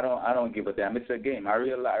 I don't give a damn. It's a game. I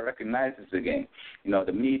recognize it's a game. You know,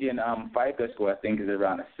 the median FICO score I think is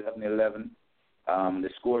around a 711. The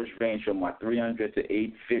scores range from 300 to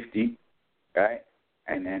 850, right?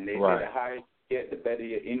 And then the higher you get, the better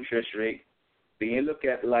your interest rate. Then you look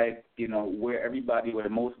at like, you know, where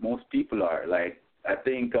most people are. Like I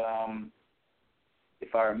think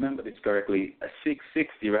if I remember this correctly, a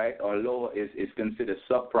 660, right, or lower is considered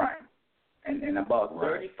subprime, and about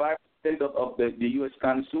 35% of the U.S.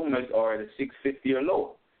 consumers are at a 650 or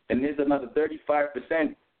lower, and there's another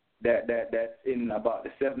 35% that's in about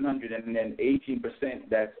the 700, and then 18%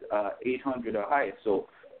 that's 800 or higher. So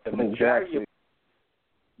the majority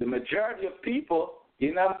of people,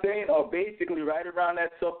 you know what I'm saying, are basically right around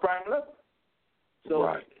that subprime level.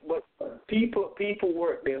 So, but people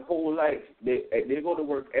work their whole life. They go to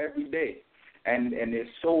work every day, and they're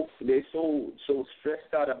so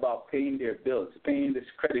stressed out about paying their bills, paying this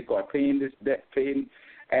credit card, paying this debt, paying,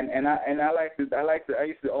 and I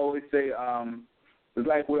used to always say it's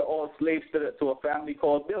like we're all slaves to a family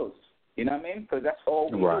called bills. You know what I mean? Because that's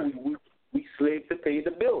all we do. We slave to pay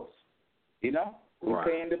the bills. You know, we're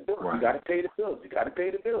paying the bills. You got to pay the bills. You got to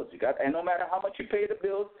pay the bills. And no matter how much you pay the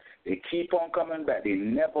bills, they keep on coming back. They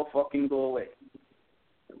never fucking go away.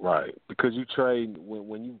 Right, because you trade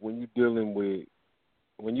when you dealing with,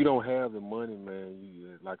 when you don't have the money, man.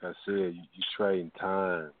 You, like I said, you trading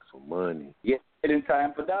time for money. Yeah, trading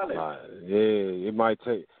time for dollars. It might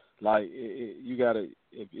take you gotta.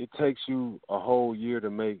 It takes you a whole year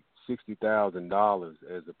to make $60,000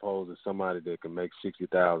 as opposed to somebody that can make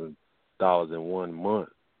 $60,000 in 1 month.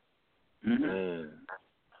 Mm-hmm. Man,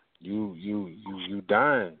 you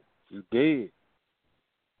dying. You dead.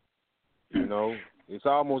 You know, it's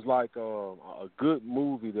almost like a good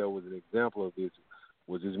movie that was an example of this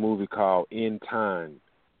was this movie called In Time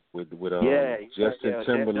with Justin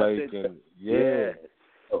Timberlake and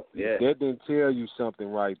that didn't tell you something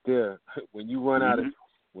right there. When you run out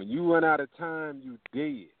of time, you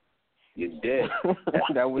dead. You're dead.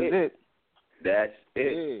 That was it. That's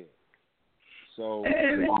it. Yeah. So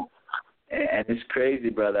and it's crazy,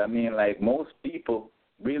 brother. I mean, like most people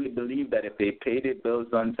really believe that if they pay their bills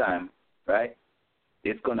on time, right,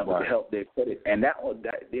 it's gonna help their credit. And that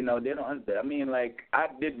you know, they don't. I mean, like I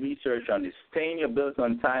did research on this. Paying your bills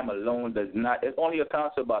on time alone does not. It only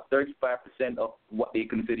accounts for about 35% of what they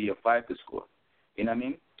consider your FICO score. You know what I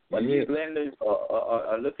mean? When these lenders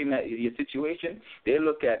are looking at your situation, they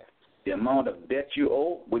look at the amount of debt you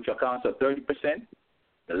owe, which accounts for 30%,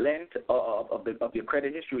 the length of your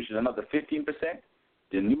credit history, which is another 15%,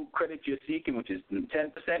 the new credit you're seeking, which is 10%,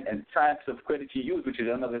 and types of credit you use, which is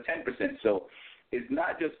another 10%. So it's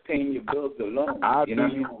not just paying your bills alone. I'll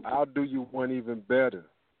do you one even better.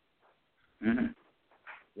 Mm-hmm.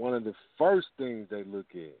 One of the first things they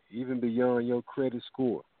look at, even beyond your credit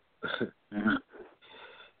score,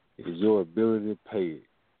 is your ability to pay it.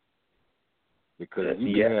 Because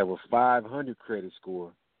you can have a 500 credit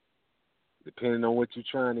score, depending on what you're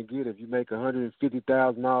trying to get. If you make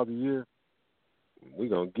 $150,000 a year, we're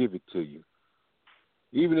going to give it to you.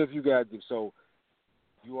 Even if you got, so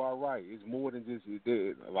you are right. It's more than just,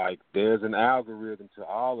 like, there's an algorithm to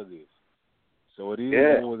all of this. So it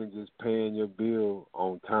is more than just paying your bill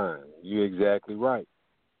on time. You're exactly right.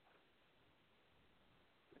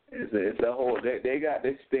 It's a whole. They got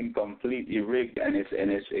this thing completely rigged, and it's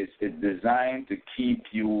designed to keep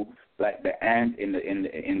you like the ant in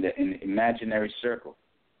the imaginary circle.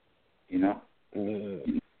 You know.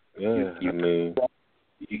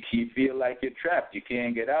 You feel like you're trapped. You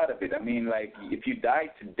can't get out of it. I mean, like if you die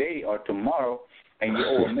today or tomorrow and you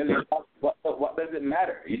owe $1 million, what does it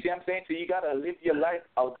matter? You see what I'm saying? So you gotta live your life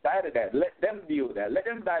outside of that. Let them deal with that. Let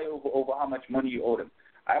them die over how much money you owe them.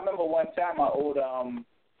 I remember one time I owed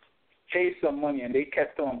Chase some money, and they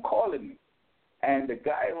kept on calling me. And the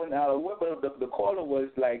guy, the caller was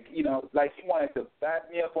like, you know, like he wanted to bat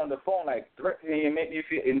me up on the phone, like threaten me and make me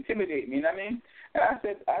feel, intimidate me. You know what I mean? And I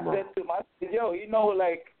said to him, yo, you know,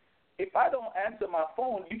 like if I don't answer my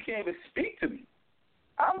phone, you can't even speak to me.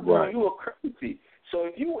 I'm doing you a courtesy. So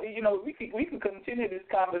if you know, we can continue this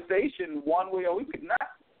conversation one way or we could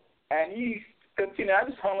not. And he continued. I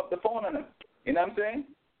just hung up the phone on him. You know what I'm saying?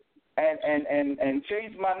 And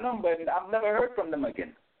changed my number, and I've never heard from them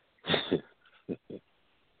again.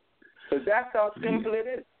 So that's how simple it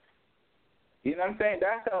is. You know what I'm saying?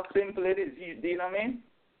 That's how simple it is. You know what I mean?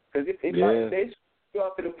 Because if they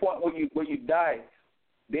go to the point where you die,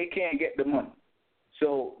 they can't get the money.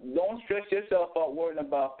 So don't stress yourself out worrying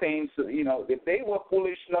about paying. So, you know, if they were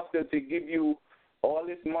foolish enough to give you all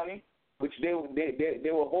this money, which they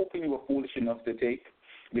were hoping you were foolish enough to take,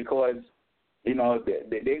 because they're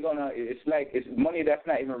gonna. It's like it's money that's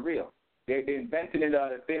not even real. They invented it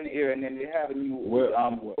out of thin air, and then they have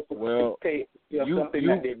you pay something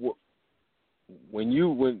that they.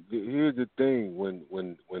 Here's the thing,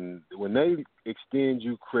 when they extend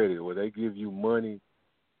you credit or they give you money,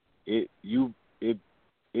 it's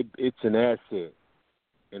an asset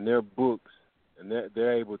in their books, and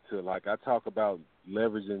they're able to, like I talk about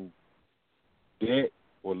leveraging debt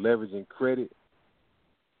or leveraging credit.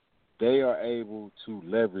 They are able to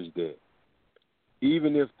leverage that.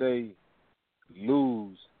 Even if they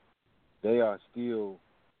lose, they are still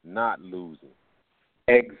not losing.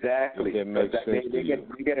 Exactly. That makes sense. They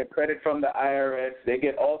get a credit from the IRS. They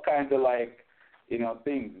get all kinds of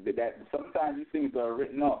things that sometimes these things are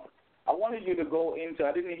written off. I wanted you to go into.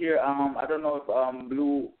 I didn't hear. I don't know if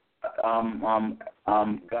Blue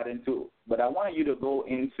got into, but I wanted you to go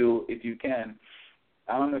into, if you can.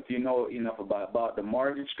 I don't know if you know enough about the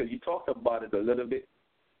mortgage, because you talked about it a little bit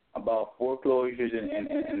about foreclosures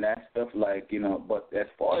and that stuff, But as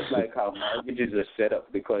far as how mortgages are set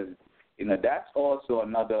up, because that's also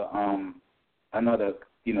another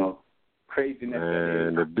craziness.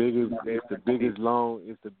 And it's the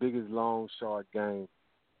biggest long short game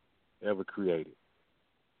ever created.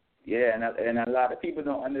 Yeah, and a lot of people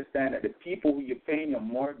don't understand that the people who you're paying your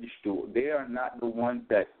mortgage to, they are not the ones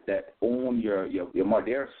that own your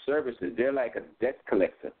mortgage. They're services. They're like a debt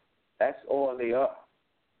collector. That's all they are.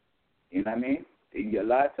 You know what I mean? A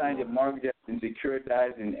lot of times your mortgage has been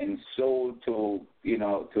securitized and sold to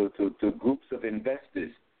groups of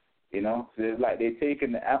investors. So it's like they've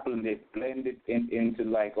taken the apple and they've blended it into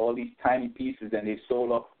all these tiny pieces, and they've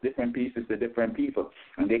sold off different pieces to different people,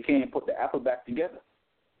 and they can't put the apple back together.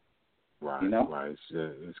 Right, right.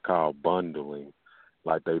 It's called bundling.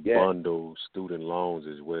 Like they bundle student loans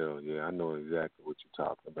as well. Yeah, I know exactly what you're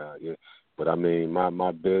talking about. Yeah, but I mean,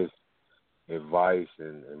 my best advice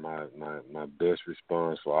and my best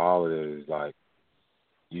response for all of that is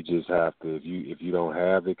you just have to, if you don't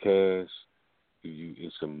have the cash,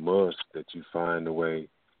 it's a must that you find a way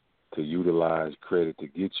to utilize credit to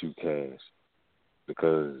get you cash,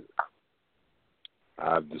 because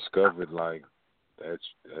I've discovered that's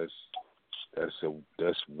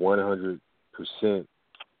 100%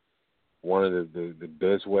 one of the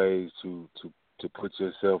best ways to put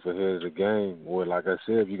yourself ahead of the game. Or like I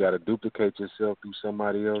said, if you got to duplicate yourself through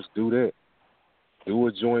somebody else, do that. Do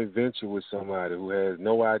a joint venture with somebody who has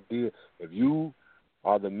no idea. If you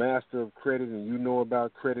are the master of credit and you know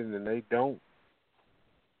about credit and they don't,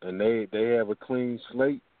 and they have a clean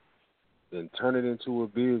slate, then turn it into a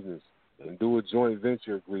business and do a joint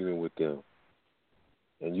venture agreement with them.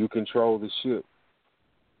 And you control the ship.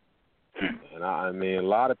 And I mean, a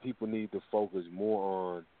lot of people need to focus more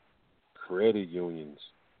on credit unions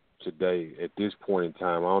today at this point in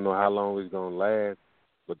time. I don't know how long it's going to last,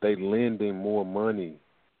 but they lending more money.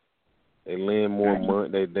 They lend more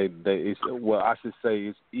money. I should say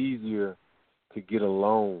it's easier to get a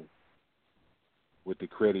loan with the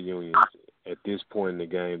credit unions at this point in the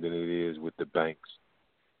game than it is with the banks.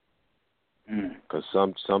 Because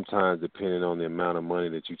sometimes, depending on the amount of money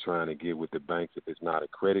that you're trying to get with the banks, if it's not a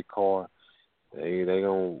credit card, they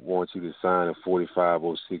don't want you to sign a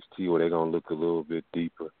 4506T, or they're going to look a little bit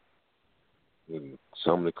deeper. And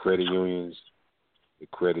some of the credit unions, the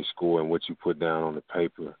credit score and what you put down on the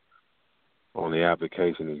paper, on the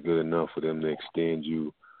application is good enough for them to extend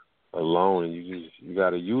you a loan, and you got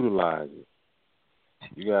to utilize it.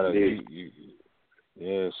 You got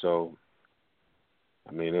to, So,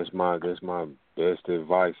 I mean, that's my best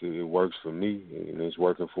advice. It works for me, and it's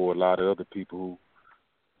working for a lot of other people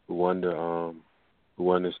who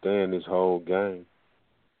understand this whole game.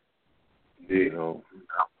 Yeah.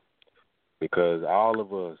 Because all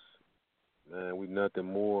of us, man, we nothing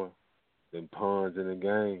more than pawns in the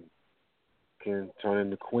game. Can turn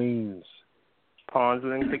into queens. Pawns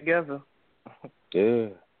linked together. Yeah.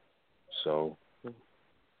 So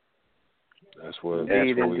that's what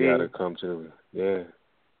we got to come to. Yeah.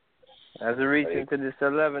 As we reach into this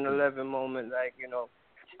 11-11 moment, I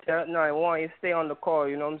want you to stay on the call,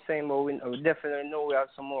 you know what I'm saying? But we definitely know we have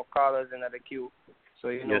some more callers in the queue. So,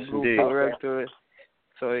 yes, Blue correct to it.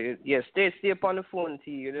 So, stay up on the phone,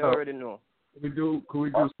 T. You already know. Could we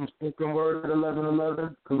do some spoken word at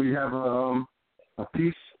 11:11? Could we have a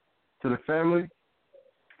piece to the family?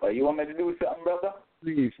 You want me to do something, brother?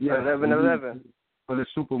 Please, yeah. 11:11 for the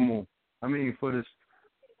super moon. I mean, for this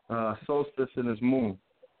solstice and this moon.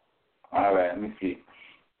 All right, let me see.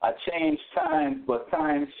 I change times, but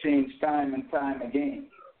times change time and time again.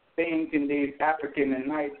 Ancient days, African and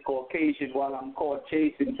night, Caucasian, while I'm caught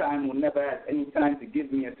chasing. Time will never have any time to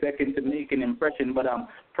give me a second to make an impression, but I'm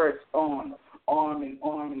pressed on, arm in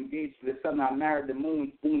arm, engaged to the sun. I married the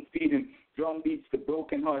moon, spoon feeding, drum beats to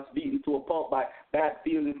broken hearts, beaten to a pulp by bad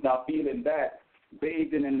feelings, now feeling bad.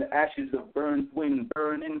 Bathing in the ashes of burned wind,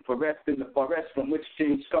 burning for rest in the forest from which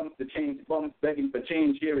change comes to change. Bums begging for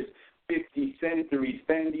change. Here is 50 centuries,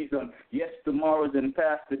 standees on yes tomorrows and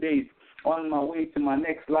past the days. On my way to my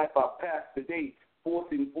next life, I pass the day.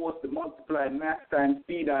 Forcing force to multiply mass times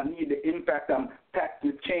speed. I need the impact. I'm packed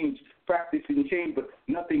with change, practicing change, but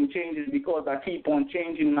nothing changes because I keep on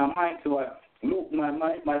changing my mind. So I loop my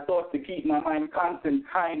mind, my thoughts to keep my mind constant.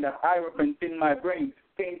 Hide the hierophant in my brain,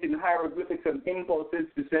 painting hieroglyphics and impulses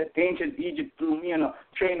to set ancient Egypt through me on a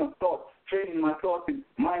train of thought. Training my thoughts in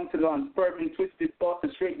mind to learn, spurring twisted thoughts to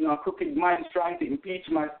straighten our crooked minds, trying to impeach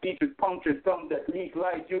my speech with punctured tongues that leak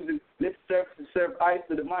lies, using lip service to serve eyes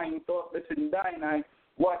to the mind, thoughtless and dying. I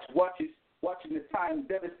watching the time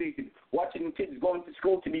devastated, watching kids going to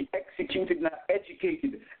school to be executed, not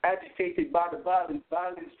educated, agitated by the violence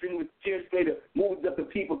string with tears play the moods of the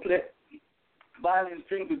people play. Violent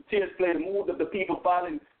strings with tears play the mood of the people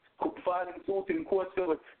filing suits in courts filled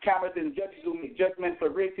with cameras and judges who make judgments for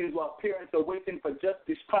ratings while parents are waiting for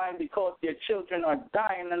justice, crying because their children are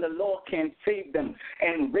dying and the law can't save them.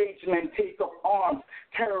 Enraged men take up arms.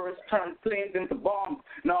 Terrorists turn planes into bombs.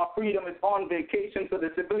 Now freedom is on vacation, so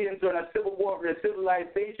the civilians are in a civil war where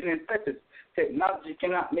civilization is precious. Technology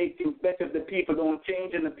cannot make things better if the people don't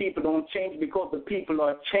change, and the people don't change because the people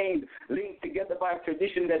are chained, linked together by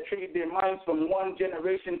tradition that trade their minds from one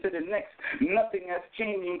generation to the next. Nothing has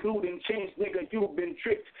changed, including change, nigga, you've been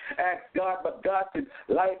tricked. Ask God, but God said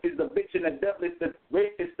life is a bitch and the devil is the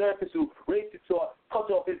racist surface who racist, so I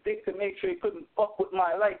cut off his dick to make sure he couldn't fuck with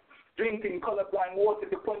my life. Drinking colorblind water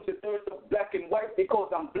to quench the thirst of black and white because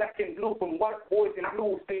I'm black and blue from white boys and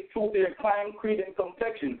blue. Stay true to their crime, creed, and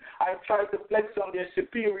complexion. I try to flex on their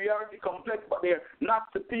superiority complex, but they're not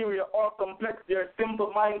superior or complex. They're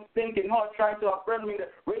simple minds thinking hard, trying to outrun me the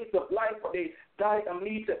race of life, but they die a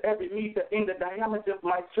meter, every meter in the diameter of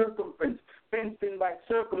my circumference, fenced in by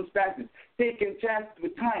circumstances, taking chances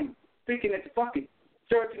with time, thinking it's fucking,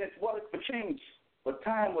 searching its wallet for change, but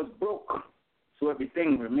time was broke. So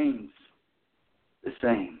everything remains the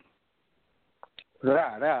same.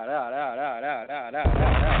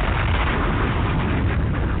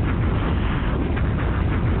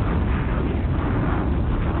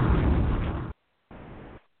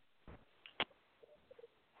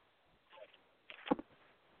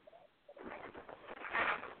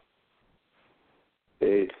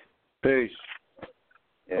 Peace.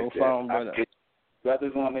 Yes, brother.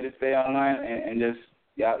 Brothers want me to stay online and just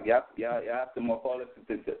y'all have some more callers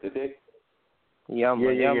to take? Yeah,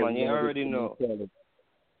 man. You already know.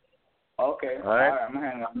 Okay. All right.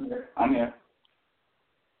 I'm here.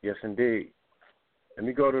 Yes, indeed. Let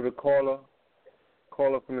me go to the caller.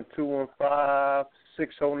 Caller from the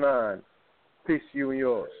 215-609. Peace to you and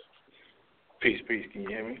yours. Peace. Can you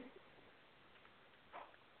hear me?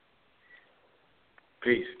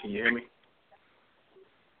 Peace. Can you hear me?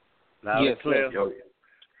 Loud and clear. Yo.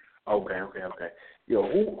 Okay. Yo,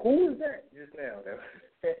 who is that just now?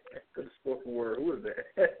 Good spoken word. Who is that?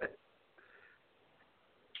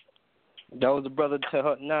 That was the brother to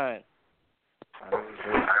Hut 9. That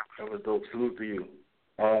was dope. Salute to you.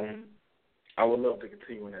 I would love to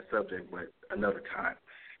continue on that subject, but another time.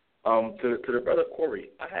 To the brother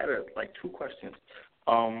Corey, I had two questions.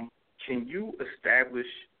 Can you establish,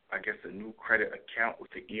 I guess, a new credit account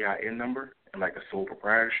with the EIN number and like a sole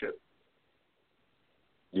proprietorship?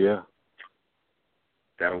 Yeah.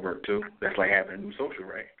 That'll work too. That's like having a new social,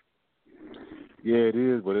 right? Yeah, it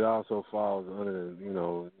is, but it also falls under, you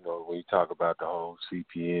know, when you talk about the whole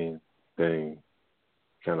CPN thing,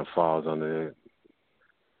 kind of falls under it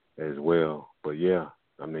as well. But yeah,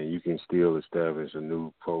 I mean, you can still establish a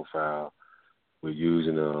new profile with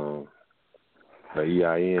using the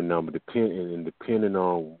EIN number, depending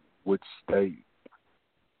on which state,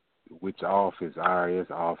 which office,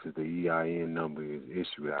 IRS office, the EIN number is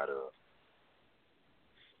issued out of.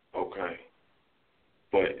 Okay.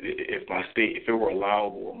 But if it were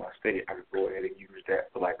allowable in my state, I could go ahead and use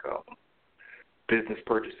that for business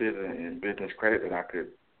purchases and business credit that I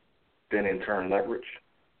could then in turn leverage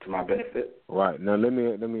to my benefit. Right. Now let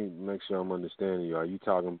me make sure I'm understanding you. Are you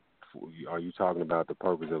talking about the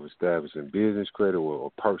purpose of establishing business credit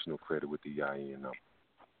or personal credit with the EIN number?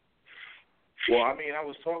 Well, I mean, I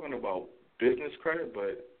was talking about business credit,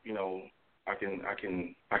 but you know, I can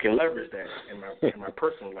leverage that in my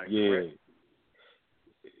personal life. Yeah. Correct?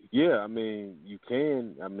 Yeah, I mean, you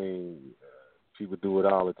can. I mean, people do it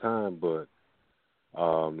all the time, but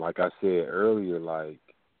like I said earlier, like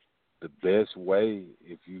the best way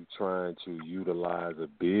if you're trying to utilize a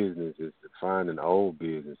business is to find an old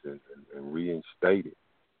business and reinstate it,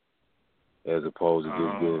 as opposed to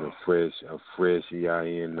just getting a fresh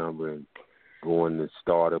EIN number and going to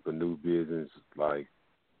start up a new business like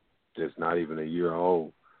that's not even a year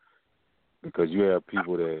old. Because you have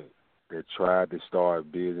people that tried to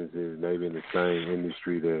start businesses maybe in the same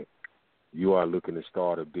industry that you are looking to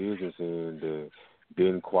start a business in that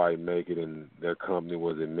didn't quite make it, and their company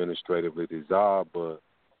was administratively dissolved, but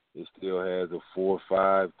it still has a 4,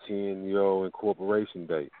 5, 10-year-old incorporation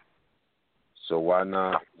date. So why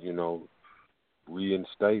not,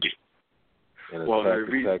 reinstate it and attach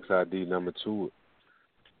the tax ID number to it?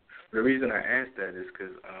 The reason I asked that is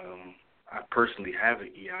because I personally have an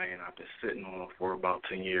EIN I've been sitting on for about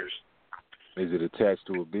 10 years. Is it attached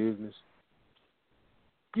to a business?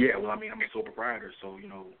 Yeah, well, I mean, I'm a sole proprietor, so,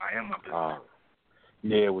 I am my business.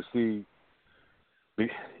 Yeah, well, see,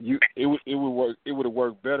 it would have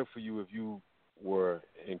worked better for you if you were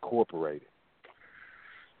incorporated,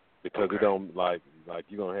 because it don't like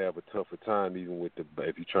you're gonna have a tougher time even with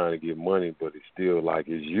if you're trying to get money, but it's still like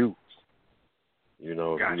it's you. If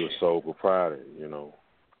you're a sole proprietor,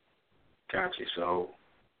 Gotcha. So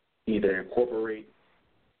either incorporate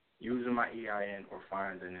using my EIN or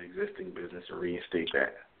find an existing business and reinstate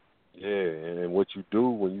that. Yeah, and what you do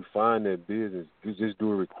when you find that business, you just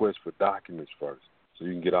do a request for documents first, so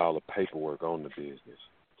you can get all the paperwork on the business.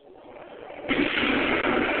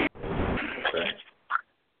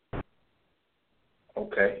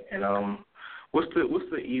 Okay. And what's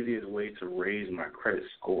the easiest way to raise my credit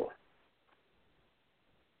score?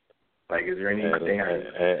 Like, is there anything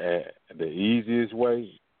the easiest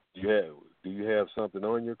way? Do you have something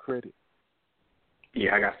on your credit?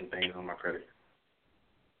 Yeah, I got some things on my credit.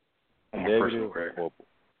 On my personal credit. Or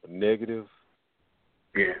negative?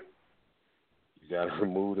 Yeah. You got to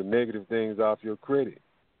remove the negative things off your credit.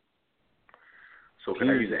 So can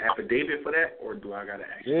I use an affidavit for that, or do I got to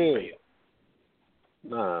actually pay it?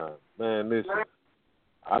 Nah, man, listen.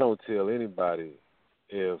 I don't tell anybody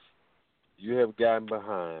if you have gotten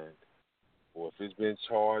behind, or if it's been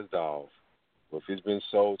charged off, or if it's been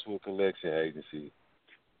sold to a collection agency,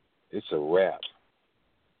 it's a wrap.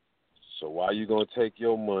 So why are you going to take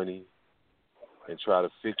your money and try to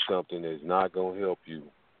fix something that's not going to help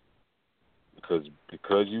you? Because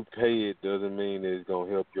you pay it doesn't mean that it's going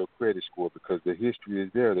to help your credit score, because the history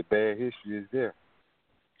is there. The bad history is there.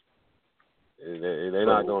 And they're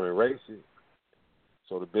not going to erase it.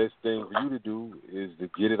 So the best thing for you to do is to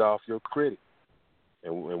get it off your credit.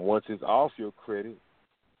 And once it's off your credit,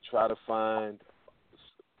 try to find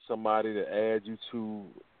somebody to add you to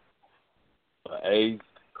a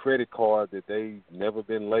credit card that they've never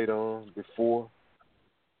been late on before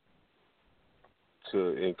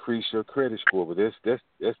to increase your credit score. But that's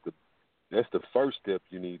the first step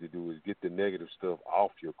you need to do, is get the negative stuff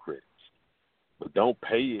off your credit. But don't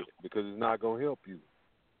pay it, because it's not going to help you.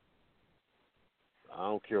 I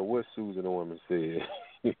don't care what Susan Orman said.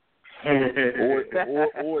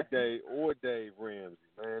 or Dave Ramsey,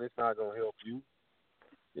 man, it's not gonna help you.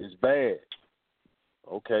 It's bad.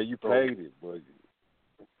 Okay, you paid it, but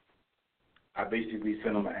I basically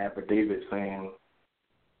sent them an affidavit saying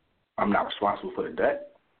I'm not responsible for the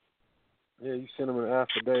debt. Yeah, you send them an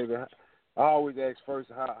affidavit. I always ask first,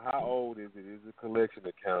 how old is it? Is it a collection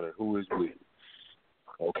accountant? Who is with?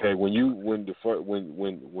 Okay, when you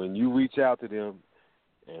reach out to them.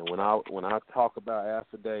 And when I talk about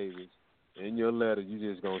affidavits in your letter, you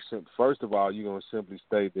just gonna first of all, you're gonna simply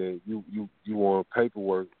state that you want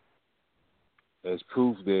paperwork as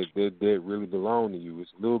proof that that debt really belongs to you.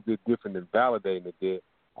 It's a little bit different than validating the debt.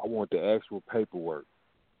 I want the actual paperwork.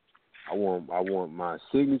 I want my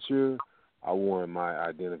signature. I want my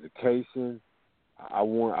identification. I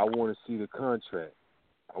want to see the contract.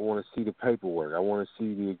 I want to see the paperwork. I want to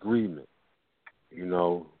see the agreement.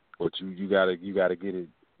 But you gotta get it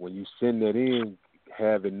when you send that in.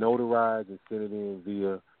 Have it notarized and send it in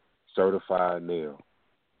via certified mail.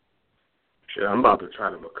 Shit, I'm about to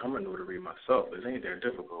try to become a notary myself. It ain't that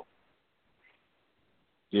difficult.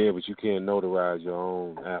 Yeah, but you can't notarize your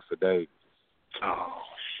own affidavit. Oh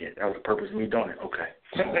shit, that was the purpose of me doing it. Okay.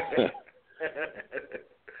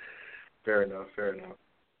 Fair enough.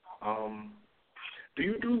 Do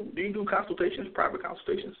you do consultations, private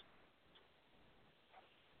consultations?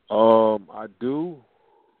 I do,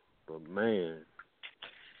 but man,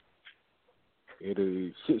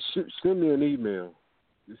 send me an email.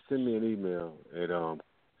 Just send me an email at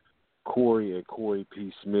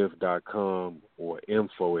Corey@CoreyPSmith.com or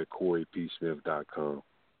info@CoreyPSmith.com.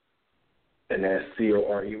 And that's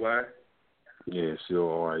Corey? Yeah,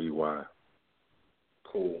 Corey.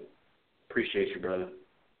 Cool. Appreciate you, brother.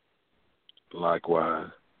 Likewise.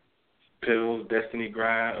 Pills, Destiny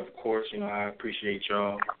Grind, of course, I appreciate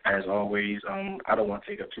y'all, as always. I don't want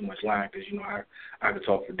to take up too much line because, I could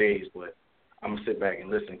talk for days, but I'm going to sit back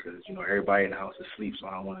and listen because, everybody in the house is asleep, so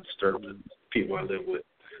I don't want to disturb the people I live with.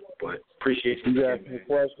 But appreciate you. You got some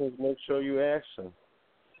questions, make sure you ask them.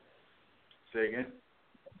 Say again?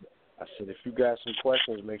 I said, if you got some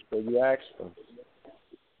questions, make sure you ask them.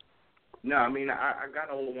 No, I mean, I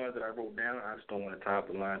got all the ones that I wrote down. I just don't want to tie up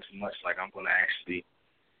the line too much. Like, I'm going to actually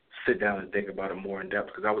sit down and think about it more in depth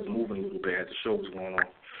because I was moving a little bit as the show was going on.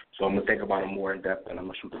 So I'm going to think about it more in depth, and I'm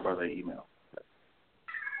going to shoot the brother an email.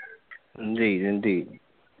 Indeed.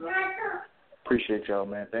 Appreciate y'all,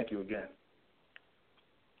 man. Thank you again.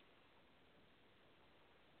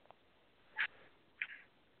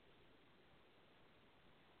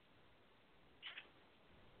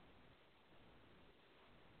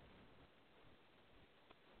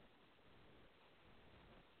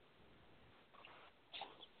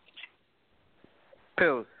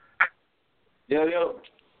 Pills. Yo.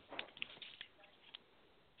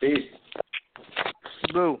 Peace.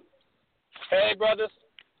 Boo. Hey, brothers.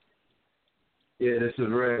 Yeah, this is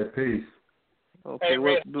Red. Peace. Okay, hey,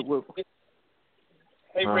 Red.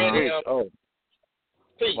 Hey, Red.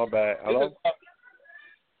 Peace. My bad. Hello?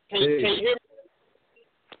 Can you hear me?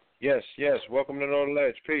 Yes. Welcome to Know the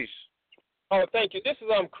Ledge. Peace. Oh, thank you. This is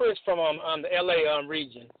Chris from the LA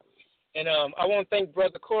region. And I want to thank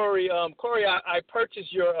Brother Corey. Corey, I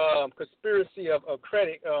purchased your Conspiracy of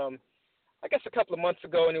Credit, I guess a couple of months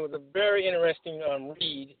ago, and it was a very interesting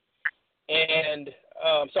read. And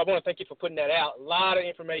so I want to thank you for putting that out. A lot of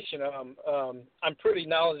information. I'm pretty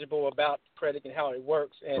knowledgeable about credit and how it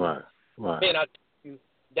works. And right. man,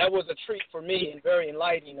 that was a treat for me and very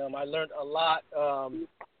enlightening. I learned a lot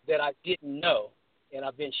that I didn't know, and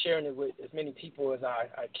I've been sharing it with as many people as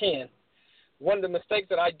I can. One of the mistakes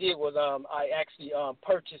that I did was I actually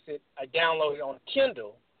purchased it. I downloaded it on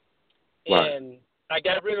Kindle, and I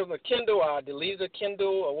got rid of the Kindle. I deleted the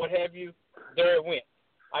Kindle or what have you. There it went.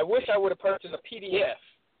 I wish I would have purchased a PDF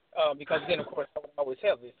because then, of course, I would always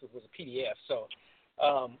have this if it was a PDF. So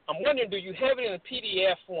I'm wondering, do you have it in a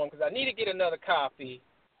PDF form? Because I need to get another copy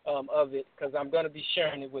of it because I'm going to be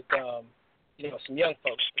sharing it with some young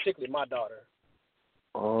folks, particularly my daughter.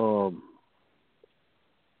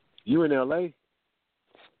 You in L.A.?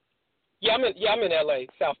 Yeah, I'm in L.A.,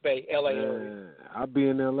 South Bay, L.A. area. I'll be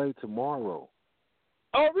in L.A. tomorrow.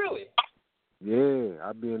 Oh, really? Yeah,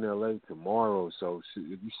 I'll be in L.A. tomorrow. So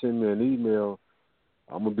if you send me an email,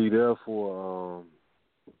 I'm gonna be there for.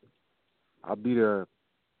 I'll be there.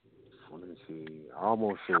 Let me see,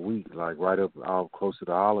 almost a week, like right up close to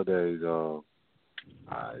the holidays. You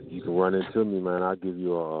can run into me, man. I'll give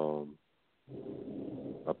you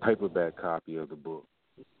a paperback copy of the book.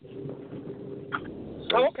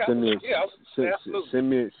 So okay. Send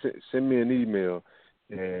me an email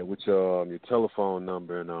and with your telephone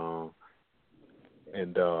number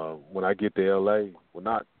and when I get to LA, well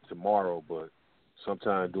not tomorrow, but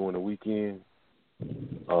sometime during the weekend,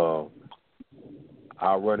 I'll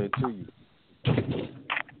run into you.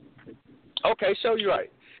 Okay, so you're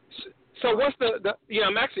right. So what's the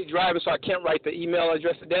I'm actually driving, so I can't write the email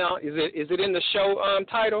address down. Is it in the show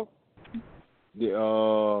title?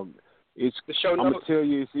 Yeah, it's. The show I'm notes? gonna tell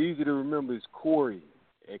you, it's easy to remember. It's Corey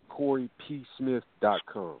at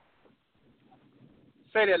CoreyPSmith.com.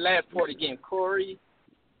 Say that last part again, Corey.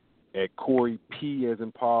 At Corey P as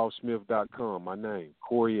in Paul Smith.com. My name,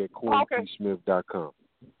 Corey at CoreyPSmith.com.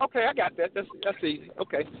 Okay, I got that. That's easy.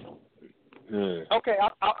 Okay. Yeah. Okay,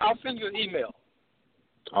 I'll send you an email.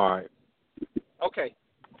 All right. Okay.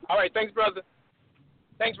 All right. Thanks, brother.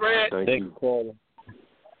 Thanks, Red. Thank you, caller.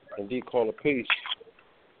 Indeed, caller. Peace.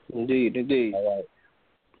 Indeed. All right.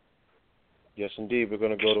 Yes, indeed. We're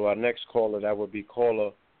going to go to our next caller. That would be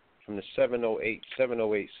caller from the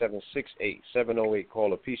 708-708-768. 708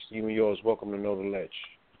 caller. Peace to you and yours. Welcome to Know the Ledge.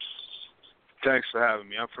 Thanks for having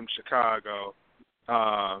me. I'm from Chicago.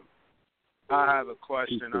 I have a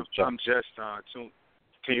question. I'm just tuned.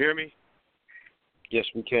 Can you hear me? Yes,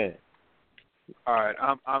 we can. All right.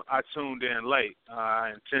 I tuned in late.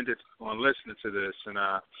 I intended on listening to this, and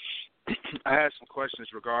I had some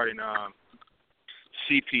questions regarding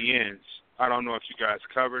CPNs. I don't know if you guys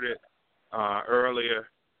covered it earlier,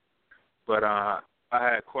 but I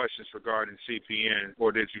had questions regarding CPN,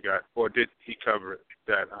 or did he cover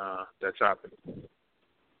that topic?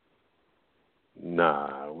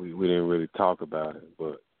 Nah, we didn't really talk about it,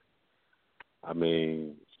 but I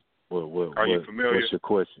mean, are you familiar? What's your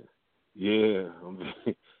question? Yeah,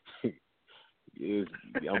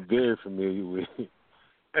 I'm very familiar with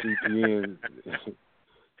CPN.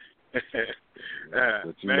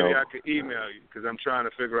 Maybe I could email you because I'm trying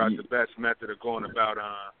to figure out the best method of going about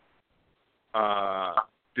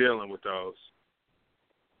dealing with those.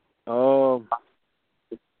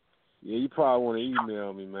 Yeah, you probably want to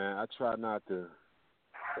email me, man. I try not to.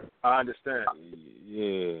 I understand.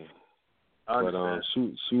 Yeah. I understand.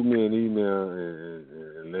 But shoot me an email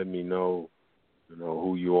and let me know,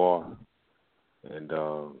 who you are. And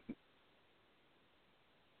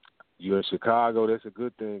you're in Chicago. That's a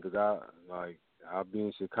good thing because I'll be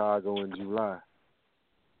in Chicago in July,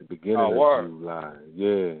 the beginning of July.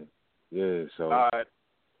 Yeah. So. All right.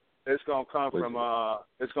 It's gonna come from a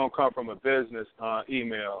business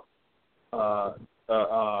email, a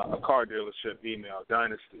car dealership email,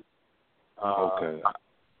 Dynasty. Okay.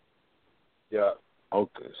 Yeah.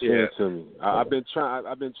 Okay. Send it to me. I've been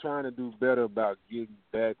trying to do better about getting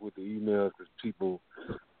back with the emails because people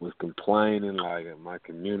was complaining like my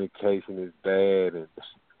communication is bad, and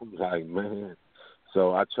I'm like, man.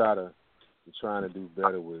 So I'm trying to do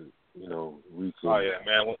better with reaching. Oh yeah,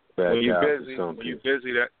 man. When you're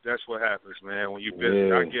busy, that's what happens, man. When you're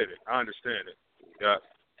busy, I get it. I understand it. Yeah.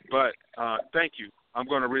 But thank you. I'm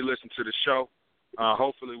going to re-listen to the show.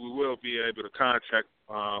 Hopefully, we will be able to contact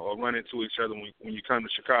or run into each other when you come to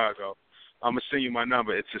Chicago. I'm gonna send you my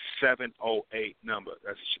number. It's a 708 number.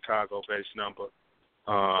 That's a Chicago-based number.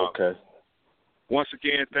 Okay. Once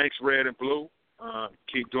again, thanks, Red and Blue.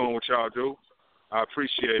 Keep doing what y'all do. I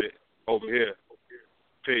appreciate it over here.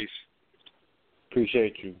 Peace.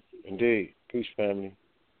 Appreciate you. Indeed. Peace, family.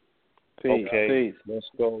 Peace. Okay, Peace. let's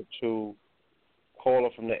go to caller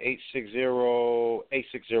from the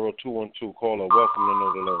 860-212. Caller, welcome to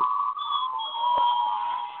Know the Lord.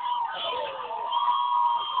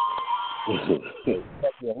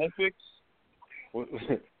 The Olympics? What's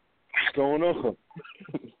going on?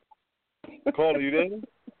 Caller, you there?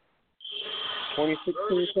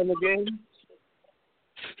 2016 Summer Games?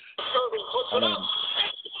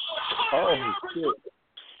 Oh, shit.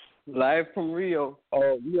 Live from Rio.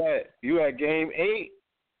 Oh, you at game 8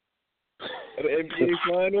 of the NBA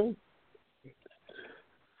final?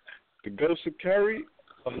 The Ghost of Curry?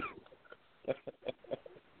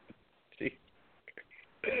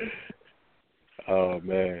 Oh,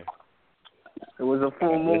 man. It was a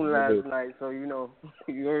full moon last night, so you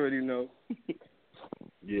already know.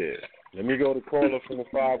 Yeah. Let me go to caller from the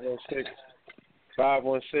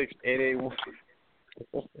 516-881.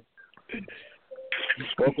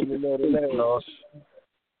 Welcome to Know the Lord.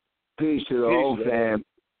 Peace to the whole fam.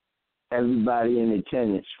 Everybody in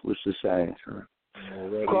attendance. What's the saying, sir?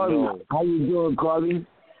 Carly, how you doing, Carly?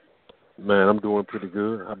 Man, I'm doing pretty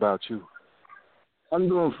good. How about you? I'm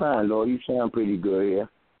doing fine, Lord. You sound pretty good here.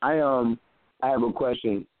 I have a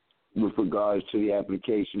question with regards to the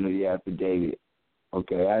application of the affidavit.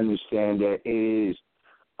 Okay, I understand that it is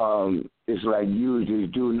it's like users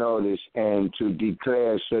do notice and to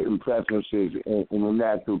declare certain preferences in the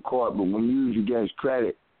natural court, but when used against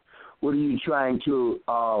credit, what are you trying to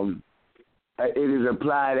it is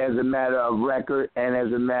applied as a matter of record and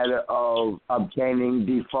as a matter of obtaining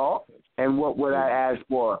default? And what would I ask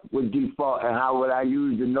for with default, and how would I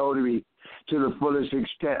use the notary to the fullest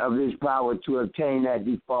extent of his power to obtain that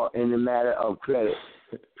default in the matter of credit?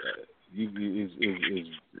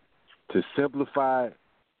 To simplify it,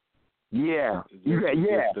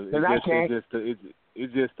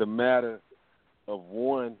 it's just a matter of,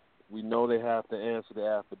 one, we know they have to answer the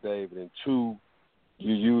affidavit, and two,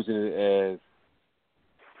 you're using it as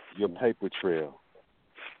your paper trail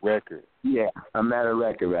record. Yeah, a matter of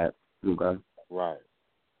record, right? Okay. Right.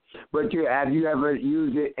 But have you ever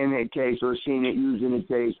used it in a case or seen it used in a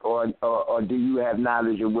case, or do you have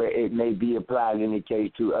knowledge of where it may be applied in a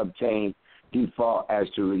case to obtain default as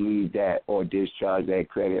to relieve that or discharge that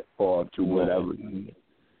credit or to whatever?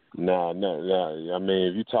 No. I mean,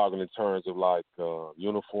 if you're talking in terms of like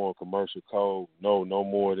uniform commercial code, no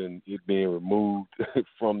more than it being removed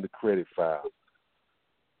from the credit file.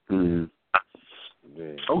 Mm-hmm.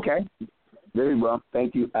 Yeah. Okay. Very well.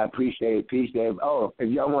 Thank you. I appreciate it. Peace, Dave. Oh, if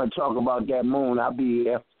y'all want to talk about that moon, I'll be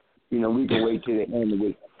here. We can wait till the end of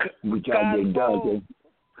it. We try to get done.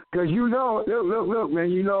 Because look,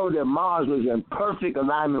 man, that Mars was in perfect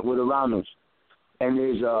alignment with Uranus. And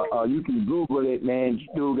there's you can Google it, man.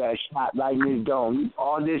 Dude got shot right in his dome.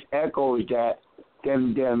 All this echoes that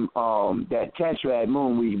tetrad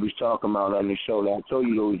moon we was talking about on the show. That I told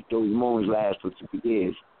you those moons last for 2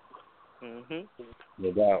 years. Mhm.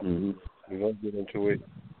 No doubt. Mm-hmm. We're gonna get into it.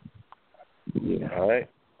 Yeah. All right.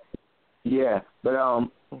 Yeah, but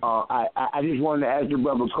I just wanted to ask the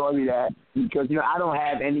brother Corey that because I don't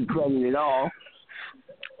have any credit at all.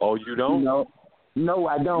 Oh, you don't? No,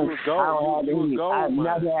 I don't. You a gold, I don't have any. I've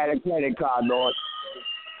mine. never had a credit card, Lord.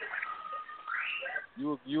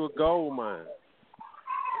 You a gold mine.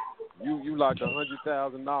 You like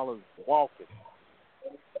 $100,000 walking.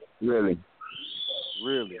 Really?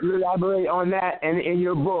 Really? You elaborate on that in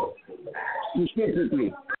your book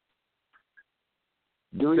specifically.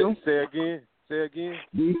 Do you? Say again.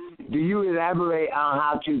 Do you elaborate on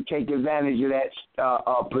how to take advantage of that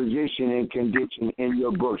position and condition in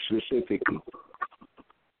your book specifically?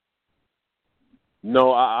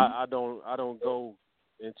 No, I don't go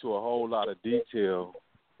into a whole lot of detail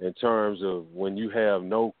in terms of when you have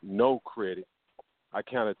no credit. I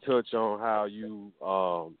kind of touch on how you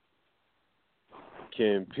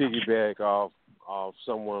can piggyback off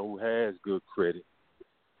someone who has good credit.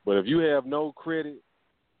 But if you have no credit,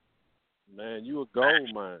 man, you a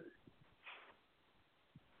gold mine.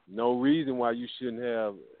 No reason why you shouldn't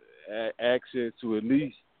have access to at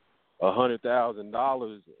least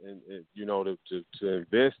 $100,000 and to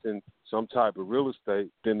invest in some type of real estate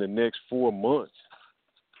in the next 4 months.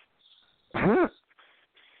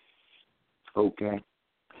 Okay,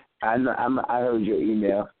 I heard your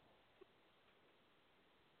email.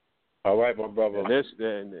 All right, my brother.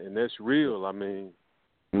 And that's real. I mean,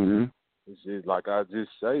 it's just, like I just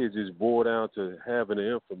say, it just boils down to having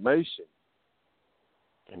the information.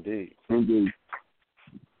 Indeed.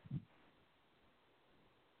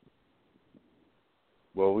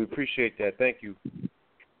 Well, we appreciate that. Thank you.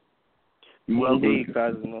 Indeed,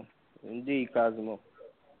 Cosmo.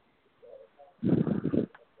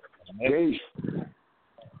 Peace.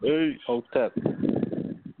 Hotep.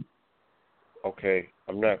 Okay,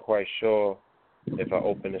 I'm not quite sure if I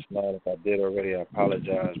opened this line. If I did already, I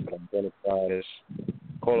apologize, but I'm going to try this.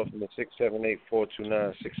 Caller from the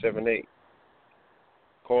 678-429-678.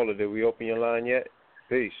 Caller, did we open your line yet?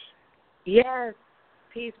 Peace. Yes.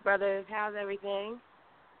 Peace, brothers. How's everything?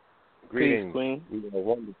 Greetings. Peace, Queen. We are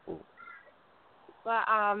wonderful. Well,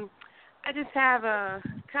 I just have a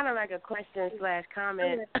kind of like a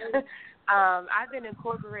question/comment. I've been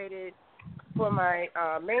incorporated for my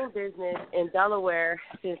main business in Delaware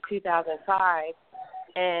since 2005,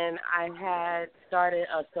 and I had started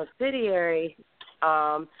a subsidiary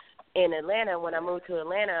in Atlanta when I moved to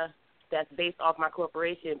Atlanta that's based off my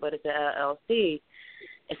corporation, but it's an LLC.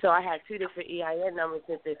 And so I had two different EIN numbers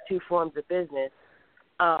since there's two forms of business.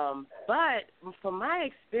 But from my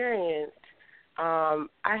experience,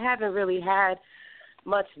 I haven't really had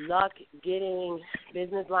much luck getting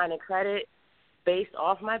business line of credit based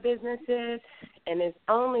off my businesses, and it's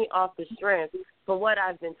only off the strength, for what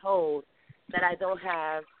I've been told, that I don't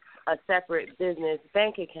have a separate business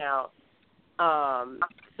bank account.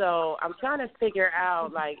 So I'm trying to figure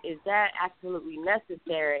out, like, is that absolutely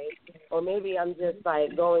necessary, or maybe I'm just,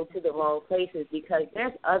 like, going to the wrong places, because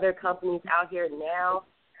there's other companies out here now,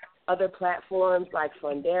 other platforms like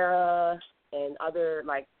Fundera and other,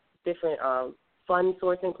 like, different fund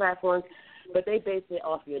sourcing platforms, but they base it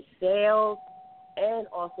off your sales and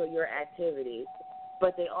also your activities,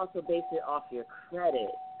 but they also base it off your credit.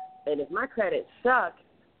 And if my credit sucks,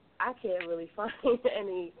 I can't really find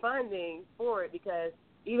any funding for it, because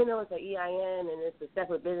even though it's an EIN and it's a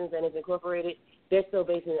separate business and it's incorporated, they're still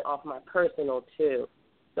basing it off my personal too.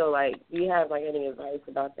 So, like, do you have, like, any advice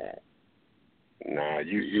about that? Nah,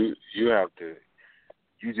 you have to.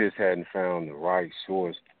 You just hadn't found the right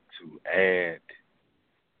source to add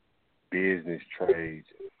business trades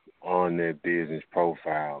on their business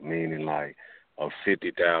profile, meaning like a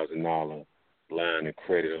 $50,000 line of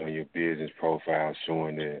credit on your business profile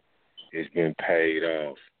showing that it's been paid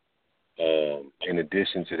off. In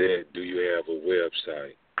addition to that, do you have a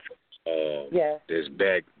website? Yeah. That's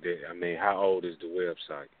back there. I mean, how old is the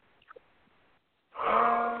website?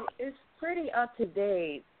 It's pretty up to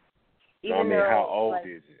date. How old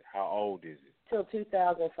is it? How old is it? Till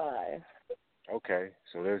 2005. Okay,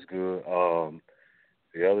 so that's good.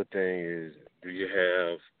 The other thing is, do you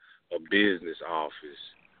have a business office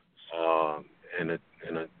and a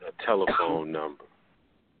telephone number?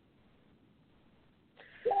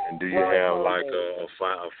 And do you have like a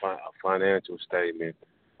financial statement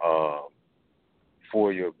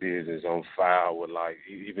for your business on file with, like,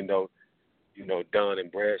 even though, Dun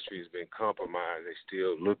 & Bradstreet's been compromised, they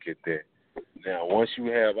still look at that. Now, once you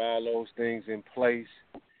have all those things in place,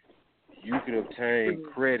 you can obtain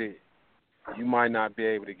credit. You might not be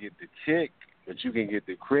able to get the check, but you can get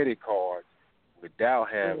the credit card without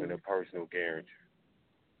having a personal guarantor.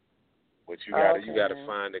 But you got to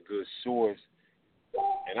find a good source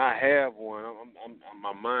and I have one.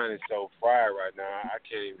 My mind is so fried right now. I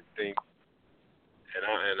can't even think.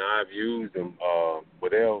 And I've used them.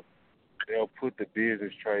 But they'll put the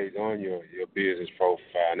business trades on your business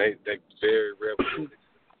profile. And they very reputable.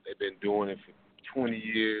 They've been doing it for 20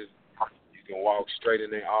 years. You can walk straight in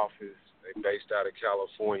their office. They're based out of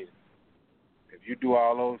California. If you do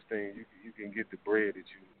all those things, you can get the bread that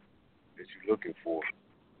you're looking for.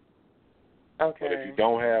 Okay. But if you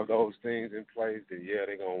don't have those things in place, then yeah,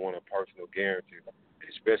 they're gonna want a personal guarantee,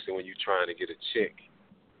 especially when you're trying to get a check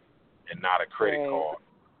and not a credit card.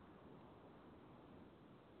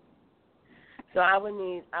 So I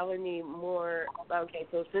would need more. Okay,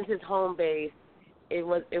 so since it's home based,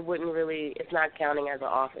 it's not counting as an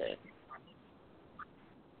office.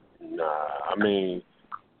 Nah, I mean,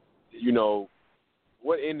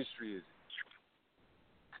 what industry is it?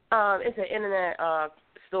 It's an internet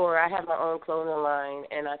store. I have my own clothing line,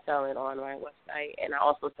 and I sell it on my website, and I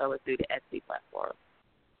also sell it through the Etsy platform.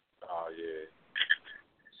 Oh yeah.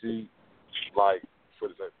 See, like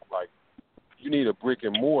you need a brick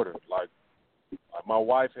and mortar. Like my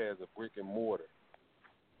wife has a brick and mortar.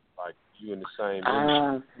 Like you in the same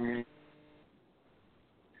industry.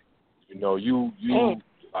 You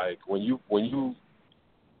like when you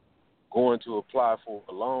going to apply for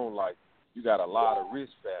a loan, like you got a lot of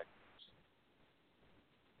risk factors.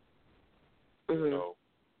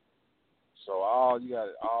 So all of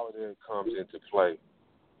that comes into play.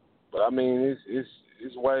 But I mean,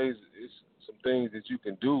 it's ways, it's some things that you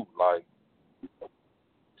can do, like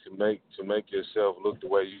to make yourself look the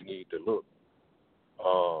way you need to look.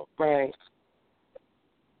 Right.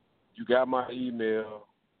 You got my email.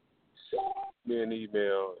 Send me an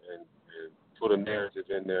email and put a narrative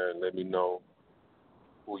in there and let me know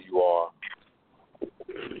who you are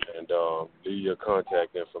and leave your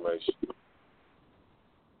contact information.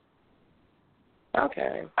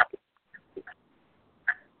 Okay.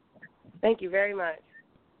 Thank you very much.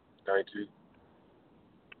 Thank you.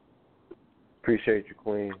 Appreciate you,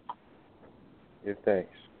 Queen. Yeah,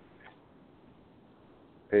 thanks.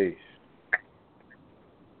 Peace.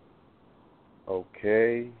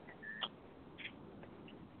 Okay.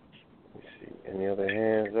 Let's see. Any other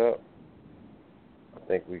hands up? I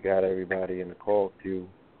think we got everybody in the call queue.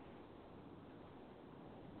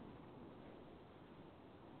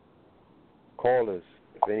 Callers,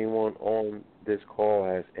 if anyone on this call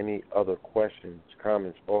has any other questions,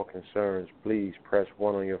 comments, or concerns, please press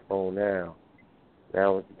 1 on your phone now.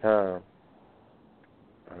 Now is the time.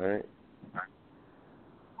 All right?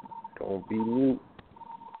 Don't be mute.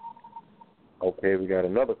 Okay, we got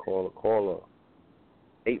another caller. Caller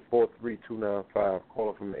 843-295.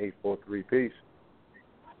 Caller from the 843. Peace.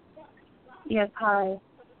 Yes, hi.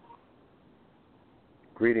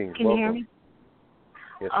 Greetings. Can welcome. you hear me?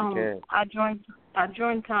 Yes, you can. I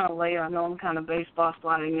joined kind of late. I know I'm kind of baseball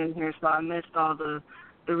sliding in here, so I missed all the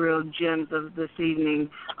real gems of this evening.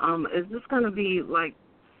 Is this going to be like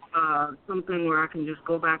something where I can just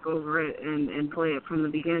go back over it and play it from the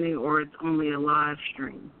beginning, or it's only a live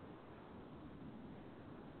stream?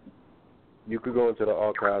 You could go into the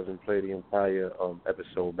archives and play the entire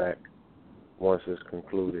episode back once it's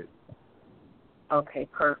concluded. Okay,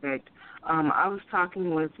 perfect. I was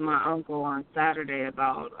talking with my uncle on Saturday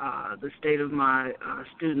about the state of my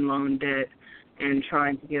student loan debt and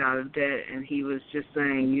trying to get out of debt, and he was just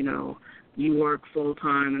saying, you work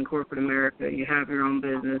full-time in corporate America, you have your own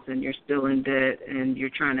business, and you're still in debt, and you're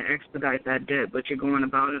trying to expedite that debt, but you're going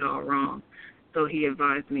about it all wrong. So he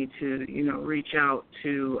advised me to, reach out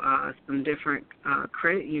to some different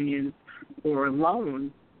credit unions for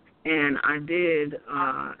loans. And I did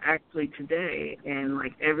actually today, and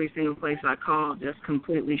like every single place I called just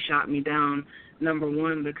completely shot me down. Number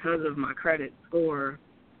one, because of my credit score.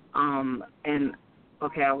 And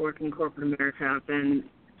okay, I work in corporate America. I've been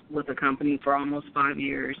with a company for almost 5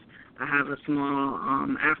 years. I have a small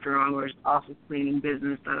after-hours office cleaning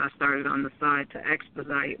business that I started on the side to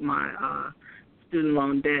expedite my student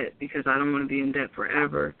loan debt because I don't want to be in debt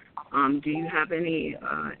forever. Do you have any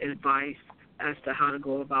advice as to how to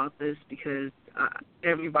go about this? Because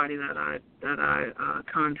everybody that I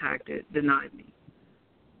contacted denied me.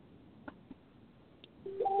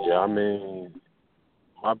 Yeah, I mean,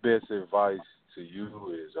 my best advice to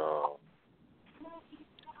you is,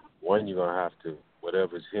 one, you're going to have to,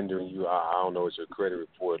 whatever's hindering you, I don't know what your credit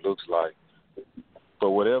report looks like,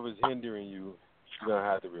 but whatever's hindering you, you're going to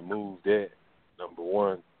have to remove that, number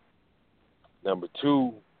one. Number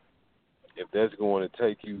two, if that's going to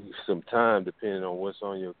take you some time, depending on what's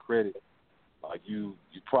on your credit, like you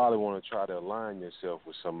probably want to try to align yourself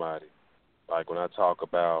with somebody. Like when I talk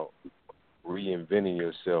about reinventing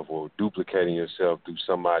yourself or duplicating yourself through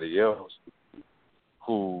somebody else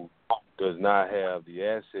who does not have the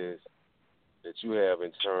assets that you have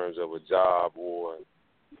in terms of a job or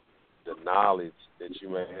the knowledge that you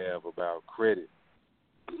may have about credit,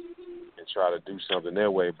 and try to do something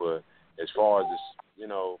that way. But as far as this, you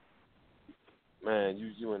know, man,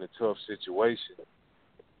 you in a tough situation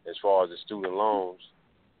as far as the student loans.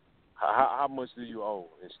 How much do you owe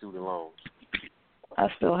in student loans? I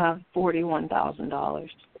still have $41,000.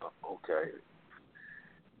 Okay.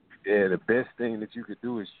 Yeah, the best thing that you could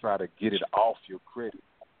do is try to get it off your credit.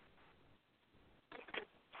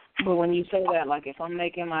 But when you say that, like, if I'm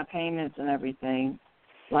making my payments and everything,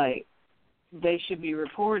 like, they should be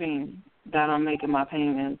reporting that I'm making my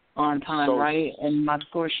payments on time, right? And my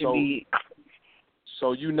score should be...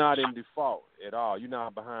 So you're not in default at all? You're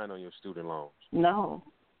not behind on your student loans? No.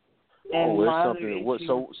 And what's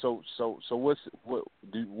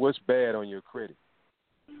bad on your credit?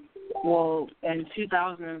 Well, in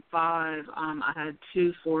 2005, I had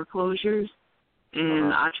 2 foreclosures,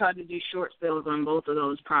 and I tried to do short sales on both of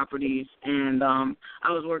those properties. And I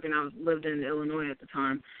lived in Illinois at the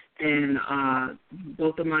time, and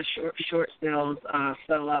both of my short sales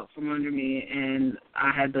fell out from under me, and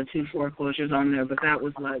I had the 2 foreclosures on there. But that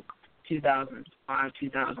was like 2005,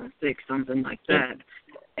 2006, something like that.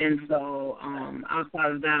 And so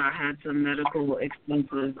outside of that, I had some medical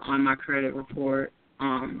expenses on my credit report.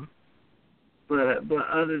 But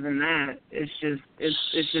other than that, it's just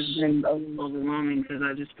been overwhelming because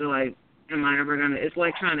I just feel like, am I ever gonna? It's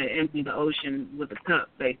like trying to empty the ocean with a cup,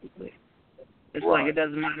 basically. It's like it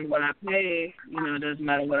doesn't matter what I pay, it doesn't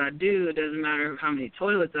matter what I do, it doesn't matter how many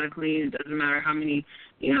toilets I clean, it doesn't matter how many,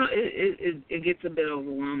 it gets a bit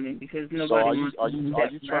overwhelming because nobody wants to do that. Are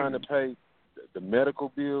you trying to pay the medical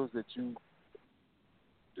bills that you?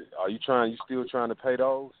 You still trying to pay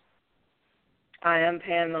those? I am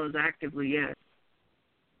paying those actively, yes.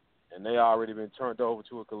 And they already been turned over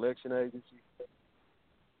to a collection agency?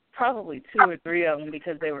 Probably 2 or 3 of them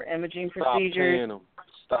because they were imaging procedures.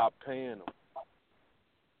 Stop paying them.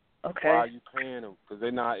 Okay. Why are you paying them? Because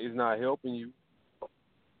it's not helping you.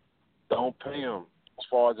 Don't pay them. As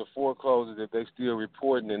far as the foreclosures, if they still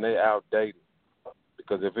reporting, then they outdated.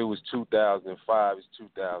 Because if it was 2005, it's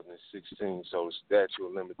 2016. So the statute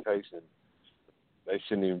of limitations, they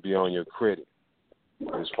shouldn't even be on your credit.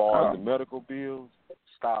 As far as the medical bills,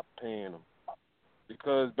 stop paying them.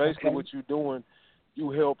 Because basically what you're doing, you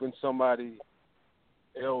helping somebody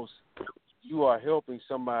else. You are helping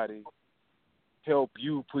somebody help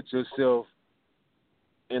you put yourself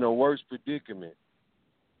in a worse predicament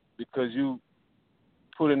because you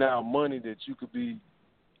putting out money that you could be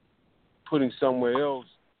putting somewhere else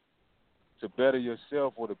to better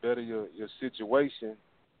yourself or to better your situation.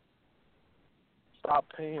 Stop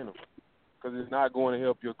paying them because it's not going to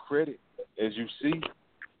help your credit, as you see.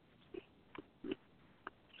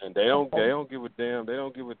 And they don't give a damn. They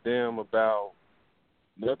don't give a damn about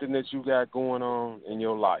nothing that you got going on in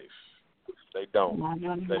your life. They don't.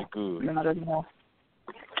 They good. Not at all.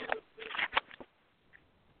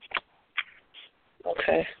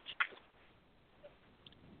 Okay.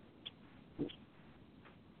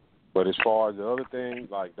 But as far as the other things,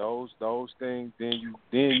 like those things, then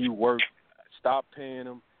you work. Stop paying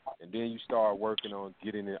them, and then you start working on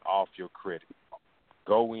getting it off your credit.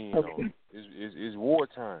 Go in on it. It's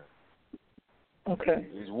wartime. Okay.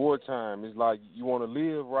 It's wartime. It's like you want to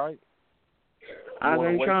live, right? I've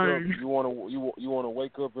been trying. You want to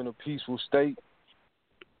wake up in a peaceful state.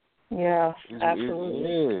 Yeah,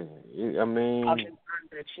 absolutely. I mean, I've been trying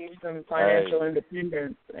to achieve some financial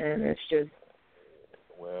independence, and it's just.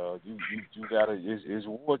 Well, you gotta. It's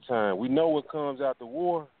wartime. We know what comes after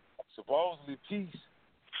war. Supposedly peace.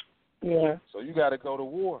 Yeah. So you got to go to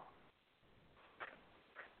war.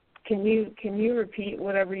 Can you repeat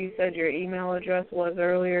whatever you said your email address was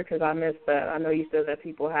earlier? Because I missed that. I know you said that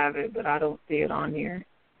people have it, but I don't see it on here.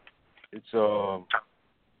 It's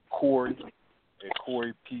Corey at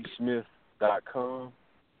CoreyPSmith.com.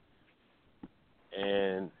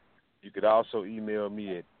 And you could also email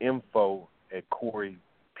me at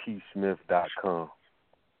info@CoreyPSmith.com.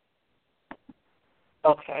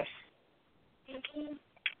 Okay.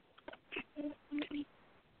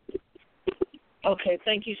 Okay,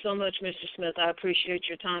 thank you so much, Mr. Smith. I appreciate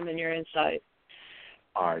your time and your insight.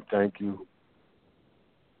 All right, thank you.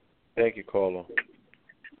 Thank you, caller.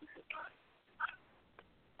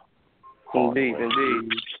 Indeed.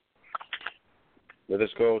 Let us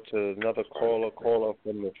go to another caller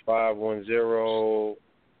from the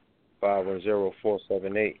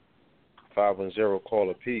 510-478. 510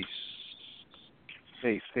 caller, peace.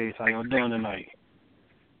 Peace. How y'all doing tonight?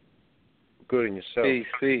 good in yourself.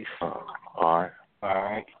 Peace. All right.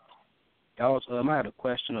 I had a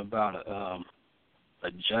question about a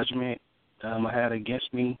judgment I had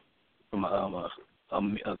against me from a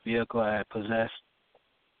vehicle I had possessed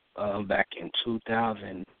back in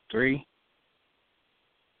 2003,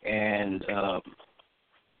 and I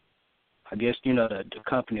guess the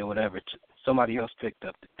company or whatever, somebody else picked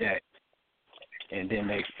up the debt, and then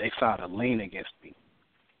they filed a lien against me.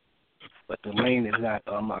 But the lien is not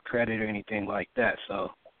on my credit or anything like that,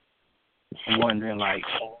 so I'm wondering,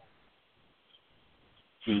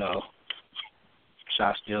 should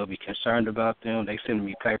I still be concerned about them? They send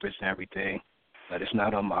me papers and everything, but it's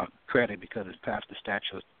not on my credit because it's past the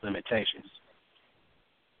statute of limitations.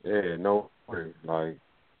 Yeah, no worry.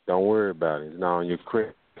 Don't worry about it. It's not on your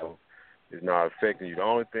credit. It's not affecting you. The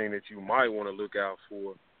only thing that you might want to look out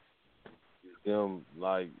for is them,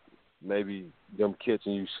 maybe them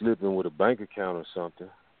catching you slipping with a bank account or something.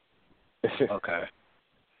 Okay.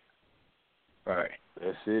 Right.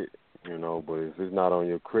 That's it. But if it's not on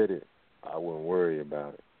your credit, I wouldn't worry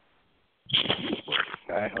about it.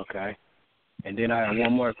 Okay. And then I have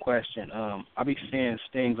one more question. I be seeing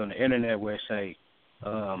things on the internet where it say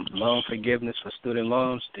loan forgiveness for student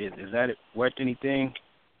loans. Is that worth anything?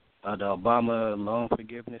 The Obama loan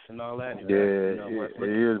forgiveness and all that? It is,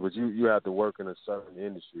 but you have to work in a certain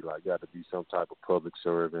industry. Like, you have to be some type of public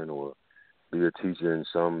servant or be a teacher in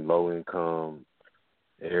some low-income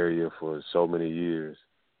area for so many years.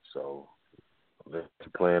 So if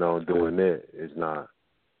you plan on doing that, it's not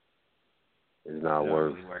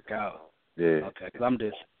worth really work out. Yeah. Okay, because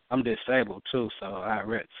I'm disabled too, so I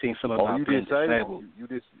seen some about being disabled. You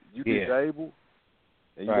disabled,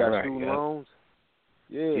 and you got student loans.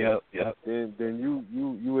 Yeah. Yep. Then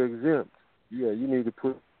you exempt. Yeah, you need to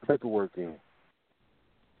put paperwork in.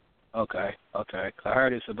 Okay. I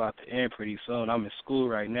heard it's about to end pretty soon. I'm in school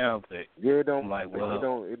right now, but it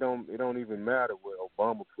don't even matter what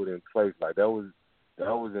Obama put in place. Like that was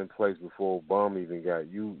in place before Obama even got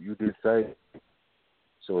you. You did say.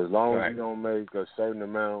 So as long as you don't make a certain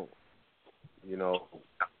amount,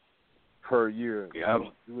 per year,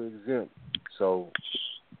 you exempt. So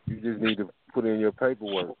you just need to put in your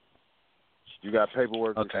paperwork. You got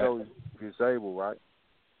paperwork to show you're disabled, right?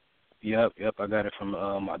 Yep. I got it from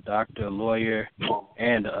my doctor, lawyer,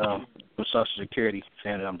 and from Social Security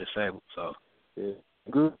saying that I'm disabled. So yeah,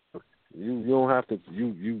 good. You don't have to.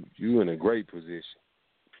 You in a great position.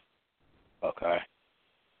 Okay.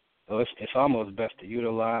 So it's almost best to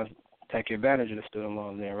take advantage of the student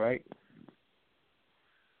loans, then, right?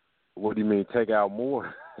 What do you mean, take out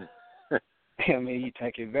more? I mean, you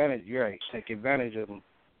take advantage. You're right. Take advantage of them.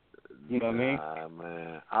 You know what I mean? Nah,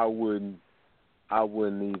 man. I wouldn't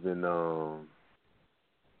even.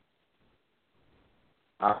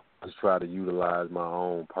 I just try to utilize my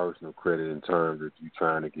own personal credit in terms of you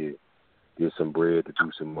trying to get some bread to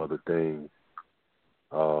do some other things.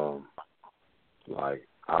 Like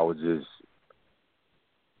I would just,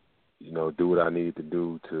 do what I need to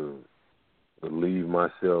do to relieve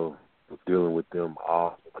myself of dealing with them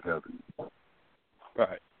all together.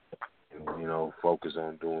 Right. And, focus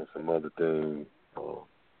on doing some other things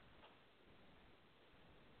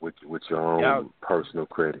with your own personal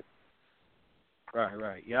credit.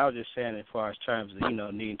 Right. Yeah, I was just saying as far as terms of,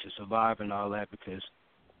 needing to survive and all that because,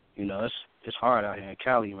 it's hard out here in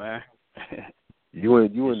Cali, man. You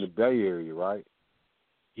in the Bay Area, right?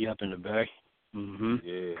 Yeah, up in the Bay. Mm-hmm.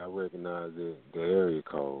 Yeah, I recognize the area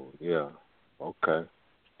code. Yeah. Okay.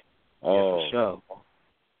 For sure.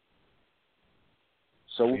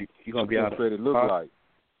 So you're gonna what's be your credit look like?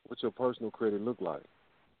 What's your personal credit look like?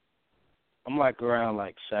 I'm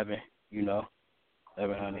around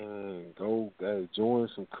 700. Go join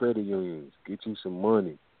some credit unions. Get you some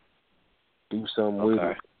money. Do something with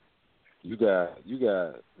it. You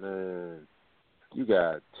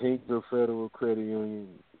got Tinker Federal Credit Union.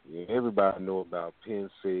 Yeah, everybody know about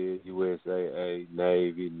PenFed, USAA,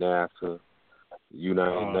 Navy, NASA,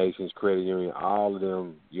 United Nations Credit Union. All of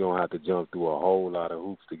them, you don't have to jump through a whole lot of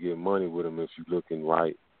hoops to get money with them if you're looking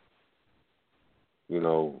right. When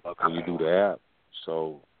you do the app.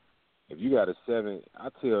 So if you got I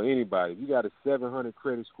tell anybody, if you got a 700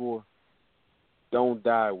 credit score, don't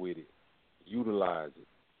die with it. Utilize it.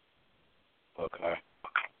 Okay.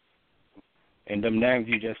 And them names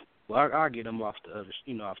you just, I'll get them off the other,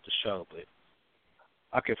 off the show, but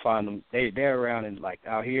I can find them. They're around in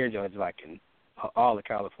out here, just in all of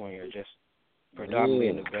California, just predominantly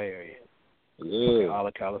in the Bay Area. Yeah. Okay, all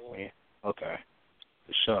of California. Okay.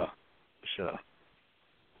 For sure.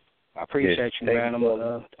 I appreciate you, man. I'm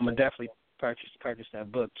gonna definitely purchase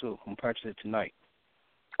that book too. I'm gonna purchase it tonight.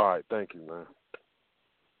 All right, thank you, man.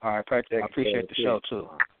 All right, I appreciate the show, too.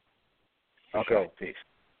 Okay, peace.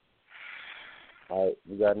 All right,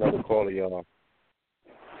 we got another caller, y'all.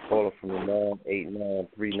 Caller from the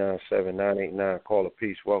 989-397-989. Caller,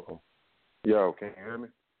 peace, welcome. Yo, can you hear me?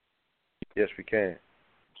 Yes, we can.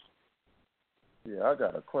 Yeah, I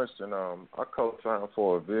got a question. I co-signed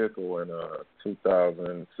for a vehicle in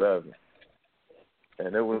 2007,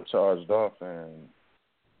 and it was charged off in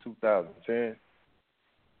 2010.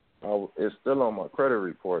 It's still on my credit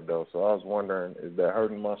report though, so I was wondering, is that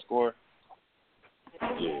hurting my score?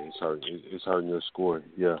 Yeah, it's hurting your score.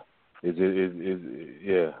 Yeah,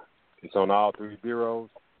 yeah. It's on all three bureaus.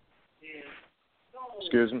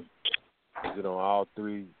 Excuse me. Is it on all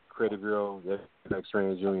three credit bureaus?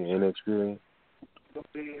 TransUnion and Experian.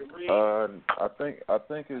 I think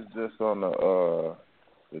it's just on the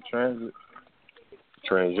transit.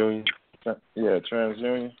 TransUnion. Yeah,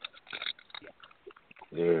 TransUnion.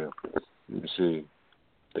 Yeah. Let me see.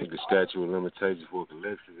 I think the statute of limitations for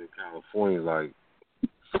collections in California is like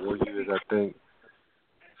 4 years, I think.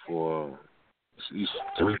 For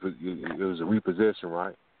it was a repossession,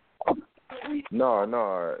 right? No,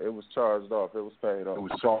 it was charged off. It was paid off. It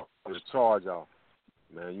was charged off.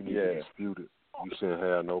 Man, you need to dispute it. You shouldn't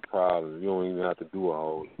have no problem. You don't even have to do a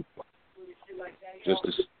whole. Just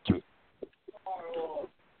dispute.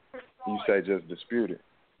 You say just dispute it.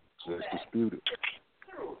 Just dispute it.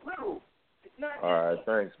 All right,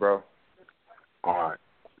 thanks, bro. All right.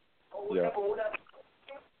 Yeah.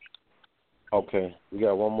 Okay, we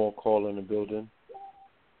got one more caller in the building.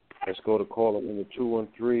 Let's go to caller number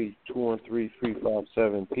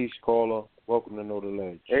 213-213-357. Peace, caller. Welcome to Know the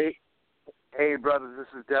Ledge. Hey, brothers, this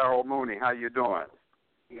is Daryl Mooney. How you doing?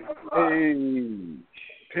 Hey.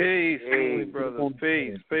 Peace, hey, brothers.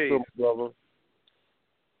 Peace. Brother.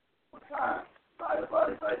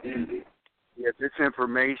 Yeah, this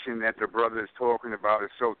information that the brother is talking about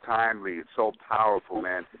is so timely. It's so powerful,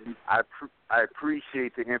 man. I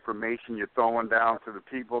appreciate the information you're throwing down to the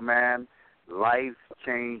people, man.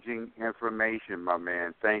 Life-changing information, my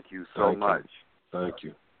man. Thank you so much. Thank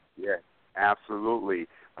you. Yeah, absolutely.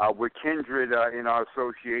 We're kindred in our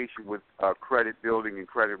association with credit building and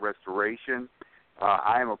credit restoration.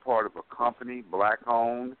 I am a part of a company,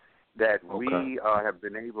 black-owned, that we have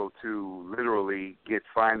been able to literally get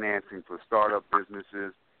financing for startup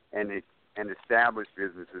businesses and established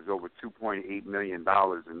businesses, over $2.8 million and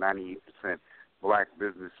 98% black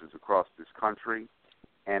businesses across this country.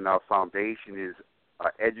 And our foundation is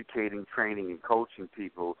educating, training, and coaching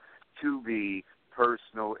people to be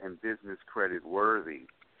personal and business credit worthy.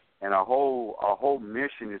 And our whole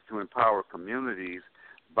mission is to empower communities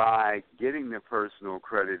by getting their personal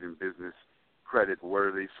credit and business credit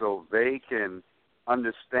worthy so they can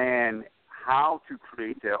understand how to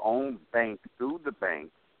create their own bank through the bank,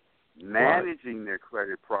 managing their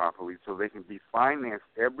credit properly so they can be financed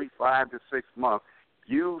every 5 to 6 months,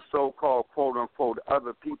 use so-called quote-unquote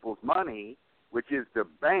other people's money, which is the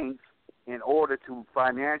banks, in order to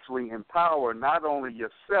financially empower not only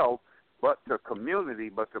yourself but the community.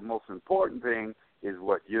 But the most important thing is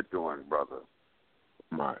what you're doing, brother.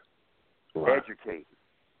 Right.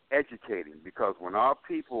 Educating, because when our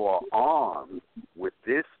people are armed with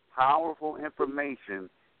this powerful information,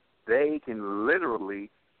 they can literally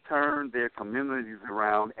turn their communities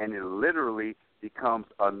around, and it literally becomes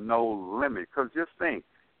a no limit. Because just think,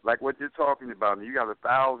 like what you're talking about, and you got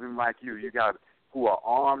 1,000 like you got who are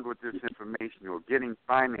armed with this information, who are getting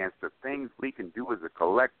financed, the things we can do as a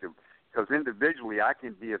collective. Because individually I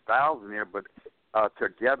can be 1,000 there, but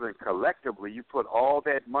together and collectively, you put all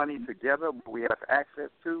that money together we have access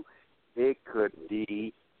to, it could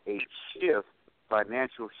be a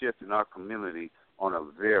financial shift in our community on a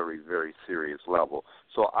very, very serious level.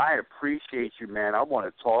 So I appreciate you, man. I want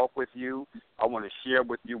to talk with you. I want to share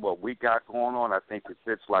with you what we got going on. I think it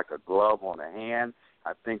fits like a glove on a hand.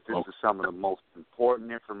 I think this is some of the most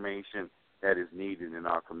important information that is needed in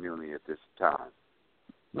our community at this time.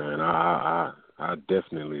 Man, I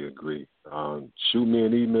definitely agree. Shoot me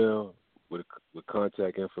an email with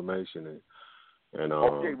contact information and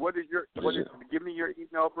okay. Give me your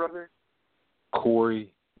email, brother.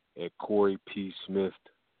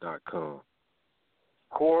 Corey@CoreyPSmith.com.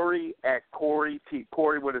 Corey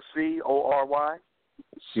with a C-O-R-Y?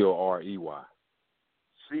 Corey.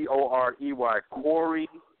 Corey. Corey.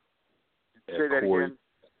 Say that again.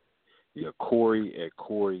 Yeah,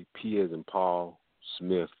 Corey, P as in Paul,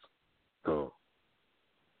 Smith.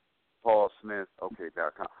 Paul Smith,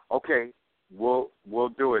 .com. Okay, we'll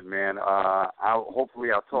do it, man.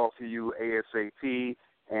 Hopefully I'll talk to you ASAP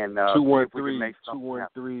and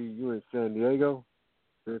 213. You in San Diego?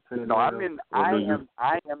 No, I am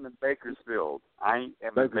in Bakersfield. I am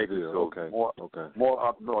in Bakersfield. More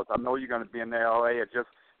up north. I know you're going to be in L.A. I just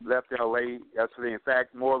left L.A. yesterday. In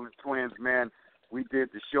fact, More Than Twins, man, we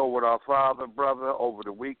did the show with our father, brother, over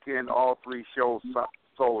the weekend. All 3 shows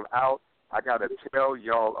sold out. I got to tell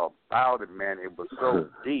y'all about it, man. It was so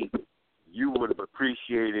deep. You would have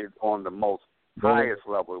appreciated on the most highest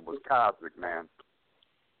level. It was cosmic, man.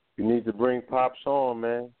 You need to bring Pops on,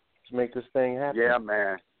 man. Let's make this thing happen. Yeah,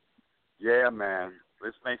 man.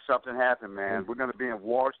 Let's make something happen, man. We're going to be in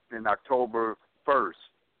Washington October 1st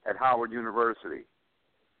at Howard University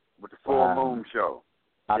with the Full Moon Show.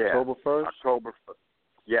 October 1st? October 1st.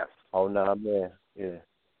 Yes. Oh, no, man. Yeah.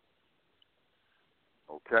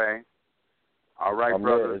 Okay. All right,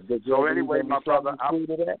 brother. So anyway, my brother.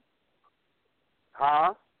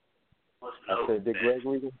 Huh? I said, Dick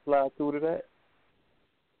Gregory going to fly through to that?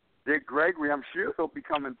 Dick Gregory, I'm sure he'll be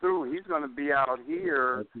coming through. He's going to be out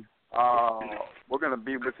here. We're going to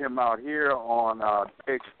be with him out here on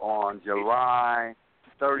July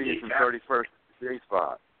 30th and 31st at the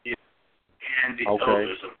spot.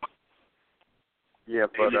 Okay. Yeah,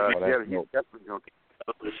 but he's definitely going to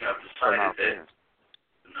come out there.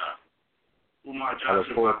 I look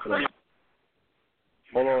forward to that.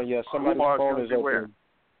 Hold on, yeah, somebody's phone is open.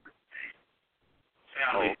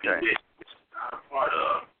 Okay.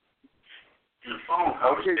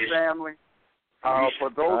 Okay, family. For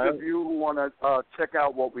those of you who want to check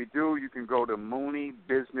out what we do, you can go to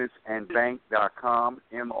MooneyBusinessAndBank.com,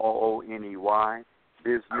 MOONEY,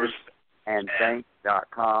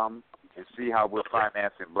 businessandbank.com, and see how we're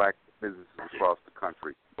financing black businesses across the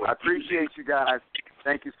country. I appreciate you guys.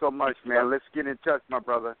 Thank you so much, man. Let's get in touch, my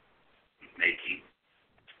brother. Making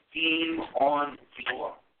on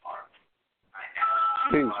your heart.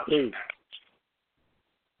 Peace.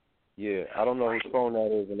 Yeah, I don't know whose phone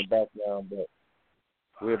that is in the background, but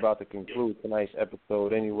we're about to conclude tonight's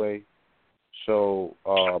episode anyway. So,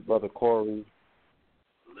 Brother Corey.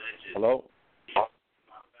 Hello?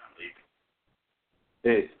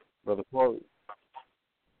 Hey. Brother Corey.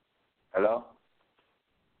 Hello?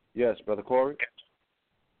 Yes, Brother Corey.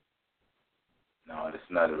 No, it's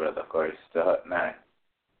not Brother Corey. It's the Hot 9.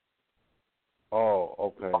 Oh,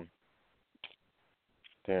 okay.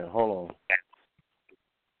 Damn, hold on.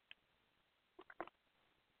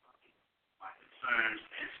 My concerns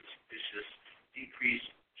and suspicious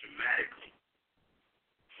decreased dramatically.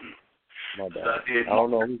 My bad. I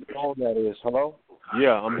don't know whose phone that is. Hello?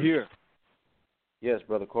 Yeah, I'm here. Yes,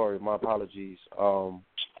 Brother Corey, my apologies.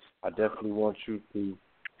 I definitely want you to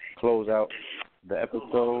close out the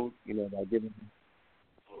episode, by giving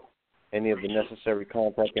any of the necessary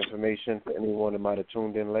contact information for anyone that might have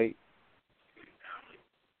tuned in late.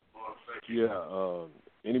 Yeah,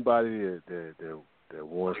 anybody that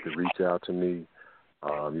wants to reach out to me,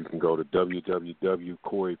 you can go to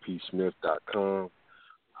www.coreypsmith.com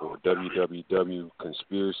or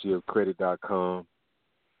www.conspiracyofcredit.com.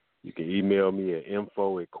 You can email me at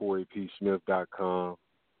info@coreypsmith.com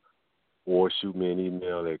or shoot me an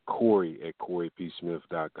email at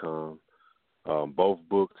corey@coreypsmith.com. Both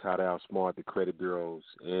books, How to Outsmart the Credit Bureaus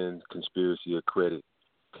and Conspiracy of Credit,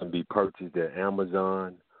 can be purchased at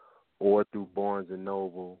Amazon or through Barnes &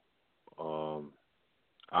 Noble,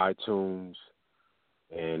 iTunes,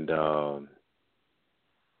 and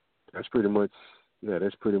that's pretty much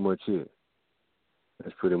it.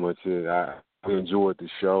 That's pretty much it. I enjoyed the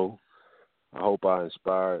show. I hope I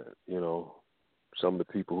inspired, some of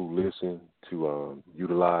the people who listen to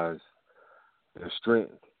utilize their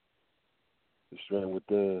strength, the strength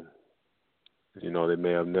within. They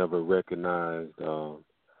may have never recognized the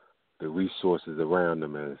resources around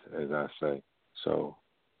them, as I say. So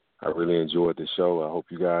I really enjoyed the show. I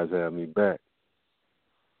hope you guys have me back.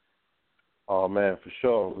 Oh, man, for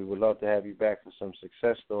sure. We would love to have you back for some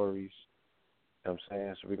success stories. You know what I'm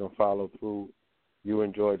saying? So we're going to follow through. You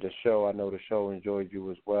enjoyed the show. I know the show enjoyed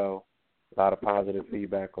you as well. A lot of positive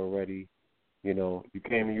feedback already. You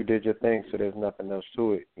came and you did your thing, so there's nothing else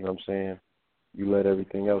to it. You know what I'm saying? You let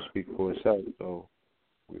everything else speak for itself. So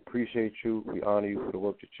we appreciate you. We honor you for the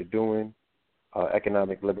work that you're doing.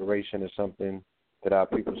 Economic liberation is something that our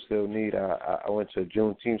people still need. I went to a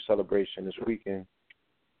Juneteenth celebration this weekend,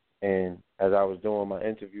 and as I was doing my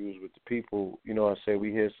interviews with the people, I said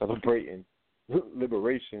we here celebrating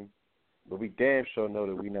liberation, but we damn sure know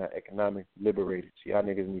that we not economic liberated. See, y'all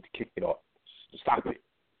niggas need to kick it off. Stop it.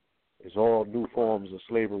 It's all new forms of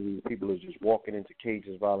slavery. People are just walking into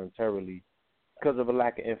cages voluntarily because of a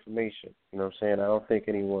lack of information. You know what I'm saying? I don't think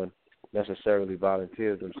anyone necessarily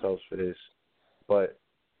volunteers themselves for this, but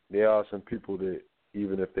there are some people that,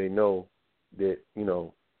 even if they know that,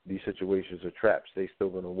 these situations are traps. They still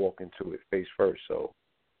going to walk into it face first. So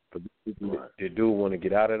for people that do want to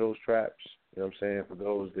get out of those traps, you know what I'm saying, for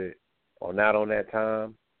those that are not on that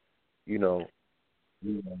time, you know,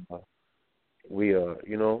 we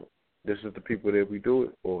you know, this is the people that we do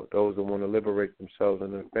it for, those that want to liberate themselves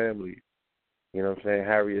and their families. You know what I'm saying?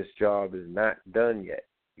 Harriet's job is not done yet.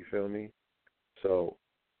 You feel me? So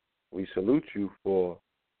we salute you for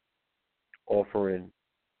offering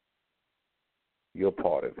your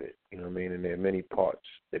part of it. You know what I mean? And there are many parts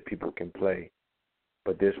that people can play,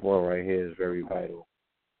 but this one right here is very vital.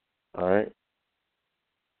 All right?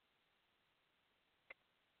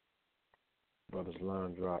 Brother's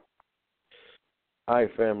line drop. All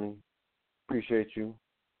right, family. Appreciate you.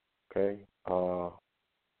 Okay?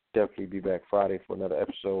 Definitely be back Friday for another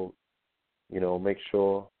episode. You know, make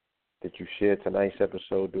sure that you share tonight's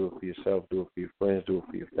episode. Do it for yourself. Do it for your friends. Do it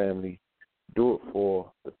for your family. Do it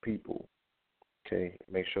for the people. Okay?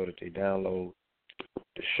 Make sure that they download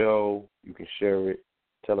the show. You can share it.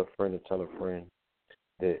 Tell a friend to tell a friend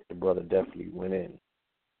that the brother definitely went in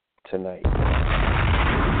tonight.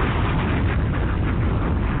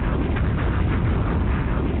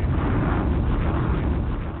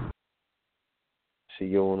 See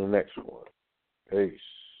you on the next one. Peace.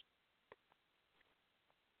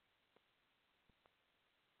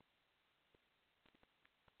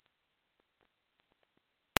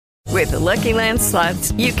 With the Lucky Land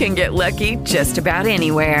Slots, you can get lucky just about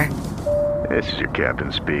anywhere. This is your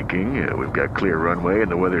captain speaking. We've got clear runway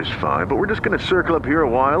and the weather's fine, but we're just going to circle up here a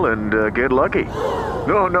while and get lucky.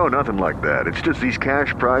 No, nothing like that. It's just these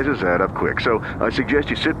cash prizes add up quick. So I suggest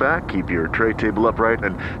you sit back, keep your tray table upright,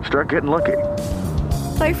 and start getting lucky.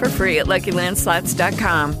 Play for free at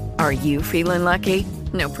LuckyLandSlots.com. Are you feeling lucky?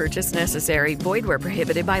 No purchase necessary. Void where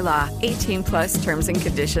prohibited by law. 18+ terms and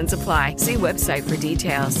conditions apply. See website for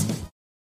details.